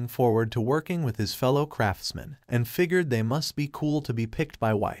looking forward to working with his fellow craftsmen, and figured they must be cool to be picked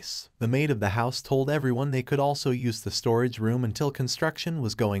by Weiss. The maid of the house told everyone they could also use the storage room until construction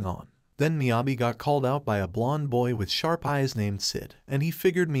was going on. Then Miyabi got called out by a blonde boy with sharp eyes named Sid, and he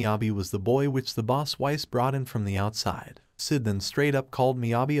figured Miyabi was the boy which the boss Weiss brought in from the outside. Sid then straight up called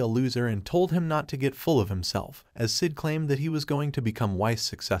Miyabi a loser and told him not to get full of himself, as Sid claimed that he was going to become Weiss'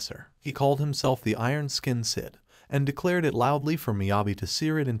 successor. He called himself the Iron Skin Sid, and declared it loudly for Miyabi to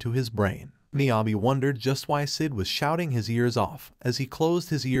sear it into his brain. Miyabi wondered just why Sid was shouting his ears off, as he closed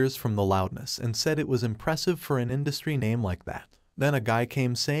his ears from the loudness and said it was impressive for an industry name like that. Then a guy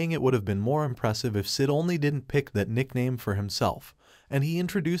came saying it would have been more impressive if Sid only didn't pick that nickname for himself, and he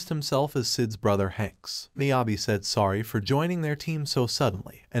introduced himself as Sid's brother Hanks. Miyabi said sorry for joining their team so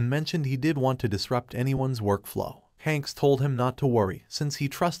suddenly, and mentioned he did want to disrupt anyone's workflow. Hanks told him not to worry, since he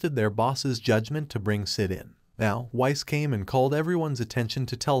trusted their boss's judgment to bring Sid in. Now, Weiss came and called everyone's attention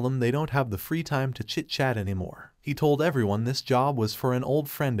to tell them they don't have the free time to chit-chat anymore. He told everyone this job was for an old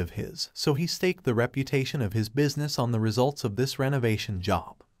friend of his, so he staked the reputation of his business on the results of this renovation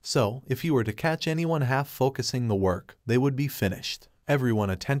job. So, if he were to catch anyone half-focusing the work, they would be finished. Everyone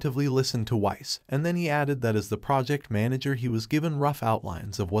attentively listened to Weiss, and then he added that as the project manager he was given rough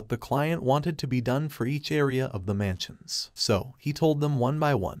outlines of what the client wanted to be done for each area of the mansions. So, he told them one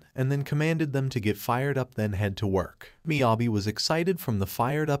by one, and then commanded them to get fired up then head to work. Miyabi was excited from the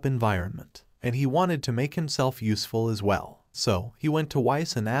fired up environment, and he wanted to make himself useful as well. So, he went to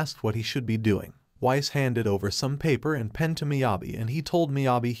Weiss and asked what he should be doing. Weiss handed over some paper and pen to Miyabi, and he told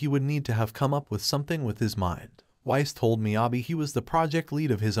Miyabi he would need to have come up with something with his mind. Weiss told Miyabi he was the project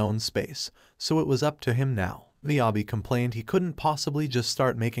lead of his own space, so it was up to him now. Miyabi complained he couldn't possibly just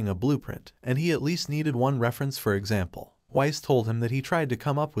start making a blueprint, and he at least needed one reference for example. Weiss told him that he tried to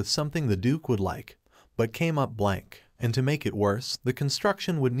come up with something the Duke would like, but came up blank. And to make it worse, the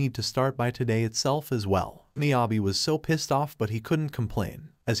construction would need to start by today itself as well. Miyabi was so pissed off, but he couldn't complain,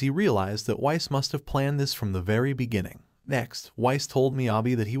 as he realized that Weiss must have planned this from the very beginning. Next, Weiss told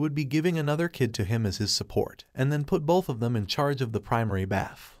Miyabi that he would be giving another kid to him as his support, and then put both of them in charge of the primary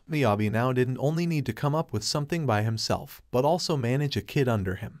bath. Miyabi now didn't only need to come up with something by himself, but also manage a kid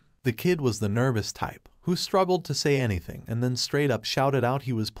under him. The kid was the nervous type, who struggled to say anything and then straight up shouted out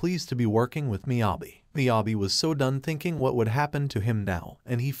he was pleased to be working with Miyabi. Miyabi was so done thinking what would happen to him now,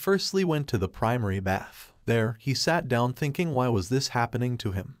 and he firstly went to the primary bath. There, he sat down thinking why was this happening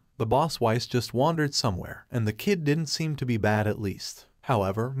to him. The boss Weiss just wandered somewhere, and the kid didn't seem to be bad at least.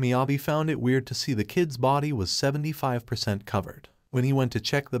 However, Miyabi found it weird to see the kid's body was 75% covered. When he went to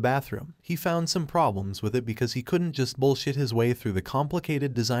check the bathroom, he found some problems with it because he couldn't just bullshit his way through the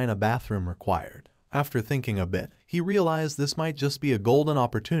complicated design a bathroom required. After thinking a bit, he realized this might just be a golden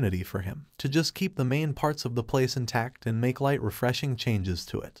opportunity for him to just keep the main parts of the place intact and make light refreshing changes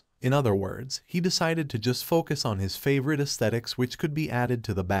to it. In other words, he decided to just focus on his favorite aesthetics which could be added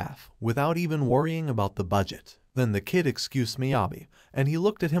to the bath, without even worrying about the budget. Then the kid excused Miyabi, and he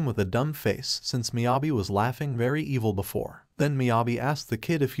looked at him with a dumb face since Miyabi was laughing very evil before. Then Miyabi asked the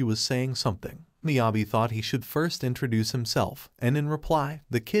kid if he was saying something. Miyabi thought he should first introduce himself, and in reply,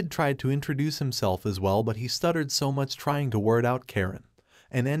 the kid tried to introduce himself as well, but he stuttered so much trying to word out Karen,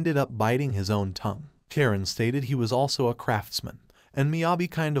 and ended up biting his own tongue. Karen stated he was also a craftsman, and Miyabi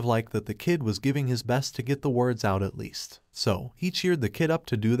kind of liked that the kid was giving his best to get the words out at least. So, he cheered the kid up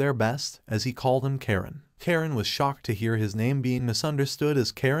to do their best, as he called him Karen. Karen was shocked to hear his name being misunderstood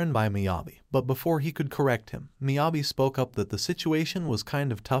as Karen by Miyabi, but before he could correct him, Miyabi spoke up that the situation was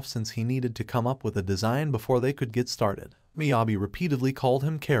kind of tough since he needed to come up with a design before they could get started. Miyabi repeatedly called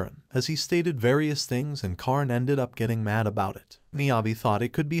him Karen, as he stated various things, and Karen ended up getting mad about it. Miyabi thought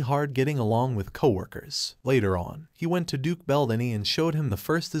it could be hard getting along with coworkers. Later on, he went to Duke Beldeni and showed him the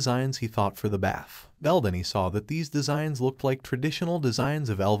first designs he thought for the bath. Beldeni saw that these designs looked like traditional designs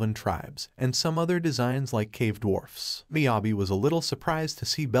of elven tribes, and some other designs like cave dwarfs. Miyabi was a little surprised to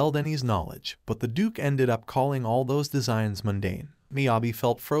see Beldeni's knowledge, but the Duke ended up calling all those designs mundane. Miyabi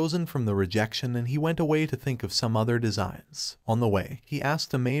felt frozen from the rejection, and he went away to think of some other designs. On the way, he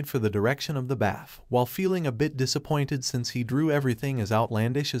asked a maid for the direction of the bath, while feeling a bit disappointed since he drew everything as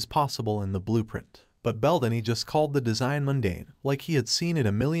outlandish as possible in the blueprint. But Beldeni just called the design mundane, like he had seen it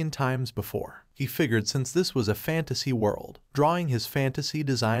a million times before. He figured since this was a fantasy world, drawing his fantasy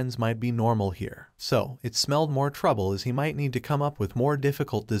designs might be normal here. So, it smelled more trouble as he might need to come up with more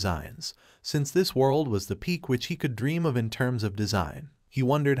difficult designs, since this world was the peak which he could dream of in terms of design. He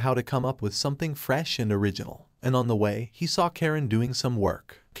wondered how to come up with something fresh and original, and on the way, he saw Karen doing some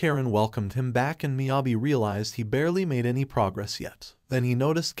work. Karen welcomed him back, and Miyabi realized he barely made any progress yet. Then he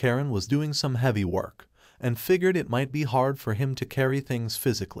noticed Karen was doing some heavy work, and figured it might be hard for him to carry things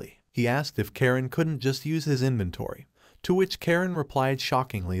physically. He asked if Karen couldn't just use his inventory, to which Karen replied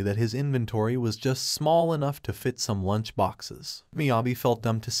shockingly that his inventory was just small enough to fit some lunch boxes. Miyabi felt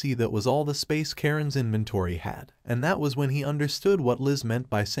dumb to see that was all the space Karen's inventory had, and that was when he understood what Liz meant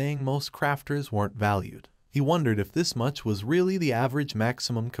by saying most crafters weren't valued. He wondered if this much was really the average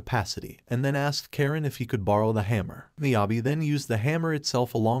maximum capacity, and then asked Karen if he could borrow the hammer. Miyabi then used the hammer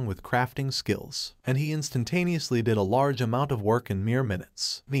itself along with crafting skills, and he instantaneously did a large amount of work in mere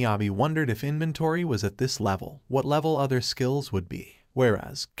minutes. Miyabi wondered if inventory was at this level, what level other skills would be.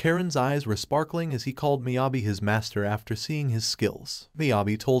 Whereas, Karen's eyes were sparkling as he called Miyabi his master after seeing his skills.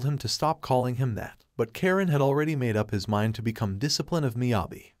 Miyabi told him to stop calling him that, but Karen had already made up his mind to become discipline of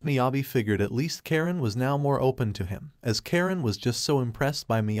Miyabi. Miyabi figured at least Karen was now more open to him, as Karen was just so impressed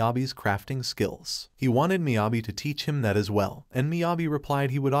by Miyabi's crafting skills. He wanted Miyabi to teach him that as well, and Miyabi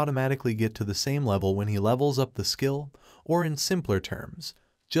replied he would automatically get to the same level when he levels up the skill, or in simpler terms,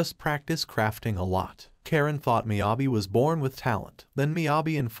 just practice crafting a lot. Karen thought Miyabi was born with talent. Then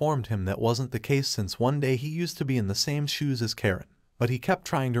Miyabi informed him that wasn't the case since one day he used to be in the same shoes as Karen. but he kept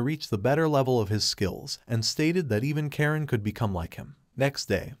trying to reach the better level of his skills and stated that even Karen could become like him. Next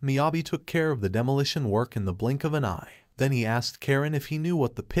day, Miyabi took care of the demolition work in the blink of an eye. Then he asked Karen if he knew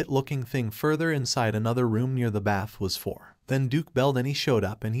what the pit-looking thing further inside another room near the bath was for. Then Duke Beldenny showed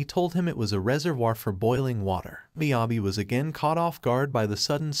up and he told him it was a reservoir for boiling water. Miyabi was again caught off guard by the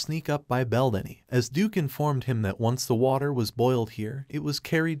sudden sneak up by Beldenny, as Duke informed him that once the water was boiled here, it was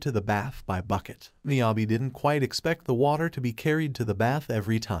carried to the bath by bucket. Miyabi didn't quite expect the water to be carried to the bath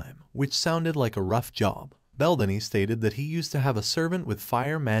every time, which sounded like a rough job. Beldenny stated that he used to have a servant with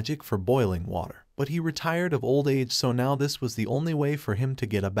fire magic for boiling water, but he retired of old age, so now this was the only way for him to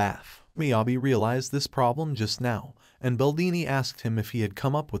get a bath. Miyabi realized this problem just now, and Beldenny asked him if he had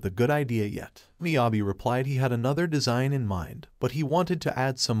come up with a good idea yet. Miyabi replied he had another design in mind, but he wanted to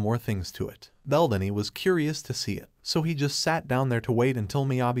add some more things to it. Beldenny was curious to see it, so he just sat down there to wait until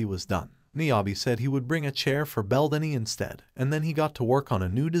Miyabi was done. Miyabi said he would bring a chair for Beldenny instead, and then he got to work on a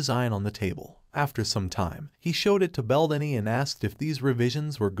new design on the table. After some time, he showed it to Beldenny and asked if these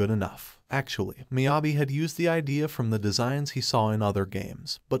revisions were good enough. Actually, Miyabi had used the idea from the designs he saw in other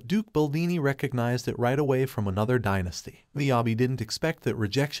games, but Duke Beldenny recognized it right away from another dynasty. Miyabi didn't expect that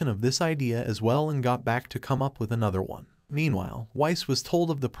rejection of this idea as well and got back to come up with another one. Meanwhile, Weiss was told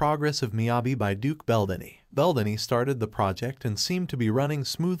of the progress of Miyabi by Duke Beldenny. Beldenny started the project and seemed to be running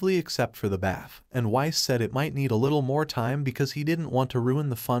smoothly except for the bath, and Weiss said it might need a little more time because he didn't want to ruin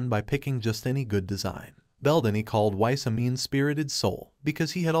the fun by picking just any good design. Beldenny called Weiss a mean-spirited soul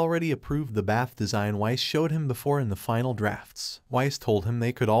because he had already approved the bath design Weiss showed him before in the final drafts. Weiss told him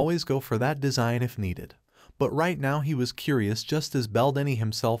they could always go for that design if needed. But right now he was curious, just as Beldenny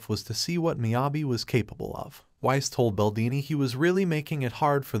himself was, to see what Miyabi was capable of. Weiss told Beldenny he was really making it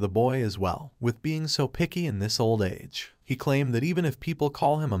hard for the boy as well, with being so picky in this old age. He claimed that even if people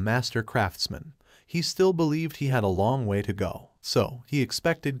call him a master craftsman, he still believed he had a long way to go. So, he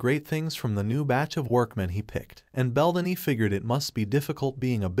expected great things from the new batch of workmen he picked, and Beldenny figured it must be difficult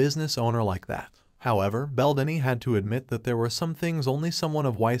being a business owner like that. However, Beldenny had to admit that there were some things only someone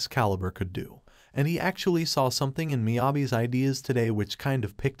of Weiss' caliber could do, and he actually saw something in Miyabi's ideas today which kind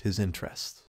of piqued his interest.